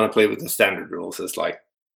 if you want to play with the standard rules, it's like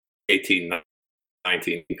 18,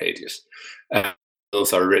 19 pages.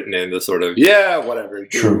 Those are written in the sort of, whatever,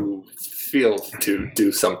 you feel to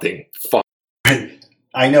do something fun.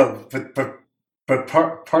 I know, but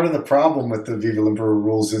part of the problem with the Viva the Emperor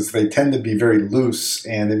rules is they tend to be very loose,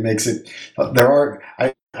 and it makes it.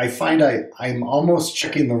 I find I'm almost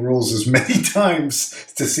checking the rules as many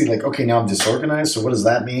times to see, like, okay, now I'm disorganized, so what does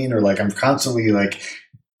that mean? Or like I'm constantly like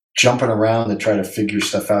jumping around to try to figure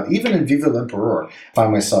stuff out. Even in Viva the Emperor, I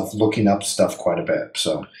find myself looking up stuff quite a bit.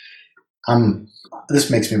 So this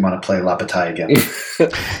makes me want to play Labatai again.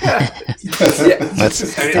 That's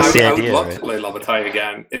the I idea. would love to play Labatai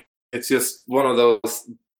again. It's just one of those.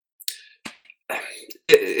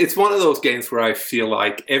 It's one of those games where I feel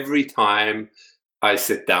like every time I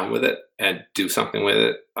sit down with it and do something with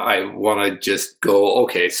it, I want to just go,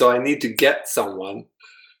 okay, so I need to get someone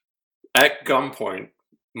at gunpoint,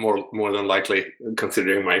 more than likely,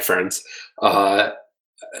 considering my friends. I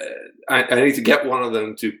need to get one of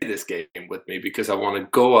them to play this game with me, because I want to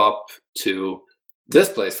go up to this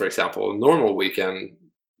place, for example, a normal weekend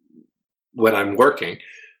when I'm working,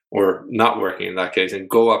 or not working in that case, and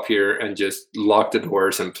go up here and just lock the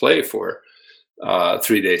doors and play for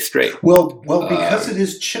 3 days straight. Well, because it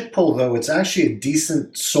is chip pull, though, it's actually a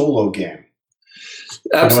decent solo game.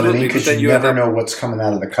 Absolutely. You know what I mean? Because you never know what's coming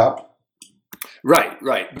out of the cup.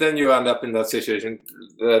 Right. Then you end up in that situation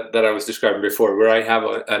that I was describing before, where I have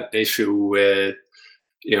an issue with,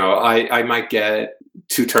 I might get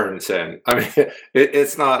 2 turns in. I mean,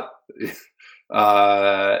 it's not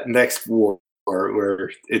next war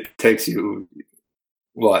where it takes you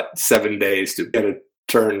 7 days to get a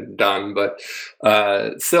turn done, but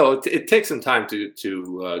still it takes some time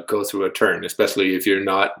to go through a turn, especially if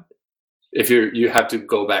you have to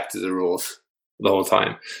go back to the rules the whole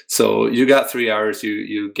time. So you got 3 hours,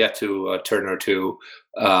 you get to a turn or two,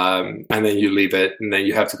 and then you leave it, and then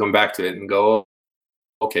you have to come back to it and go,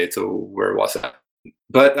 okay, so where was that?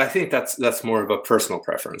 But I think that's more of a personal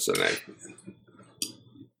preference than anything.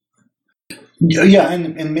 Yeah,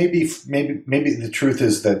 and maybe the truth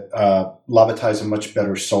is that Lavatai is a much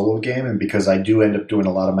better solo game, and because I do end up doing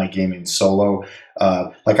a lot of my gaming solo,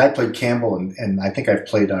 like I played Campbell, and I think I've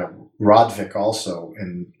played Rodvik also,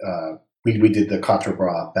 and we did the Quatre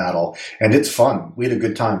Bras battle, and it's fun. We had a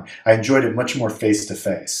good time. I enjoyed it much more face to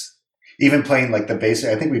face. Even playing like the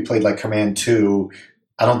basic, I think we played like Command 2.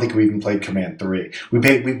 I don't think we even played Command 3. We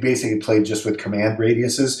basically played just with command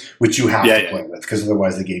radiuses, which you have to play with, because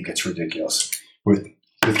otherwise the game gets ridiculous with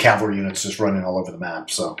cavalry units just running all over the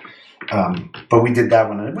map. So, but we did that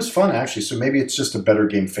one, and it was fun actually. So maybe it's just a better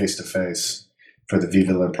game face to face for the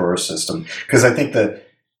Viva l'Empereur system, because I think the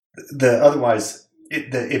otherwise.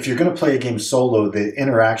 If you're going to play a game solo, the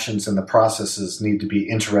interactions and the processes need to be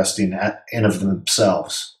interesting in of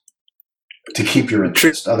themselves to keep your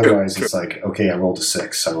interest. Otherwise, it's like, okay, I rolled a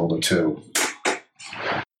 6, I rolled a 2.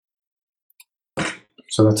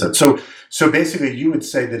 So that's it. So basically, you would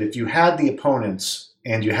say that if you had the opponents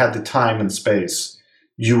and you had the time and space,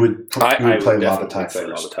 you would play Lavatai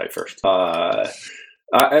first.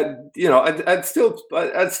 I'd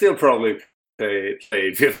still probably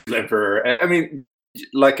play Viva l'Empereur. I mean,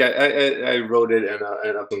 like I wrote it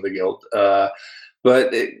and up in the guild,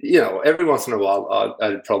 but every once in a while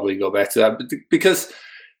I'd probably go back to that, because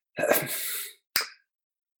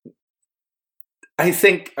I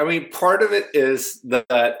think, part of it is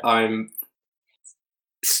that I'm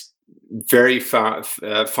very fond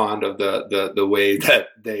of the way that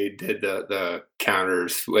they did the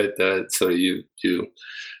counters with so you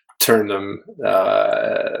turn them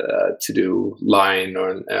to do line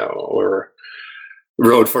or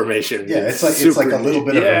road formation. Yeah, it's like a little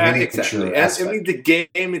bit of a miniature aspect. And the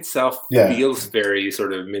game itself feels very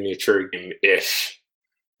sort of miniature game-ish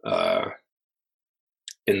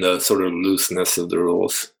in the sort of looseness of the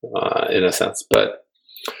rules, in a sense. But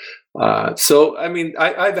so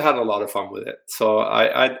I've had a lot of fun with it. So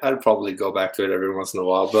I'd probably go back to it every once in a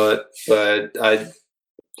while. But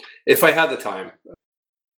if I had the time,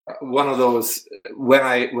 one of those when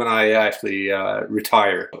I actually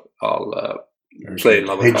retire, I'll play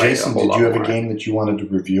Lavatai. Hey Jason, did you have a game that you wanted to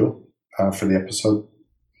review for the episode?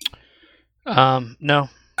 No.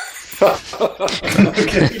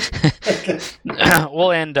 Okay.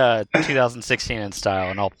 We'll end 2016 in style,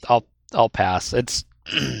 and I'll pass. It's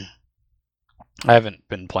I haven't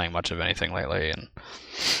been playing much of anything lately, and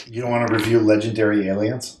you don't want to review Legendary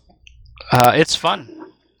Aliens? It's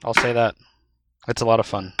fun. I'll say that. It's a lot of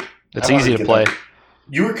fun. It's easy to play.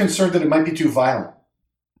 You were concerned that it might be too violent.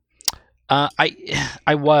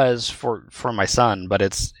 I was for my son, but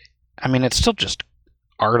it's still just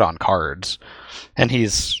art on cards, and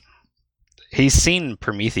he's seen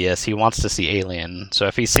Prometheus. He wants to see Alien, so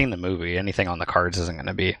if he's seen the movie, anything on the cards isn't going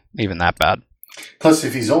to be even that bad. Plus,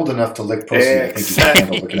 if he's old enough to lick pussy, I think he can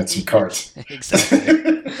handle looking at some cards.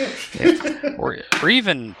 Exactly. Yeah. Or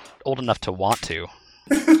even old enough to want to.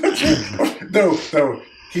 No,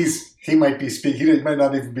 he might be speaking. He might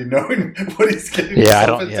not even be knowing what he's getting. I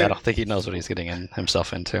don't think he knows what he's getting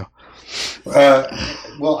himself into.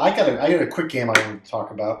 Well, I got a quick game I want to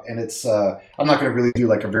talk about, and it's I'm not going to really do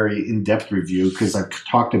like a very in-depth review because I've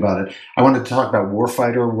talked about it. I wanted to talk about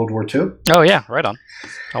Warfighter World War II. Oh yeah, right on.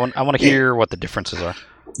 I want to hear what the differences are.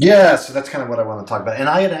 Yeah, so that's kind of what I want to talk about. And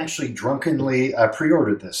I had actually drunkenly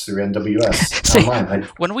pre-ordered this through NWS online.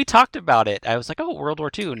 When we talked about it, I was like, "Oh, World War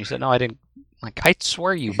II," and you said, "No, I didn't." Like, I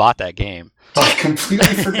swear you bought that game. I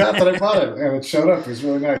completely forgot that I bought it, and it showed up. It was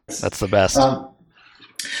really nice. That's the best.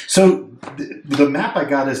 So the map I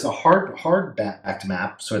got is a hard-backed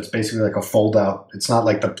map. So it's basically like a fold-out. It's not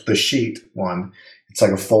like the sheet one. It's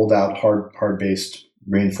like a fold-out, hard-based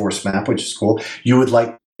reinforced map, which is cool. You would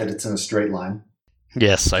like that it's in a straight line.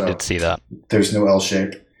 Yes, so I did see that. There's no L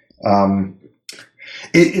shape.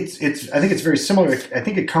 It's. I think it's very similar. I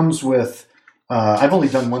think it comes with. I've only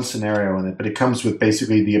done one scenario in it, but it comes with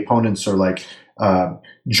basically the opponents are like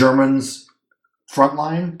Germans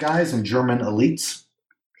frontline guys and German elites.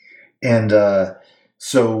 And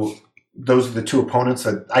so those are the two opponents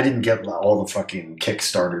that I didn't get all the fucking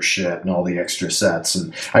Kickstarter shit and all the extra sets,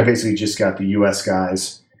 and I basically just got the U.S.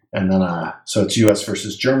 guys, and then so it's U.S.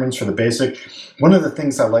 versus Germans for the basic. One of the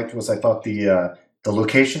things I liked was I thought the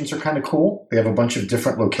locations are kind of cool. They have a bunch of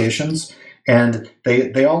different locations, and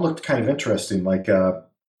they all looked kind of interesting. Like,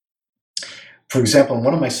 for example, in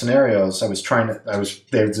one of my scenarios, I was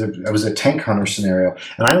a tank hunter scenario,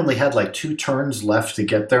 and I only had like 2 turns left to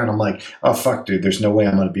get there, and I'm like, oh fuck, dude, there's no way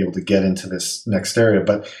I'm going to be able to get into this next area.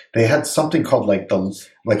 But they had something called like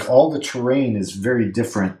all the terrain is very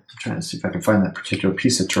different. I'm trying to see if I can find that particular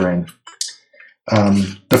piece of terrain.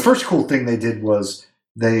 The first cool thing they did was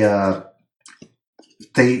they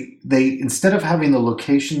instead of having the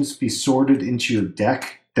locations be sorted into your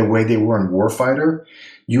deck the way they were in Warfighter,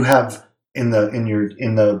 you have in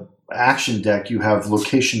the action deck, you have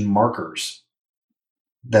location markers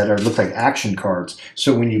that look like action cards.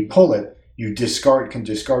 So when you pull it, you can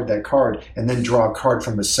discard that card and then draw a card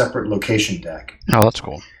from a separate location deck. Oh, that's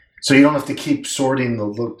cool. So you don't have to keep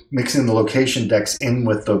mixing the location decks in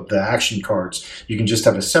with the action cards. You can just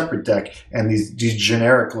have a separate deck, and these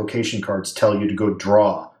generic location cards tell you to go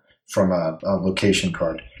draw from a location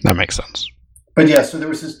card. That makes sense. But yeah, so there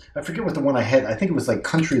was this, I forget what the one I had, I think it was like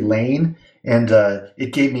Country Lane, and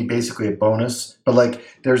it gave me basically a bonus. But like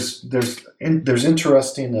there's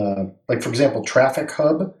interesting, like for example, Traffic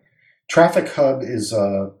Hub. Traffic Hub is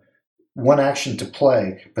one action to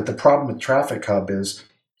play, but the problem with Traffic Hub is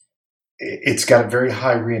it's got a very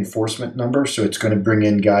high reinforcement number, so it's going to bring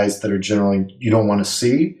in guys that are generally you don't want to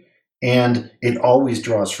see, and it always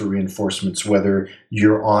draws for reinforcements whether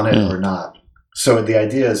you're on it or not. So the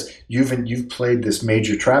idea is you've played this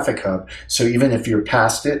major traffic hub, so even if you're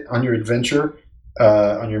past it on your adventure,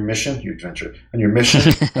 on your mission,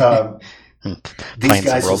 these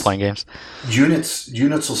guys role-playing games.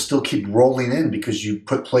 Units will still keep rolling in because you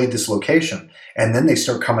played this location, and then they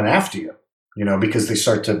start coming after you. You know, because they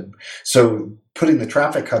start to. So putting the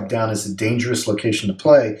traffic hub down is a dangerous location to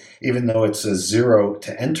play, even though it's a 0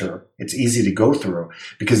 to enter. It's easy to go through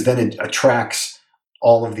because then it attracts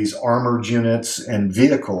all of these armored units and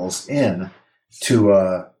vehicles in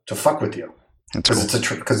to fuck with you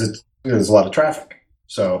because there's a lot of traffic.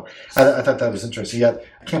 So I thought that was interesting. Yet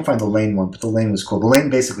I can't find the lane one, but the lane was cool. The lane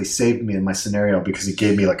basically saved me in my scenario because it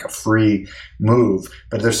gave me like a free move.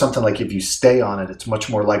 But there's something like if you stay on it, it's much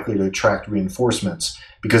more likely to attract reinforcements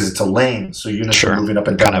because it's a lane, so units are moving up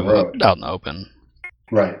and down the road, out in the open.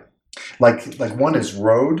 Right. Like one is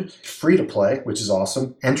road, free to play, which is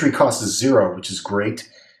awesome. Entry cost is 0, which is great.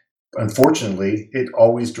 Unfortunately, it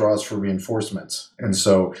always draws for reinforcements. And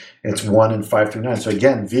so it's 1 and 5 through 9. So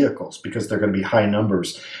again, vehicles, because they're going to be high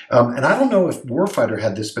numbers. And I don't know if Warfighter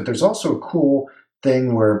had this, but there's also a cool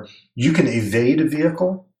thing where you can evade a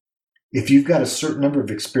vehicle. If you've got a certain number of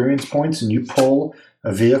experience points and you pull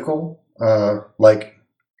a vehicle, like,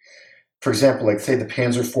 for example, like say the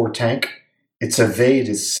Panzer IV tank, its evade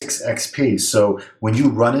is 6 XP. So when you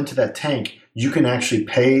run into that tank, you can actually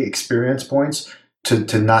pay experience points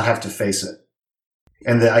to not have to face it.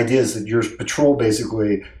 And the idea is that your patrol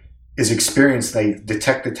basically is experienced. They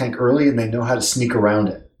detect the tank early and they know how to sneak around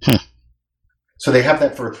it. So they have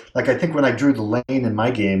that for, like, I think when I drew the lane in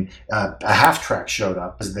my game, a half track showed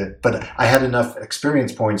up, but I had enough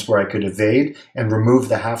experience points where I could evade and remove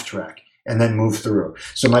the half track and then move through.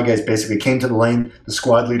 So my guys basically came to the lane, the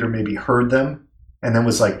squad leader maybe heard them, and then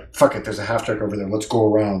was like, fuck it, there's a half track over there, let's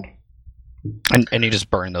go around. And you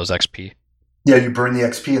just burn those XP. Yeah, you burn the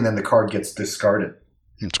XP and then the card gets discarded.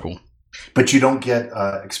 That's cool. But you don't get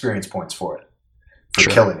experience points for it, for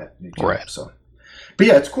killing it. Right. So, but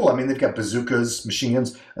yeah, it's cool. I mean, they've got bazookas, machine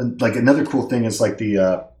guns. And like another cool thing is like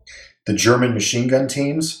the German machine gun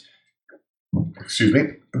teams. Excuse me.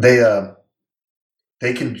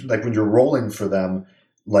 They can, like when you're rolling for them,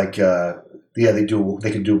 like they can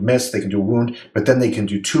do a miss, they can do a wound, but then they can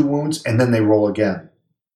do 2 wounds and then they roll again.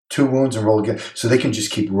 2 wounds and roll again. So they can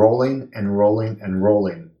just keep rolling and rolling and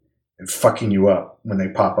rolling and fucking you up when they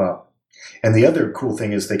pop up. And the other cool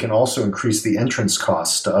thing is they can also increase the entrance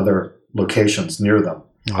costs to other locations near them.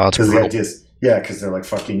 Oh, that's because brutal. the idea is, because they're like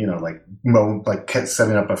fucking, like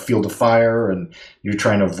setting up a field of fire and you're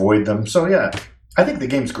trying to avoid them. So yeah, I think the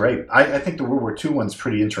game's great. I think the World War II one's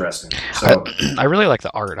pretty interesting. So I really like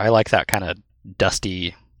the art. I like that kind of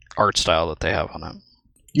dusty art style that they have on it.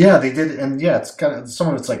 Yeah, they did, and yeah, it's kind of some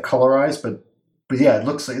of it's like colorized, but yeah, it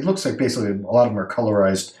looks like basically a lot of them are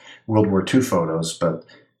colorized World War II photos. But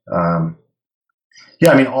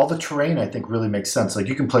yeah, I mean, all the terrain I think really makes sense. Like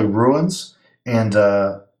you can play ruins, and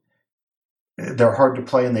they're hard to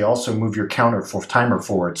play, and they also move your timer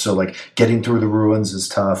forward. So like getting through the ruins is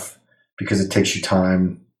tough because it takes you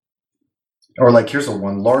time. Or like here's a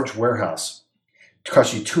one: large warehouse. It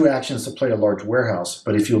costs you 2 actions to play a large warehouse,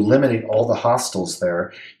 but if you eliminate all the hostiles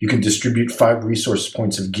there, you can distribute 5 resource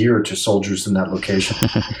points of gear to soldiers in that location.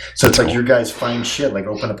 So it's like your guys find shit, like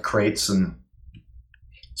open up crates and.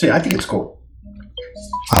 So yeah, I think it's cool.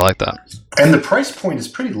 I like that. And the price point is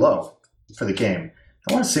pretty low for the game.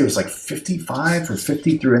 I want to say it was like 55 or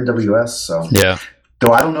 50 through NWS. So Yeah.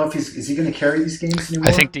 though I don't know if is he going to carry these games anymore.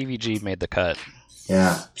 I think DVG made the cut.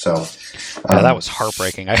 Yeah. So Yeah, that was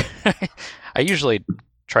heartbreaking. I usually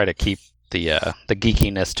try to keep the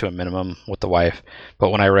geekiness to a minimum with the wife, but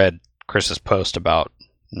when I read Chris's post about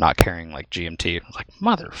not carrying like GMT, I was like,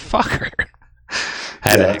 motherfucker. I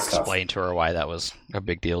had to explain to her why that was a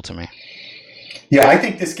big deal to me. Yeah, I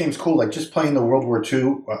think this game's cool. Like just playing the World War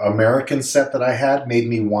II American set that I had made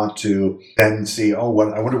me want to then see, I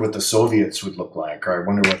wonder what the Soviets would look like, or I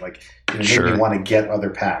wonder what made me want to get other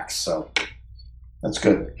packs. So that's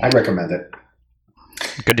good. I recommend it.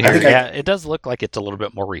 Good to hear. Yeah, it does look like it's a little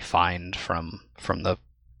bit more refined from the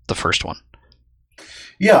first one.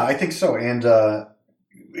 Yeah, I think so. And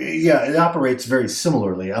it operates very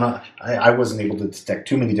similarly. I wasn't able to detect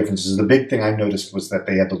too many differences. The big thing I noticed was that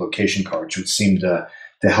they had the location cards, which seemed to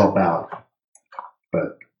help out.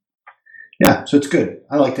 But yeah, so it's good.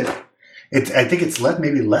 I liked it. I think it's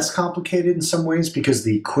maybe less complicated in some ways because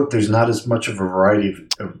there's not as much of a variety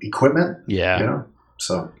of equipment. Yeah.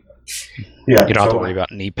 So yeah, you don't have to worry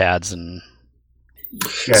about knee pads and.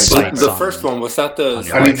 Yeah, the first one was that the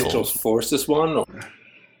Special Forces one. Or?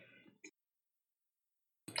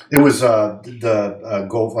 It was the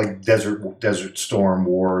Gulf, like Desert Storm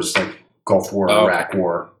wars, like Gulf War, Iraq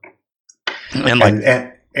War, and like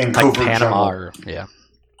Covert Panama, Jungle.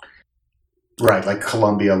 Right, like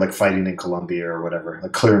Colombia, like fighting in Colombia or whatever,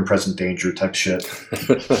 like clear and present danger type shit.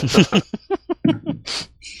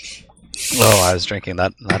 Oh, I was drinking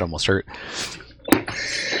that. That almost hurt.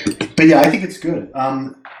 But yeah, I think it's good.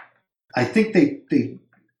 I think they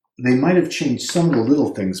might have changed some of the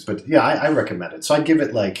little things, but yeah, I recommend it. So I give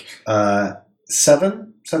it like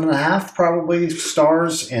 7.5 probably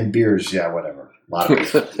stars, and beers, yeah, whatever. A lot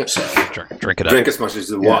of it. So drink it up. Drink as much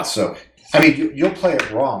as you want. So I mean, you'll play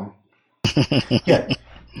it wrong. Yeah,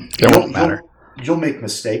 it won't matter. You'll make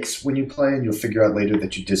mistakes when you play, and you'll figure out later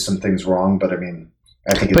that you did some things wrong. But I mean,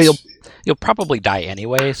 I think you'll probably die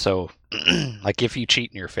anyway. So, like if you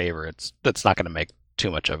cheat in your favor, that's not going to make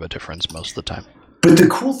too much of a difference most of the time. But the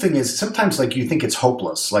cool thing is sometimes like you think it's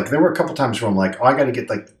hopeless. Like there were a couple times where I'm like, I got to get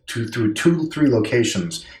like 3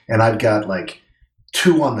 locations, and I've got like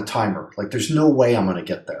 2 on the timer. Like there's no way I'm going to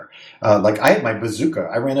get there. Like I had my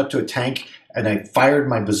bazooka. I ran up to a tank and I fired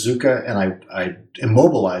my bazooka and I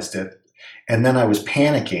immobilized it, and then I was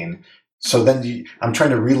panicking. So then I'm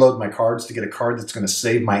trying to reload my cards to get a card that's going to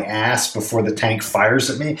save my ass before the tank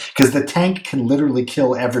fires at me, because the tank can literally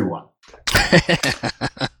kill everyone.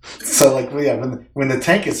 So like, yeah, when the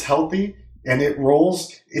tank is healthy and it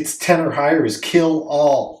rolls, it's 10 or higher is kill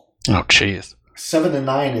all. Oh, jeez. 7 and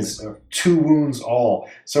 9 is 2 wounds all.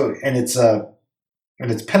 So and its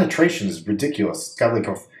penetration is ridiculous. It's got like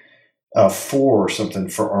a 4 or something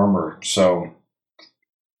for armor. So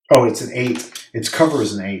it's an 8. Its cover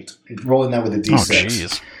is an 8. Rolling that with a D6. Oh,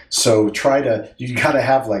 jeez. So you got to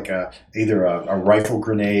have like either a rifle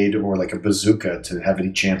grenade or like a bazooka to have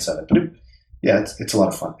any chance at it. But it's a lot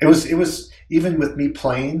of fun. It was even with me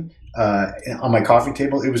playing on my coffee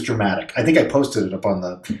table, it was dramatic. I think I posted it up on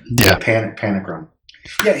the panic room.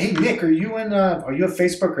 Yeah. Hey Nick, are you at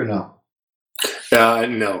Facebook or no?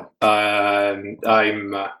 No. I'm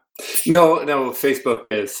no. Facebook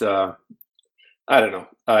is. I don't know.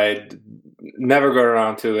 I never got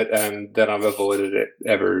around to it, and then I've avoided it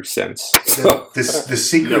ever since. So. The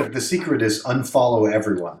secret is unfollow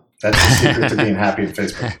everyone. That's the secret to being happy in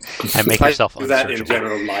Facebook. And make yourself unsearchable. That in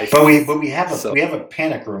general life. But we have a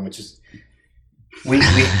panic room, which is we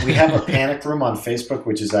have a panic room on Facebook,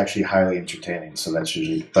 which is actually highly entertaining. So that's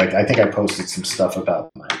usually like, I think I posted some stuff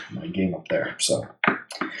about my game up there. So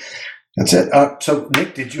that's it. So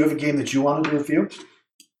Nick, did you have a game that you wanted to review?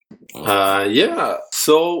 Yeah.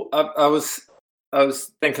 So I was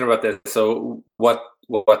thinking about this. So what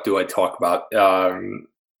do I talk about?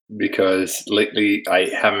 Because lately I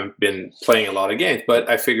haven't been playing a lot of games, but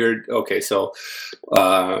I figured, okay, so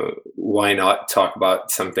why not talk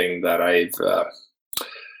about something that I've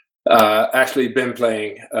actually been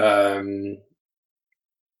playing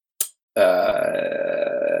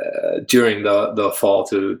during the fall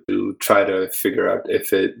to try to figure out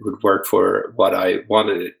if it would work for what I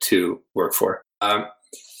wanted it to work for.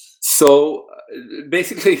 So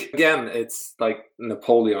basically, again, it's like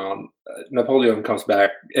Napoleon. Napoleon comes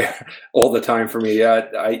back all the time for me.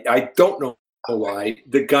 I don't know why.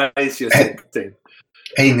 The guy is just interesting.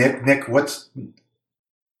 Hey, Nick,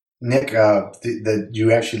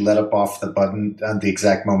 you actually let up off the button at the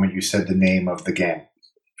exact moment you said the name of the game.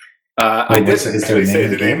 I did is there a say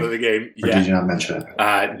the name name of the game. Or Yeah. did you not mention it?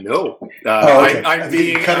 No. Okay. I'm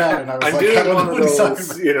being cut out, and I was I'm like, I doing don't one know of what he's talking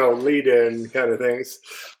those, about. lead-in kind of things.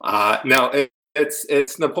 Now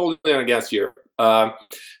it's Napoleon against Europe. What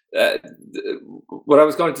I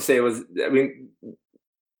was going to say was, I mean,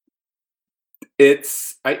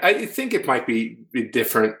 I think it might be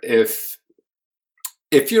different if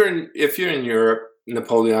you're in Europe.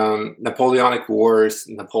 Napoleonic Wars.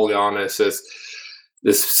 Napoleon is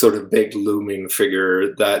this sort of big looming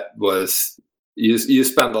figure that was you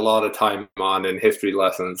spend a lot of time on in history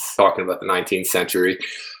lessons talking about the 19th century.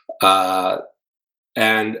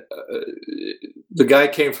 And the guy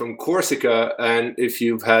came from Corsica, and if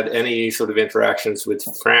you've had any sort of interactions with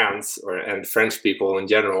France and French people in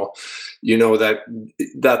general, you know that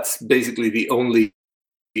that's basically the only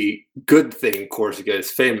good thing Corsica is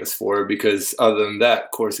famous for, because other than that,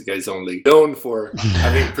 Corsica is only known for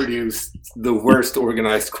having produced the worst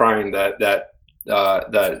organized crime that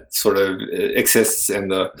sort of exists in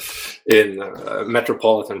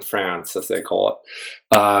metropolitan France, as they call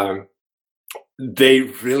it. They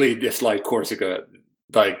really dislike Corsica.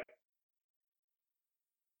 Like,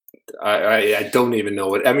 I don't even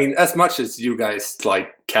know it. I mean, as much as you guys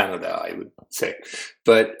like Canada, I would say.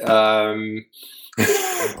 But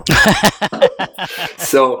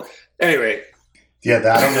so anyway. Yeah,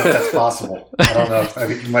 I don't know if that's possible. I don't know. I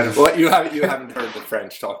think you might have. Well, you haven't heard the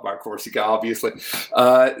French talk about Corsica, obviously.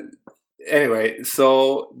 Anyway,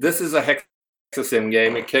 so this is a Hexasim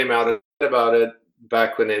game. It came out about it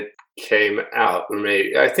back when it came out, or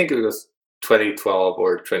maybe I think it was 2012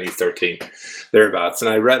 or 2013, thereabouts. And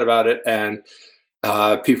I read about it, and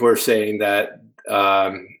people were saying that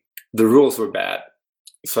the rules were bad.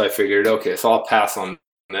 So I figured, okay, so I'll pass on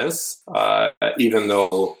this, even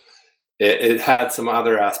though it had some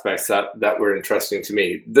other aspects that were interesting to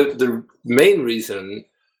me. The main reason,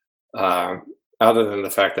 other than the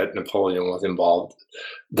fact that Napoleon was involved,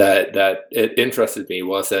 that it interested me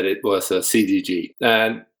was that it was a CDG.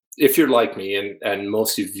 And if you're like me and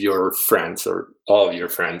most of your friends, or all of your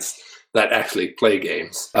friends that actually play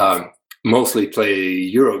games, mostly play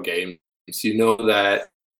Euro games, you know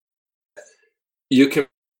that you can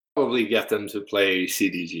probably get them to play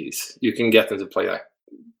CDGs. You can get them to play like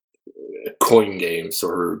coin games,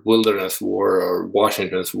 or Wilderness War, or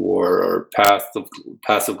Washington's War, or Path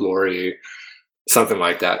of Glory, something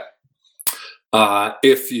like that.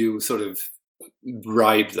 If you sort of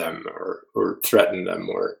bribe them or threaten them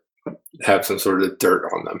or have some sort of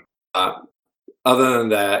dirt on them. Other than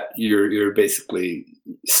that, you're basically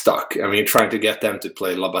stuck. I mean, trying to get them to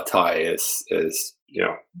play La Bataille is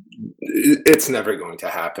it's never going to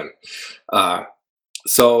happen.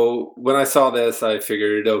 So when I saw this, I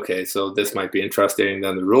figured, okay, so this might be interesting.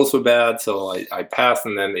 Then the rules were bad, so I passed,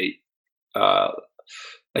 and then I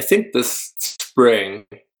think this spring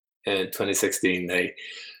in 2016, they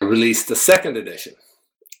released the second edition.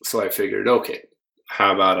 So I figured, okay,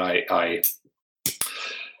 how about I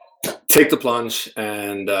take the plunge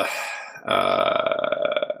and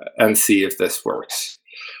see if this works.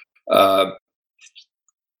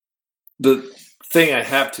 The thing I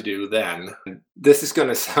have to do then, this is going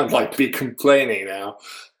to sound like me complaining now,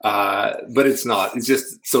 but it's not. It's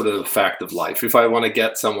just sort of a fact of life. If I want to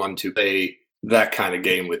get someone to play that kind of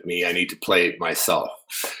game with me, I need to play it myself.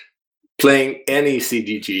 Playing any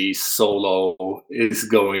CDG solo is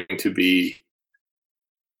going to be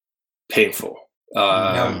painful.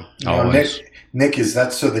 Nick, is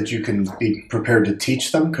that so that you can be prepared to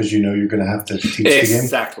teach them, because you know you're going to have to teach the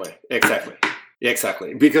game?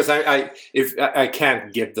 Exactly. Because I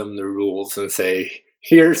can't give them the rules and say,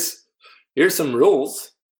 here's some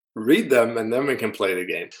rules, read them, and then we can play the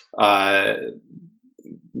game.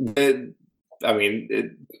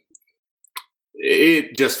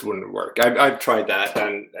 It just wouldn't work. I've tried that,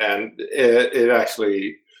 and it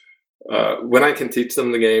actually, when I can teach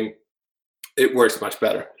them the game, it works much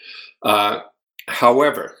better.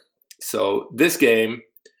 However, so this game,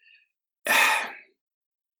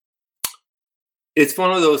 it's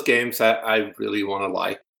one of those games that I really want to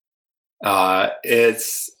like.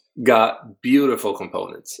 It's got beautiful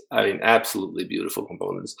components. I mean, absolutely beautiful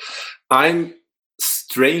components. I'm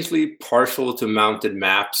strangely partial to mounted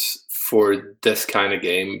maps for this kind of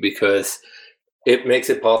game, because it makes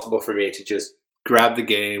it possible for me to just grab the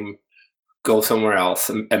game, go somewhere else,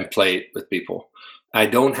 and play it with people. I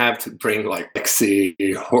don't have to bring like Lexi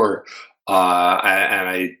or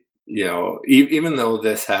and even though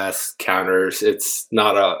this has counters, it's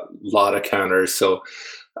not a lot of counters. So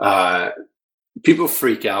people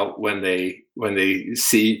freak out when they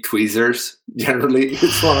see tweezers. Generally,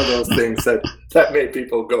 it's one of those things that made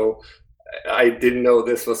people go, I didn't know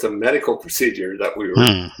this was a medical procedure that we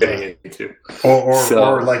were getting into.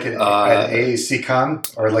 Or like at AACCon,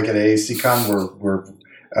 where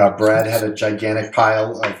Brad had a gigantic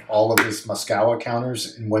pile of all of his Moscow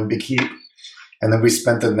counters in one big heap, and then we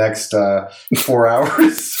spent the next 4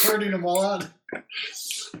 hours sorting them all out.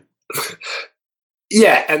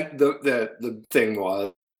 Yeah, and the thing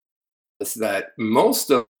was that most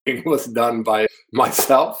of it was done by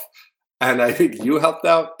myself, and I think you helped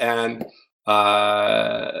out, and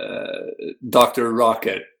Dr.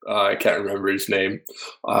 Rocket, I can't remember his name.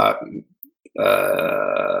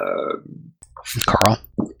 Carl.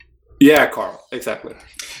 Yeah, Carl, exactly.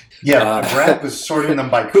 Yeah, Brad was sorting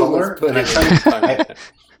them by color, and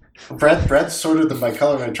Brad sorted them by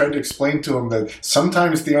color, and I tried to explain to him that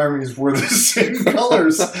sometimes the armies were the same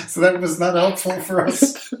colors, so that was not helpful for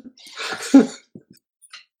us.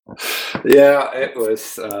 Yeah, it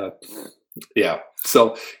was. Yeah,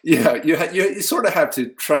 so you sort of have to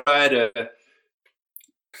try to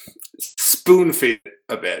spoon feed it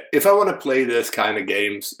a bit. If I want to play this kind of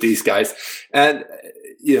games, these guys, and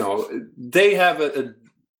they have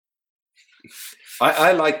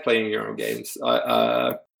I like playing Euro games.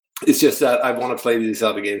 It's just that I want to play these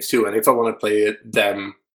other games too, and if I want to play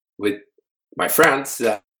them with my friends,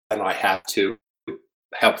 then I have to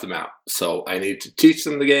help them out. So I need to teach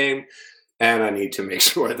them the game, and I need to make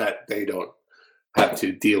sure that they don't have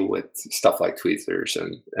to deal with stuff like tweezers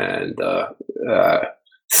and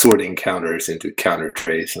sorting counters into counter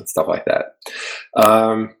trays and stuff like that.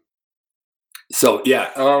 So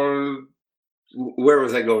yeah, where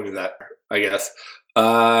was I going with that? I guess.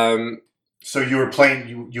 So you were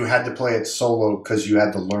playing. You had to play it solo because you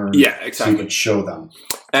had to learn. Yeah, exactly. So you could show them.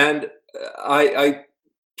 And I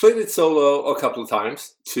played it solo a couple of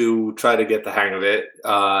times to try to get the hang of it.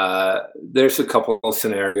 There's a couple of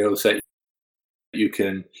scenarios that you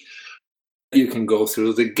can go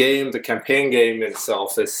through. The campaign game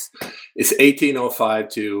itself is 1805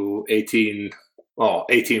 to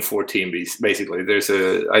 1814 basically.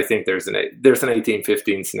 I think there's an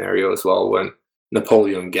 1815 scenario as well when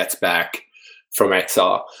Napoleon gets back from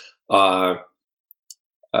exile. The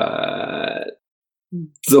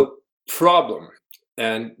problem,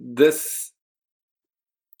 and this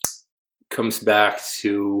comes back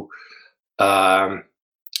to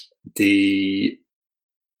the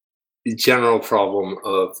general problem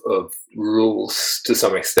of rules to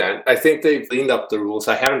some extent. I think they've cleaned up the rules.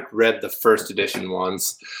 I haven't read the first edition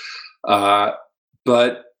ones,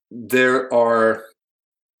 but there are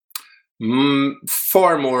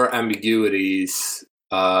far more ambiguities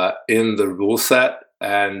in the rule set,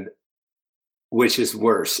 and which is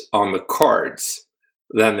worse on the cards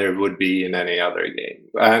than there would be in any other game.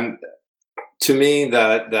 And to me,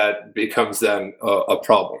 that becomes then a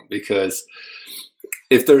problem, because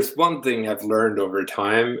if there's one thing I've learned over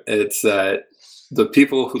time, it's that the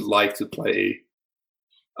people who like to play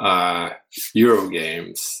Euro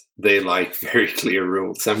games, they like very clear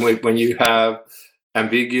rules. And when you have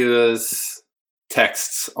ambiguous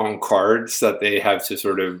texts on cards that they have to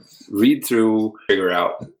sort of read through, figure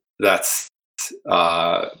out, that's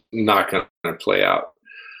not going to play out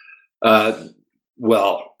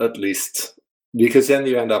well, at least, because then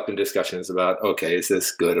you end up in discussions about, okay, is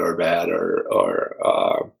this good or bad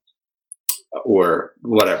or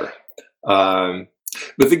whatever.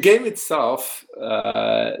 But the game itself,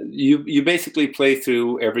 you basically play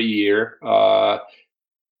through every year.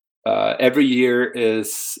 Every year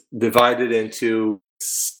is divided into,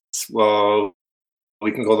 well,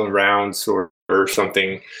 we can call them rounds or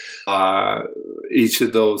something. Each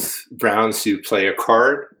of those rounds you play a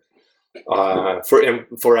card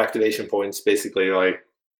for activation points, basically like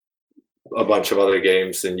a bunch of other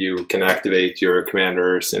games, and you can activate your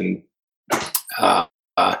commanders and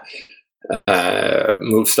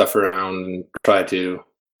move stuff around and try to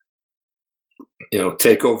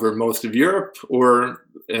take over most of Europe, or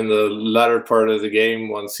in the latter part of the game,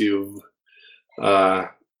 once you've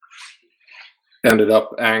ended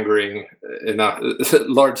up angering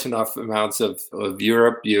large enough amounts of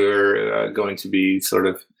Europe, you're going to be sort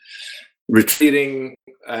of retreating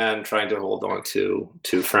and trying to hold on to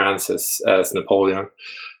France as Napoleon.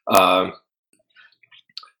 Now,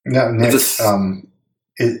 Nick,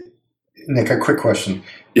 Nick, a quick question.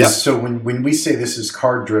 Yeah. So when we say this is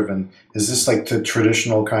card driven, is this like the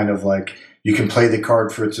traditional kind of like you can play the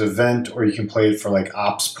card for its event, or you can play it for like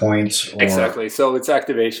ops points. Or... Exactly. So it's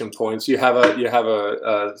activation points. You have a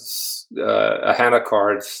hand of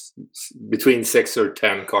cards between 6 or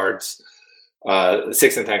 10 cards,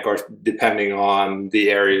 6 and 10 cards, depending on the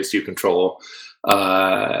areas you control.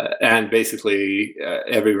 And basically,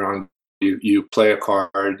 every round you play a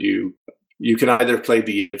card. You can either play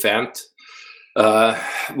the event.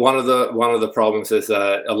 One of the problems is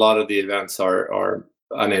that a lot of the events are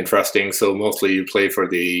uninteresting. So mostly you play for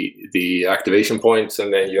the activation points,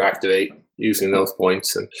 and then you activate using those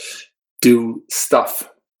points and do stuff.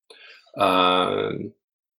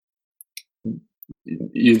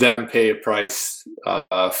 You then pay a price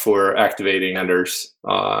for activating enders.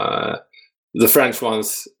 The French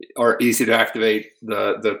ones are easy to activate.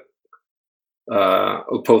 The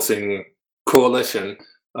opposing coalition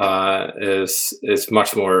is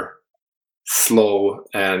much more slow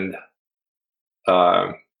and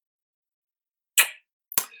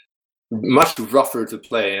much rougher to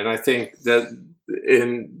play. And I think that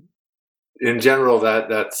in general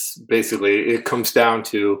that's basically, it comes down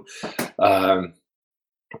to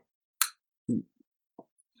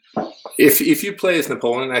if you play as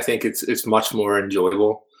Napoleon, I think it's much more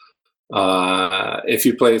enjoyable. If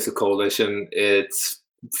you play as a coalition, it's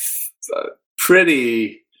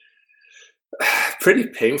pretty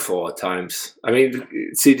painful at times. I mean,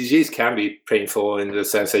 CDGs can be painful in the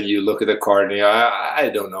sense that you look at the card and I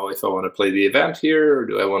don't know if I want to play the event here, or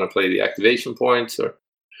do I want to play the activation points, or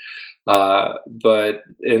but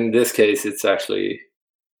in this case it's actually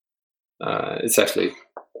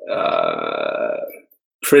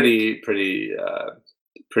pretty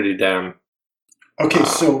damn okay.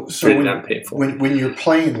 So damn painful. when you're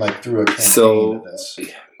playing like through a campaign of this,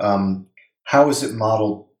 how is it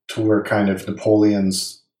modeled to where kind of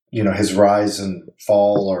Napoleon's, his rise and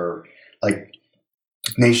fall, or like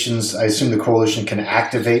nations? I assume the coalition can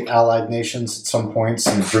activate allied nations at some points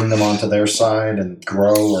and bring them onto their side and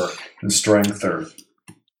grow or in strength, or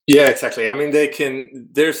yeah, exactly. I mean, they can.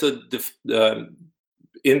 There's there's an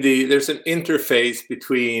interface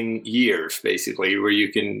between years, basically, where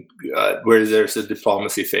you can where there's a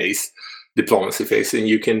diplomacy phase, and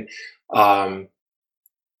you can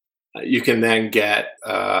then get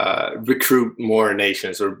recruit more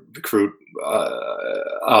nations, or recruit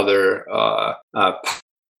other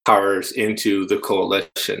powers into the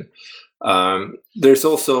coalition. There's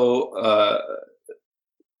also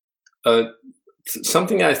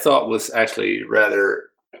something I thought was actually rather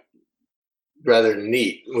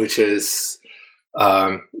neat, which is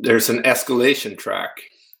there's an escalation track.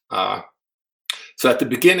 So at the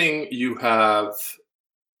beginning, you have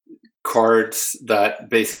cards that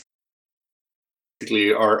basically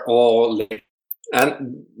are all linked,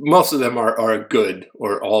 and most of them are good,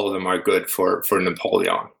 or all of them are good for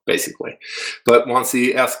Napoleon, basically. But once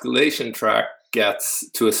the escalation track gets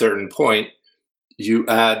to a certain point, you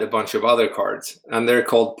add a bunch of other cards, and they're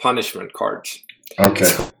called punishment cards. Okay.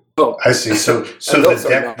 So, I see. So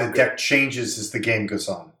the deck changes as the game goes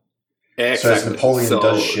on. Exactly. So as Napoleon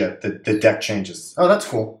does shit, the deck changes. Oh, that's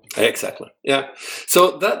cool. Exactly. Yeah.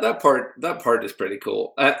 So that part is pretty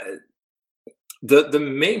cool. The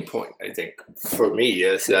main point, I think, for me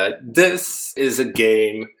is that this is a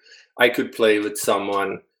game I could play with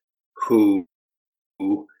someone who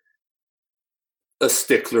a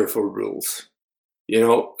stickler for rules.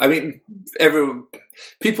 I mean,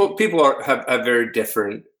 people have very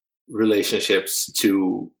different relationships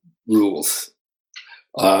to rules.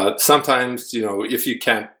 Sometimes, if you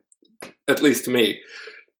can't, at least to me,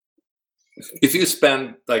 if you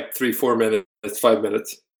spend like 3-4 minutes, 5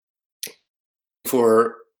 minutes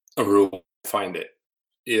for a rule, find it.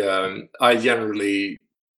 I generally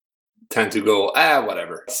tend to go,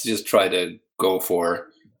 whatever. Let's just try to go for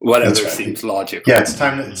whatever seems logical. Yeah, it's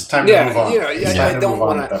time to move on.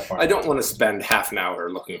 I don't want to spend half an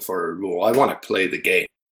hour looking for a rule. I want to play the game.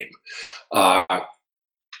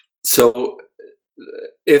 So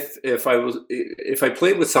if I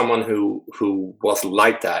played with someone who was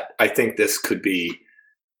like that, I think this could be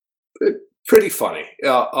pretty funny.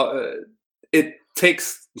 It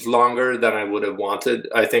takes longer than I would have wanted.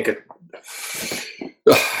 I think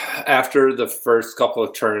after the first couple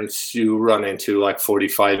of turns, you run into like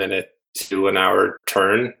 45-minute to an hour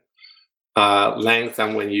turn length,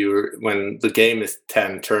 and when the game is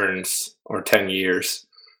 10 turns or 10 years,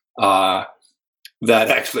 that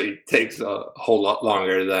actually takes a whole lot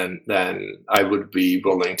longer than I would be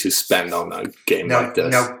willing to spend on a game like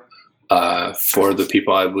this. For the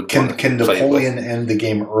people I would can Napoleon end the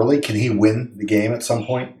game early? Can he win the game at some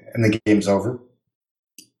point and the game's over?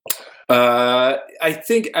 I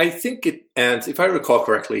think it ends, if I recall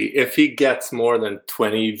correctly, if he gets more than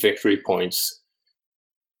 20 victory points,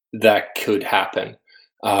 that could happen.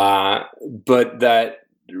 But that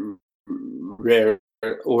rare,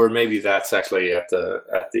 or maybe that's actually at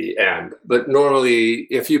the end. But normally,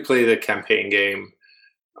 if you play the campaign game,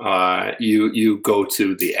 you go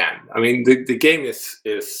to the end. I mean, the game is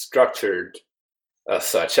structured as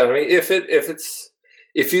such. I mean,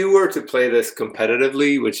 if you were to play this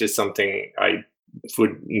competitively, which is something I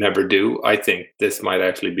would never do, I think this might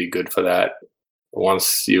actually be good for that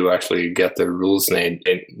once you actually get the rules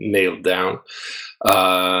nailed down.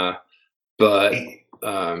 But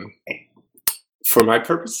for my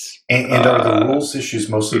purpose, and are the rules issues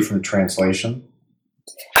mostly from translation?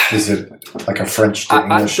 Is it like a French to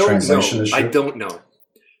English translation issue? I don't know.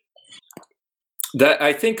 That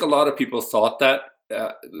I think a lot of people thought that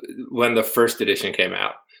when the first edition came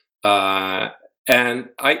out, and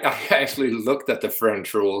I actually looked at the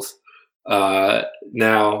French rules.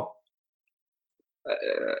 Now,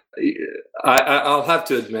 I'll have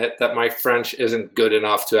to admit that my French isn't good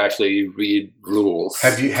enough to actually read rules.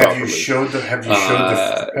 Have you showed the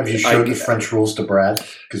French rules to Brad?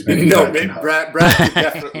 Because Brad could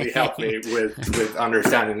definitely help me with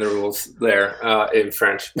understanding the rules there in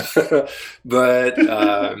French. But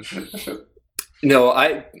no,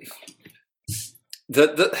 I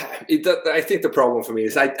think the problem for me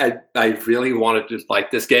is I really wanted to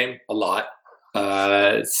like this game a lot.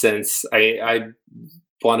 Since I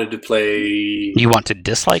wanted to play. You want to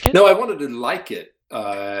dislike it? No, I wanted to like it.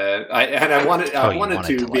 I wanted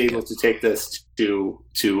to be able to take this to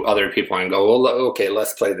other people and go, well, okay,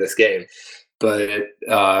 let's play this game. But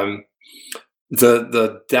the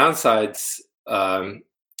downsides,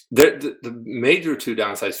 the major two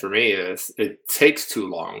downsides for me is it takes too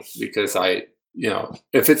long because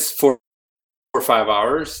if it's 4 or 5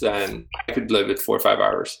 hours, then I could live with 4 or 5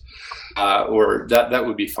 hours, or that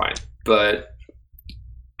would be fine. But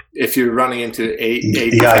if you're running into 8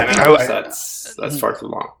 to 10 hours, that's far too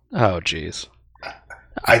long. Oh, geez.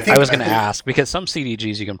 I was going to ask, because some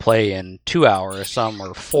CDGs you can play in 2 hours, some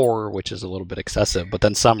are 4, which is a little bit excessive, but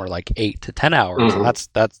then some are like 8 to 10 hours, and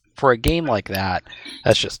that's for a game like that,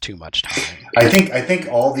 that's just too much time. I think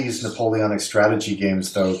all these Napoleonic strategy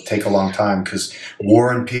games though take a long time because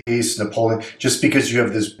War and Peace, Napoleon, just because you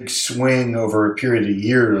have this big swing over a period of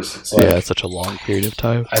years, it's like it's such a long period of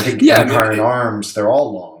time. I think Empire in Arms, they're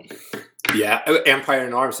all long. Yeah, Empire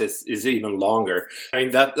in Arms is even longer. I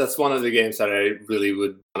mean, that's one of the games that I really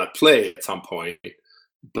would want to play at some point.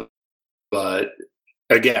 But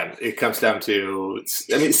again, it comes down to,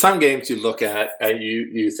 I mean, some games you look at and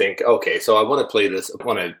you think, okay, so I want to play this.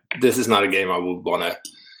 This is not a game I would want to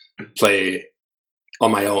play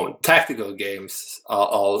on my own. Tactical games,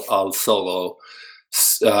 I'll solo.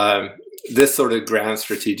 This sort of grand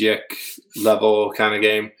strategic level kind of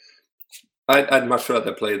game, I'd much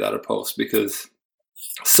rather play that opposed, because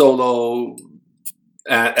solo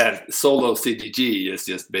and solo CDG is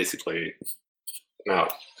just basically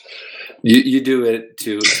you do it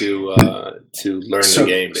to learn the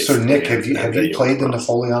game. Basically. So Nick, have you played the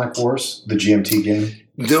Napoleonic Wars, the GMT game?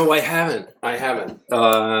 No, I haven't.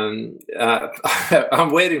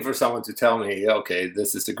 I'm waiting for someone to tell me, okay,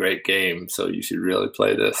 this is a great game, so you should really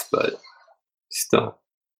play this, but still.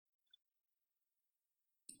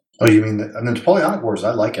 Oh, you mean the Napoleonic Wars?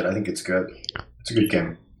 I like it. I think it's good. It's a good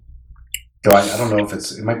game. Though I don't know if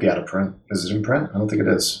it might be out of print. Is it in print? I don't think it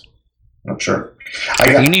is. I'm not sure.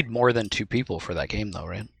 You need more than 2 people for that game, though,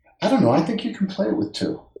 right? I don't know. I think you can play it with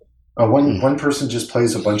 2. One person just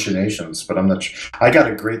plays a bunch of nations, but I'm not sure. I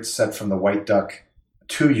got a great set from the White Duck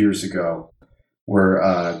 2 years ago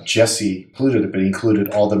where Jesse included it, but he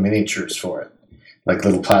included all the miniatures for it, like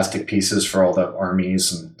little plastic pieces for all the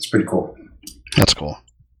armies, and it's pretty cool. That's cool.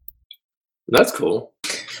 That's cool.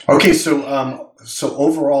 Okay, so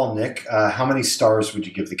overall, Nick, how many stars would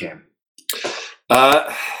you give the game?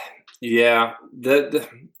 Yeah, the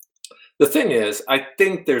thing is, I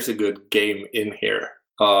think there's a good game in here.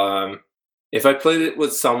 If I played it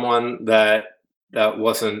with someone that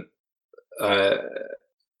wasn't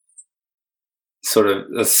sort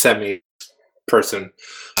of a semi person,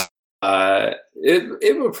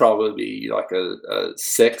 it would probably be like a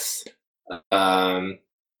 6.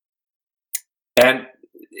 And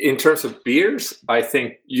in terms of beers, I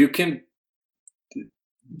think the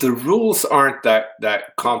rules aren't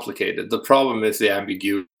that complicated. The problem is the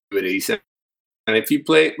ambiguities. And if you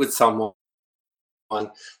play it with someone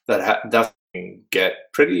that doesn't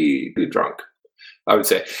get pretty drunk, I would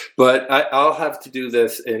say. But I'll have to do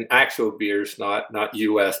this in actual beers, not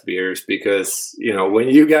U.S. beers, because when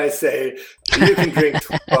you guys say you can drink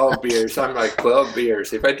 12 beers, I'm like 12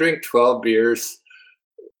 beers. If I drink 12 beers,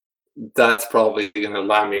 that's probably going to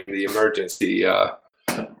land me in the emergency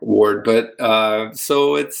ward. But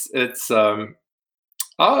so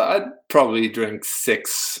I'd probably drink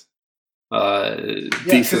 6. Decent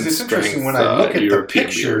it's strength. Interesting when I look at European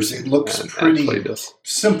the pictures, beers it looks pretty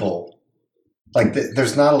simple. Like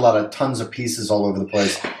there's not a lot of tons of pieces all over the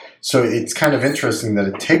place, so it's kind of interesting that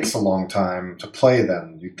it takes a long time to play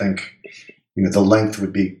them. You'd think, the length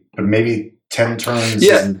would be, but maybe 10 turns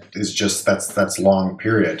is just that's long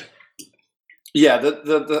period. Yeah,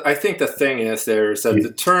 the I think the thing is that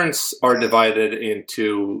the turns are divided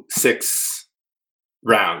into 6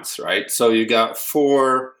 rounds, right? So you got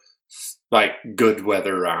 4 like good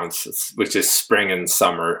weather rounds, which is spring and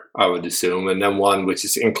summer, I would assume, and then 1 which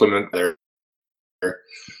is inclement weather,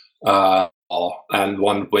 and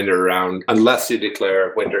 1 winter round, unless you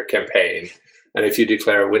declare a winter campaign. And if you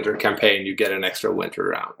declare a winter campaign, you get an extra winter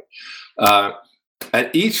round.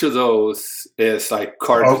 And each of those is like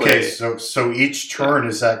card play. Okay, so each turn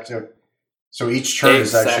is actually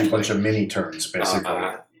a bunch of mini turns,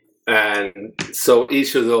 basically. And so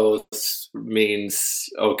each of those means,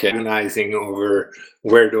 organizing over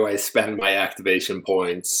where do I spend my activation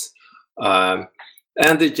points, and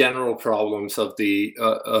the general problems of the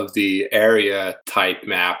area type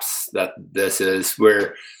maps that this is,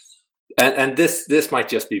 where, and this might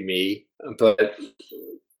just be me, but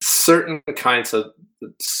certain kinds of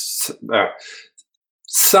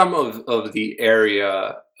some of the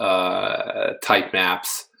area type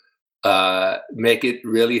maps make it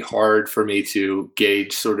really hard for me to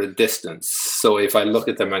gauge sort of distance. So if I look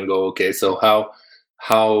at them and go, okay, so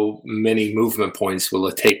how many movement points will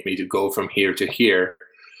it take me to go from here to here,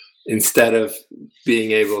 instead of being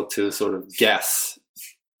able to sort of guess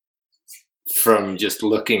from just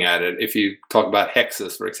looking at it. If you talk about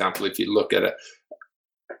hexes, for example, if you look at a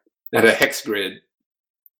hex grid,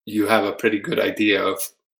 you have a pretty good idea of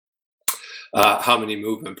how many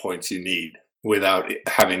movement points you need without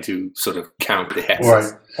having to sort of count the hexes.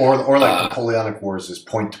 Right. Or like Napoleonic Wars is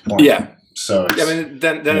point to point. Yeah. So then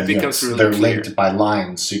it becomes really they're clear. linked by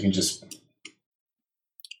lines, so you can just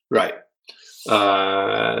right.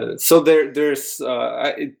 So there's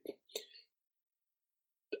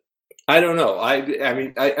I don't know. I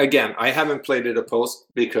mean, I haven't played it opposed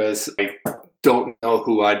because I don't know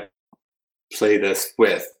who I'd play this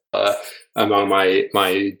with among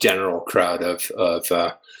my general crowd of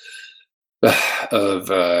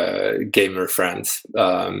gamer friends.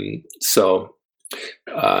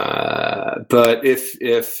 But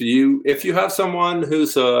if you have someone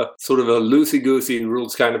who's a sort of a loosey-goosey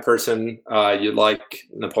rules kind of person, you like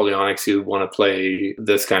Napoleonics, you want to play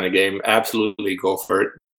this kind of game, absolutely go for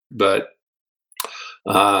it. But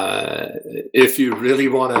if you really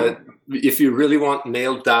want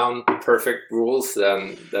nailed down perfect rules,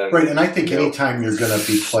 then right. And I think anytime you're going to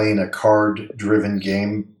be playing a card-driven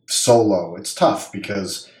game solo, it's tough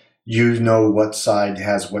because you know what side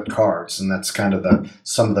has what cards, and that's kind of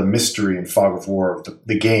some of the mystery and fog of war of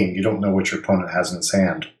the game. You don't know what your opponent has in his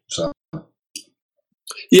hand. So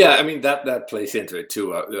yeah, I mean that plays into it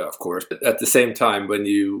too, of course. But at the same time, when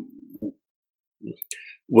you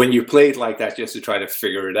play it like that just to try to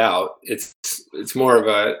figure it out, it's more of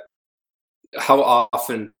a, how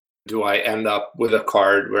often do I end up with a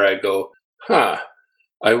card where I go,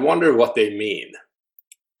 I wonder what they mean.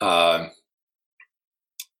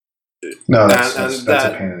 No, that's a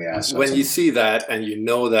pain in the ass. When you see that, and you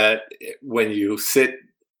know that when you sit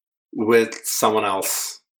with someone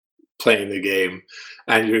else playing the game,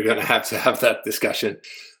 and you're going to have that discussion,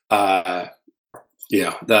 that's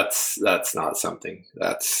not something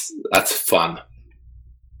that's fun.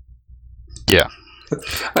 Yeah.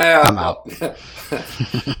 I'm out.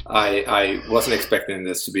 I wasn't expecting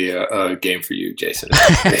this to be a game for you, Jason.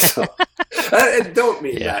 So, I don't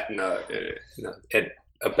mean that in a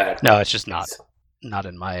bad way. No, it's just not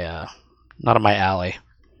in my alley.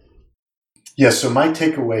 Yeah, so my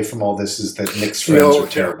takeaway from all this is that Nick's friends are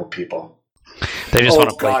terrible people. They just want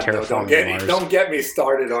to play Terraforming Mars. Don't get me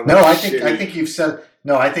started on that. No, I think you've said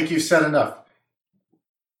enough. I think you've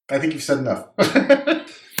said enough.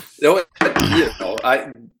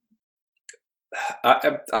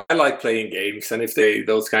 I like playing games, and if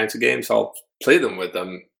those kinds of games, I'll play them with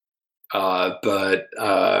them. But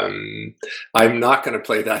I'm not going to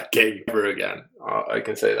play that game ever again. I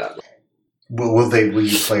can say that. Will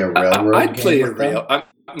you play a railroad I'd game? play I'd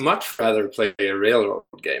much rather play a railroad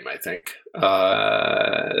game, I think.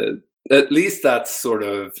 At least that's sort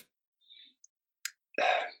of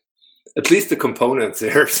at least the components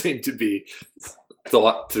there seem to be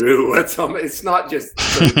thought through. It's not just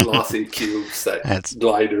some glossy cubes that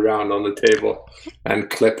glide around on the table and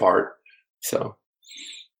clip art. So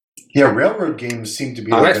yeah, railroad games seem to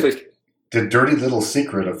be the dirty little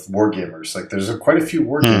secret of wargamers. Like there's quite a few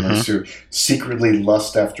wargamers who secretly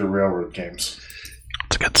lust after railroad games.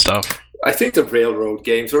 It's good stuff. I think the railroad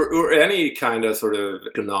games or any kind of sort of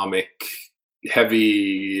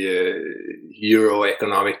heavy Euro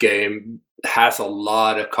economic game has a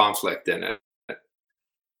lot of conflict in it.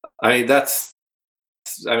 I mean,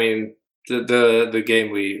 the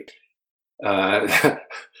game we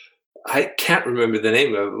I can't remember the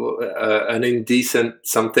name of an indecent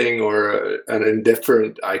something or an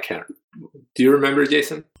indifferent. I can't. Do you remember,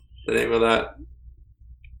 Jason, the name of that?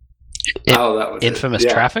 That was Infamous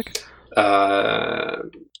Traffic.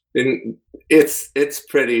 It's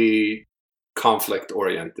pretty conflict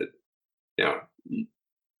oriented, yeah.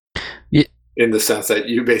 In the sense that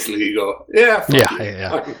you basically go, I'm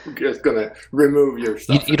just gonna remove your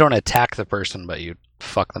stuff. You don't attack the person, but you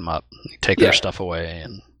fuck them up. You take their stuff away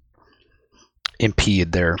and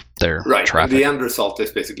impede their traffic. The end result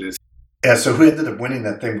is basically so who ended up winning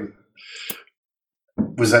that thing?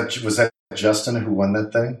 Was that Justin who won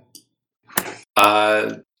that thing?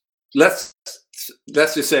 Let's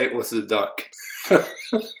just say it was the duck.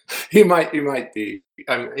 he might be happy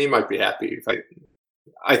if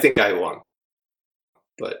I think I won,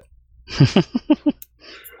 but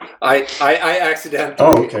I accidentally.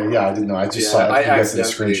 Oh, okay, yeah, I didn't know. I just saw it. You guys did a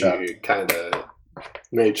screenshot. Kind of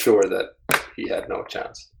made sure that he had no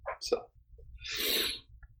chance. So,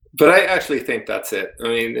 but I actually think that's it. I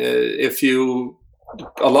mean, a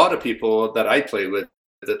lot of people that I play with,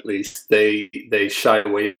 at least, they shy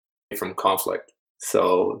away from conflict.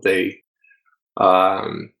 So they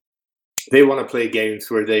want to play games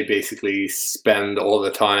where they basically spend all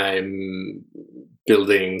the time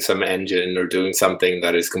building some engine or doing something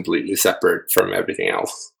that is completely separate from everything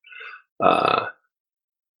else,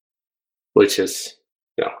 which is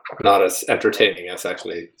not as entertaining as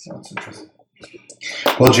actually. Sounds interesting.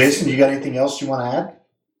 Well, Jason, you got anything else you want to add?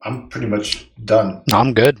 I'm pretty much done.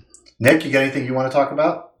 I'm good. Nick, you got anything you want to talk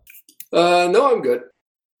about? No, I'm good.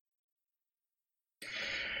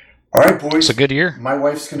 All right, boys. It's a good year. My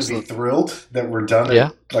wife's going to be thrilled that we're done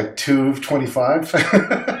at like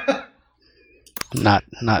 2:25. Not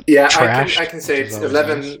trash. I can say it's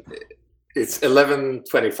 11. Nice. It's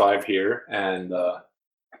 11:25 here, and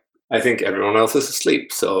I think everyone else is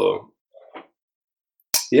asleep. So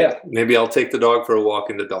yeah, maybe I'll take the dog for a walk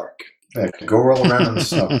in the dark. Yeah, go roll around in the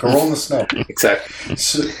snow. Go roll in the snow. Exactly.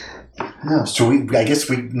 So I guess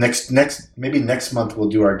next month we'll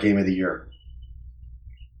do our game of the year.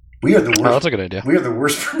 We are the worst. Oh, that's a good idea. We are the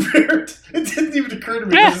worst prepared. It didn't even occur to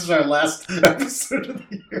me. This is our last episode of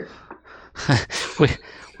the year.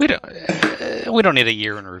 we don't need a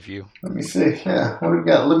year in review. Let me see. Yeah, what do we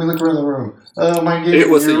got? Let me look around the room. My game it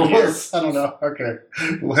was a year. I don't know. Okay,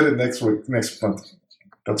 we'll hit it next month.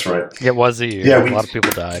 That's right. It was a year. Yeah, a lot of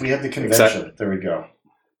people died. We had the convention. Exactly. There we go.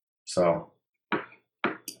 So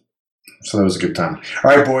that was a good time.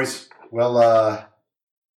 All right, boys. Well,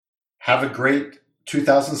 have a great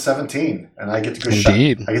 2017, and I get to go shop.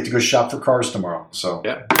 I get to go shop for cars tomorrow. So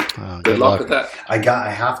yeah, good luck with that. I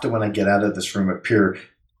have to, when I get out of this room,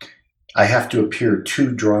 I have to appear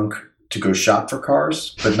too drunk to go shop for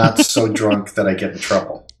cars, but not so drunk that I get in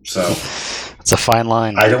trouble. So it's a fine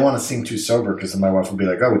line. I don't want to seem too sober because then my wife will be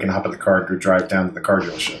like, "Oh, we can hop in the car and go drive down to the car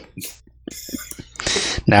dealership."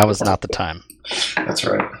 Now is not the time. That's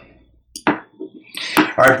right.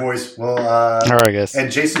 All right, boys. Well, all right, guys.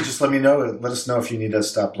 And Jason, just let us know if you need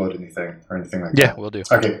us to upload anything or anything like that. Yeah, we'll do.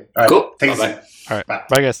 Okay. All right. Cool. Thanks. Bye. All right.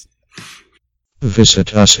 Bye, guys.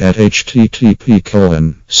 Visit us at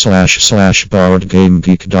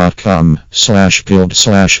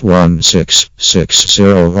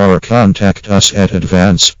http://boardgamgeek.com/guild/1660 or contact us at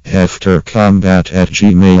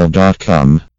advanceaftercombat@gmail.com.